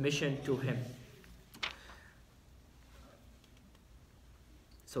submission to Him.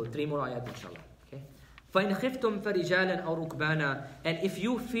 So 3 more ayat inshallah. Okay. فَإِنْ خِفْتُمْ فَرِجَالًا أَوْ رُكْبَانًا, and if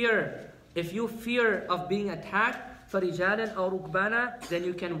you fear of being attacked, فَرِجَالًا أَوْ رُكْبَانًا, then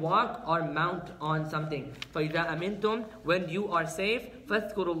you can walk or mount on something. فَإِذَا أَمِنْتُمْ, when you are safe,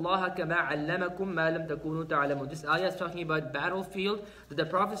 فَاذْكُرُوا اللَّهَ كَمَا عَلَّمَكُمْ مَا لَمْ تَكُونُوا تَعْلَمُونَ. This ayah is talking about battlefield. That the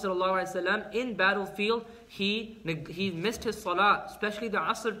Prophet ﷺ in battlefield, he missed his salah, especially the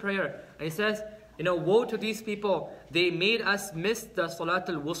Asr prayer. And he says, woe to these people. They made us miss the Salat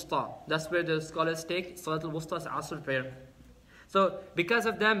al-Wusta. That's where the scholars take Salat al-Wusta as Asr prayer. So because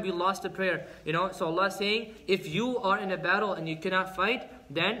of them, we lost the prayer. So Allah is saying, if you are in a battle and you cannot fight,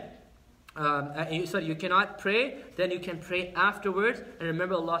 then you cannot pray, then you can pray afterwards. And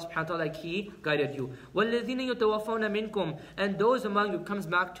remember Allah subhanahu wa ta'ala, like He guided you. وَالَّذِينَ يَتَوَفَّوْنَ مِنْكُمْ, and those among you, comes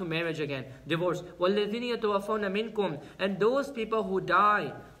back to marriage again, divorce. وَالَّذِينَ يَتَوَفَّوْنَ مِنْكُمْ, and those people who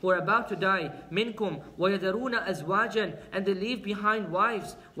die, who are about to die, minkum, وَيَذَرُونَ أَزْوَاجًا, and they leave behind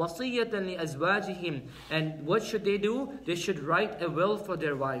wives, وَصِيَّةً لِأَزْوَاجِهِمْ, and what should they do? They should write a will for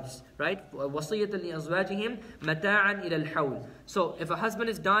their wives, right? وَصِيَّةً لِأَزْوَاجِهِمْ مَتَاعًا إِلَى الْحَوْلِ. So if a husband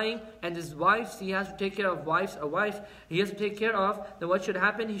is dying and his wife, he has to take care of a wife he has to take care of, then what should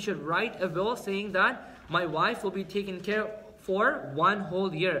happen? He should write a will saying that my wife will be taken care of for 1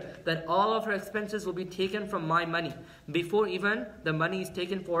 whole year, that all of her expenses will be taken from my money, before even the money is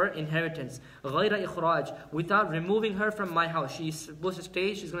taken for inheritance. غَيْرَ إِخْرَاج, without removing her from my house. She's supposed to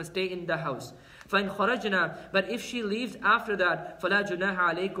stay, she's going to stay in the house. فَإِنْ خَرَجْنَا, but if she leaves after that, فَلَا جُنَاحَ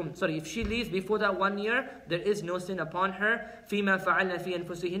عَلَيْكُمْ, if she leaves before that 1 year, there is no sin upon her. فِيمَا فَعَلْنَا فِي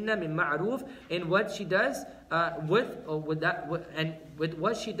أَنفُسِهِنَّ مِنْ مَعْرُوفٍ, in what she does with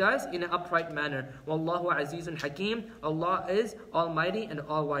what she does in an upright manner. Wallahu azizun hakim. Allah is almighty and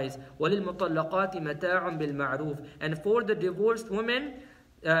all wise. وَلِلْمُطَلَّقَاتِ مَتَاعٌ بِالْمَعْرُوفِ, and for the divorced woman,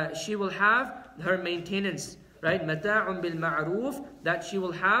 she will have her maintenance, right? مَتَاعٌ بِالْمَعْرُوفِ, that she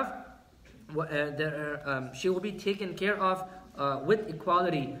will have she will be taken care of with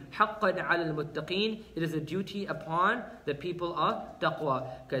equality. حَقًّا عَلَى الْمُتَّقِينَ, it is a duty upon the people of taqwa.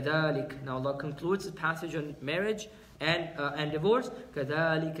 كَذَلِكَ, now Allah concludes the passage on marriage and divorce.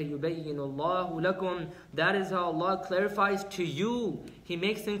 كَذَلِكَ يُبَيِّنُ اللَّهُ لَكُمْ, that is how Allah clarifies to you, He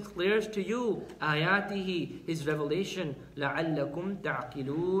makes things clear to you, آيَاتِهِ, His revelation, لَعَلَّكُمْ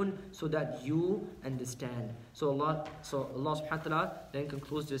تَعْقِلُونَ, so that you understand. So Allah subhanahu wa ta'ala then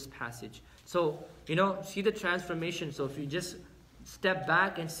concludes this passage. So, see the transformation. So if you just step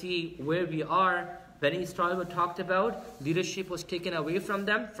back and see where we are, Bani Israel were talked about, leadership was taken away from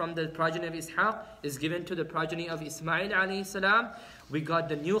them, from the progeny of Ishaq, is given to the progeny of Ismail alayhi salam. We got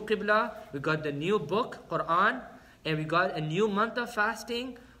the new Qibla, we got the new book, Quran, and we got a new month of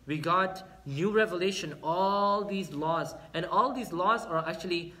fasting, we got new revelation, all these laws. And all these laws are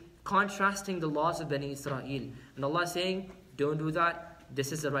actually contrasting the laws of Bani Israel. And Allah is saying, don't do that.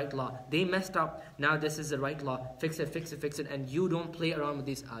 This is the right law. They messed up. Now this is the right law. Fix it. And you don't play around with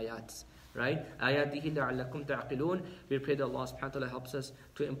these ayats. Right? آيَاتِهِ لَعَلَّكُمْ تَعْقِلُونَ. We pray that Allah subhanahu wa ta'ala helps us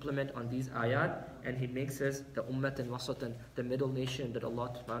to implement on these ayat, and He makes us the ummatan wasatan, the middle nation that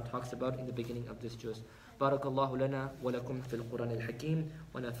Allah talks about in the beginning of this juz. بارك الله لنا ولكم في القرآن الحكيم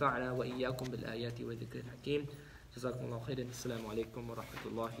ونفعنا وإياكم بالآيات والذكر الحكيم. جزاكم الله خيرا. السلام عليكم ورحمة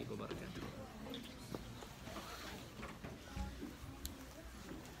الله وبركاته.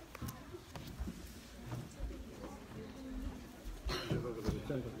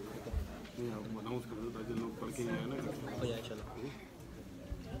 Announce कर दो ताकि लोग पढ़ के आए ना। हो जाए इंशाल्लाह।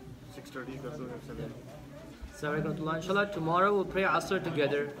 6:30 कर दो। Assalamualaikum. Inshallah, tomorrow we'll pray Asr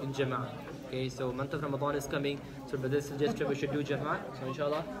together in Jama'ah. Okay, so month of Ramadan is coming, so brothers suggested we should do Jama'ah. So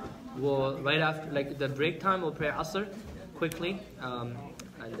inshallah, we'll right after, like the break time, we'll pray Asr quickly and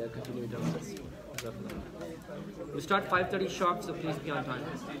continue with Jama'ah. We start 5:30 sharp, so please be on time.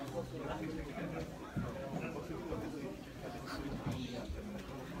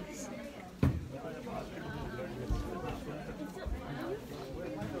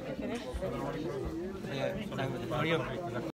 Yeah,